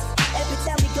restaurants. Every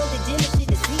time we go to dinner, she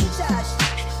just free of charge.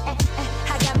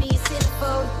 I got me a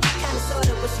centerfold, kinda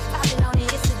sorta, but she popping on the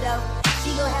Insta though.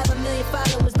 She gon' have 1 million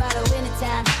followers by the winter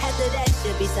time. After that,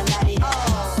 she'll be somebody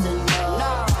else to know.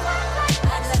 No,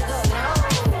 I let her go. No,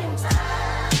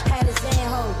 had a Zan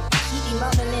ho. She be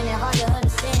mumbling and hard to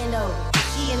understand though.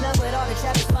 She in love with all the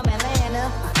trappers from Atlanta.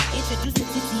 Introduced me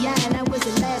to T.I. and that was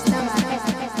the last time I had.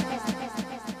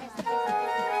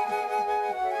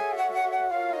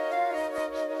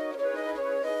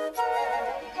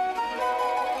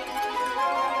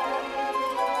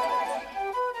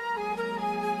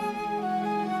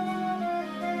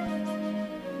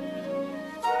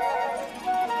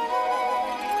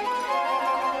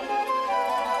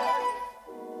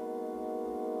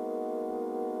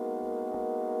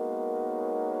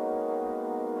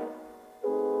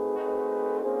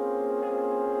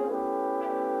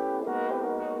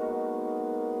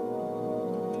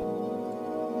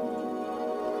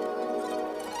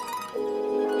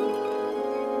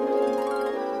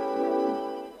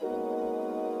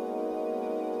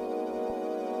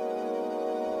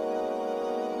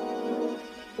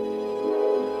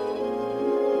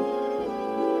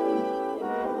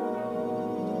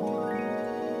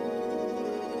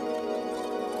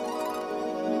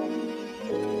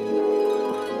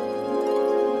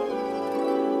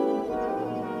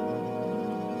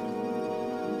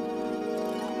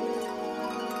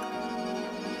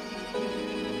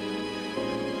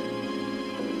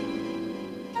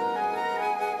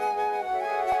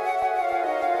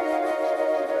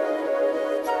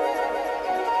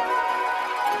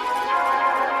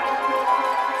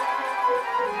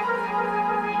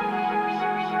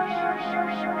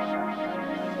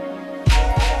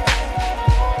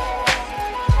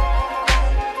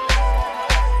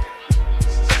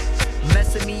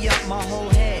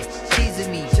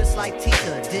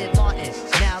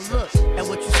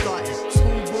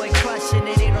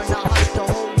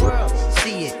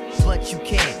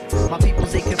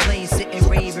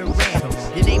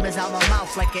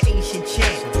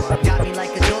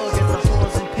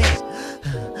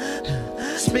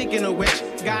 Speaking of which,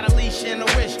 got a leash and a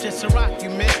wish just to rock you,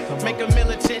 miss. Make a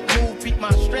militant move, peep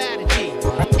my strategy.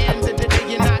 End of the day,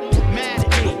 you're not mad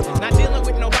at me. Not dealing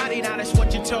with nobody, now that's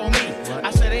what you told me.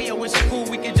 I said, hey, yo, it's cool,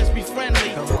 we can just be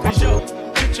friendly. Cause yo,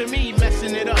 picture me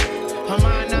messing it up. Her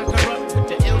mind not corrupt with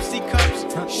the LC cups.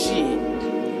 Shit,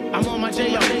 I'm on my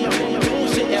J.O.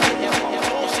 Bullshit,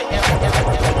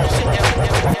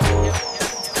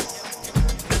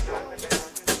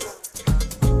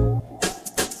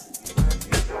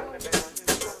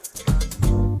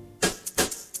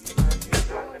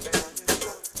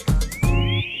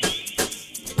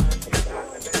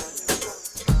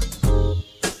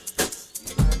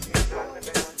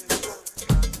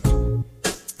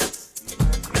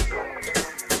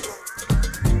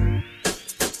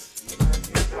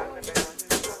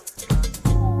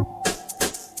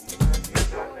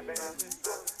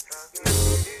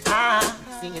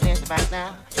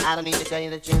 I don't need to tell you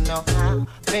that you know how.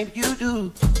 Baby, you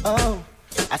do. Oh,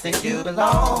 I think you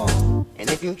belong. And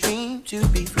if you dream to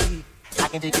be free, I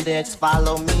can take you there, just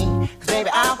follow me. Cause baby,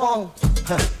 I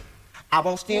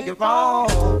won't steer you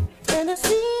wrong. And it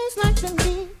seems like to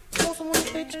me, want someone to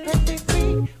take you perfect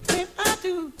free. If I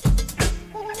do,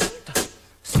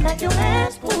 Smack your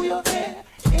ass, pull your hair,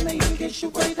 and I even get you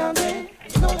way down there.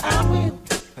 You know I will.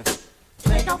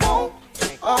 Think I won't.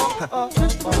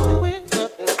 Just do it.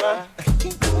 Left and right.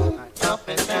 Keep moving up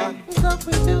and down. Love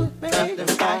we do it, baby. Left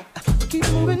and right. Keep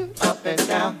moving up and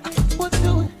down. What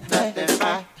do it? Left and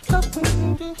right. Love we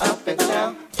do up and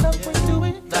down. Love we do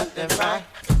it. Left and right.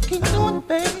 Keep doing it,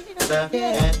 baby. Left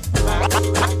and right.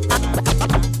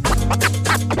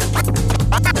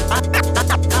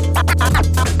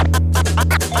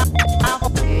 I'll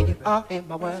hear you all in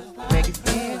my world. Make you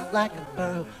feel like a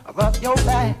bird. I rub your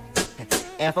back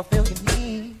and fulfill your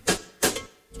needs.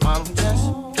 While I'm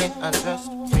just getting undressed,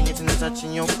 bring it to the touch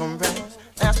and your caress.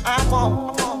 That's I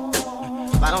want.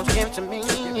 Why don't you give it to me?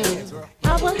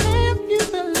 I will have you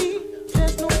believe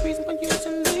there's no reason for you to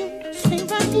leave. Stay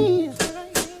right here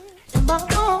in my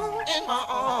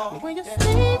arms. When you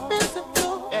sleep is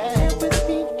secure, and with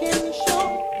me can you show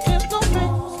there's no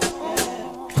rest.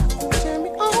 Turn me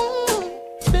on,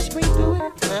 bitch, we do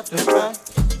it left and right.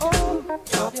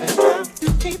 Up and down, you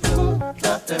keep moving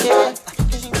left and right.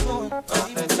 Cause you moving up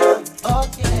and down. Oh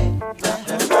yeah, left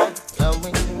and right. Love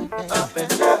when you do it up and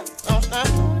down. Don't stop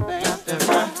doing it, baby. Left and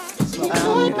right. Keep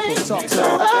doing it, baby. So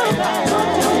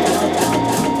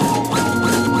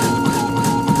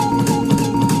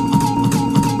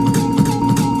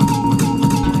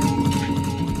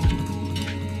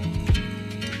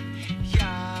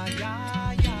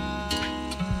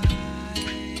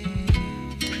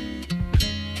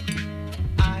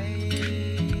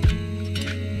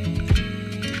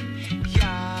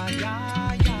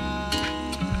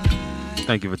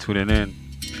Thank you for tuning in.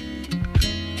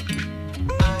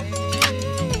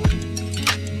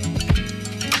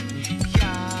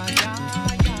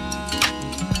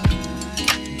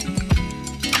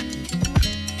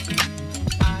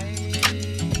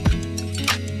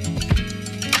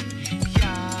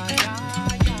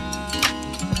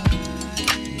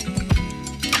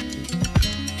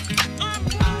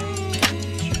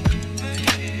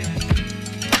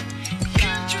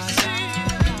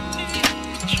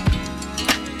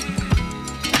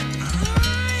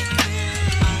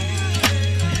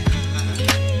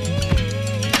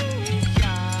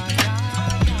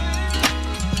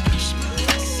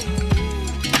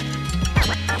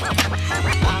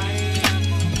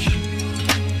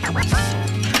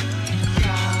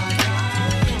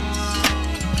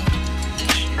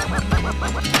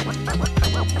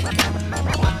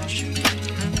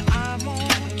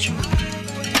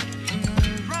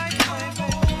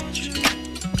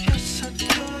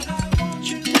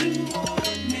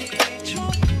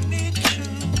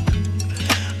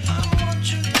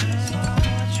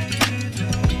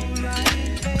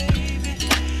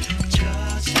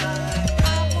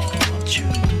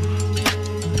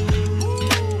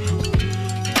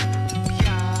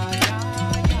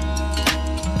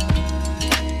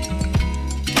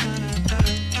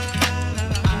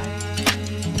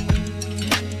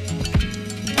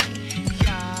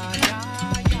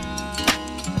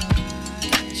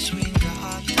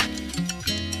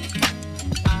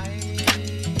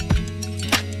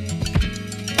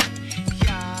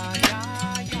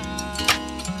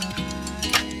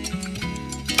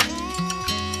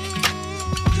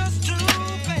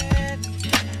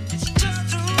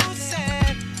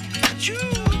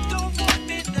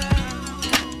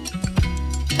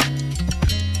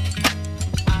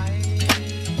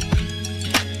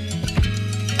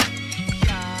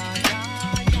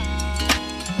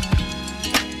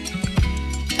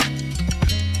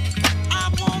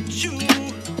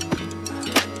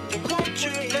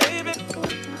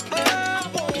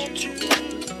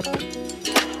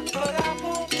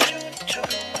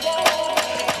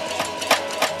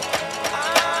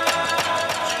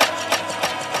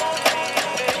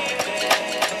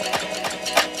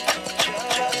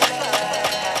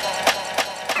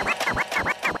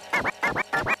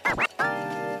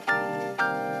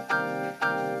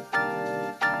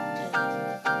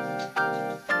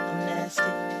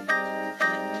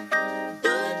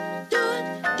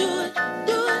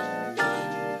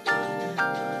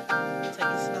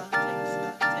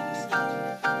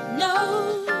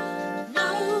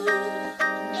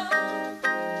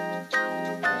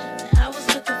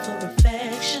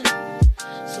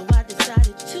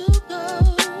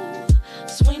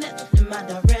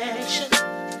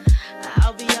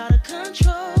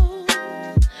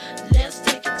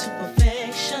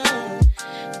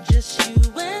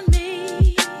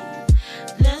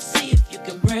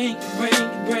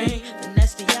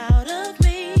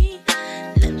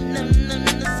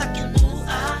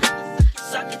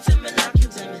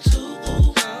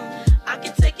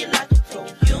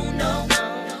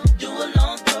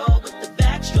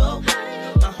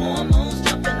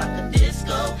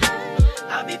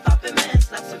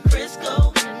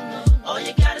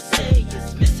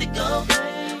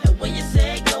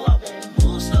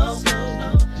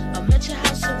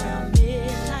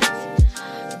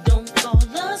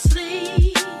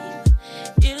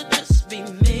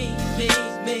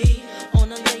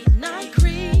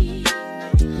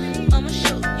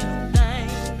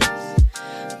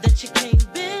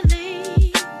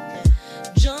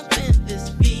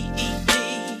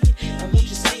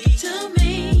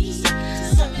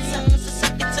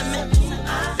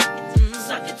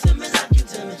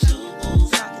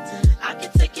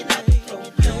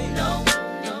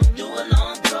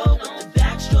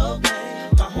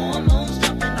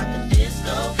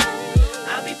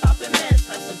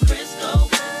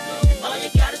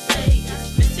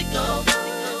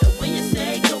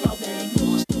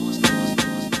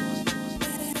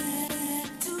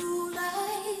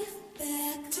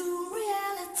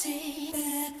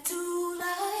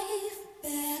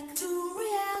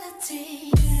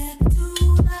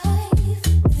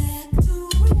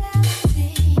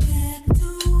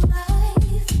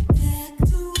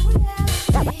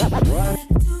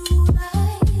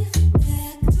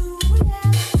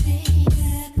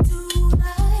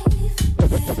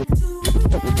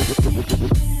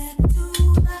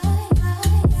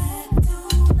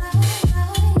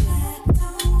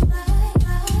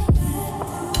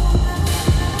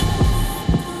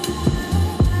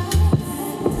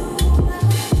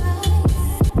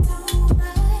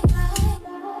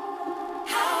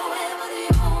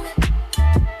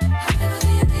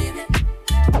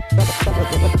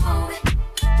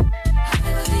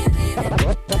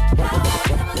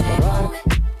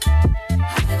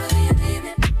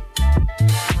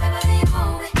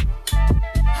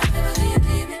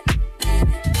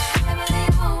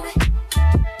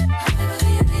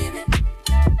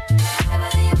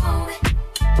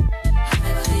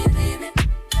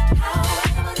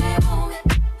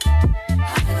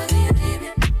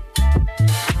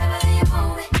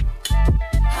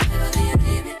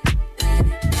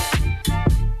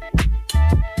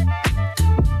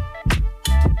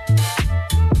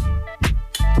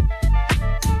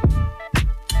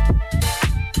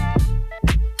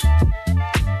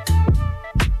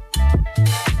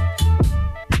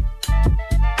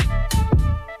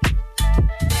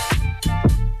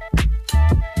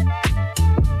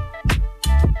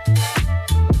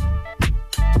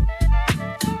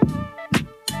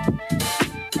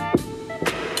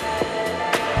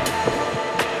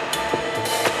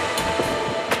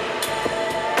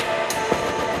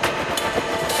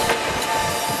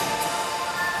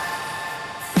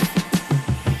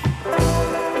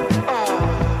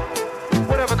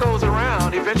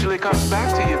 comes back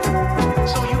to you.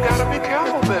 So you gotta be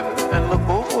careful, baby, and look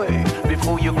both ways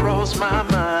before you cross my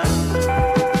mind.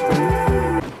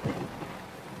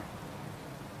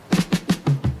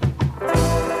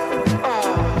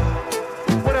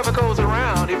 Whatever goes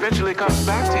around eventually comes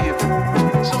back to you.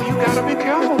 So you gotta be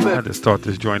careful, baby. I had to start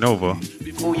this joint over.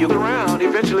 Before you around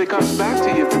eventually comes back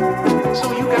to you.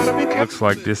 So you gotta be careful. Looks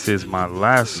like this is my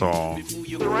last song.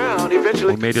 Around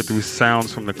eventually. We made it through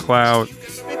Sounds from the Cloud.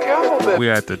 Be careful, baby.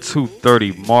 We're at the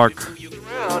 2:30 mark.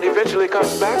 Around eventually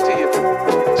comes back to you.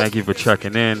 Thank you for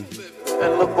checking in.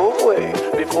 And look both ways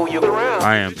before you around.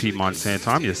 I am Pete Monsanto.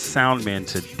 I'm your sound man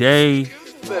today.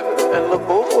 And look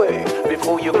both ways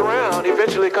before you around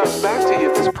eventually comes back to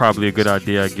you. It's probably a good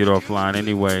idea I get offline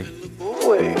anyway. Both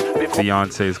ways before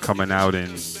Beyonce is coming out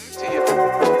in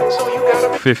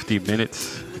 50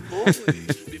 minutes.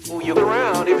 before you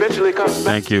around eventually comes back.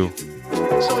 Thank you.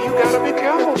 So you gotta be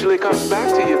careful. Eventually comes back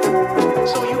to you.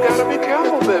 So you gotta be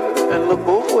careful, baby, and look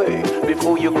both ways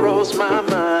before you cross my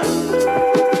mind.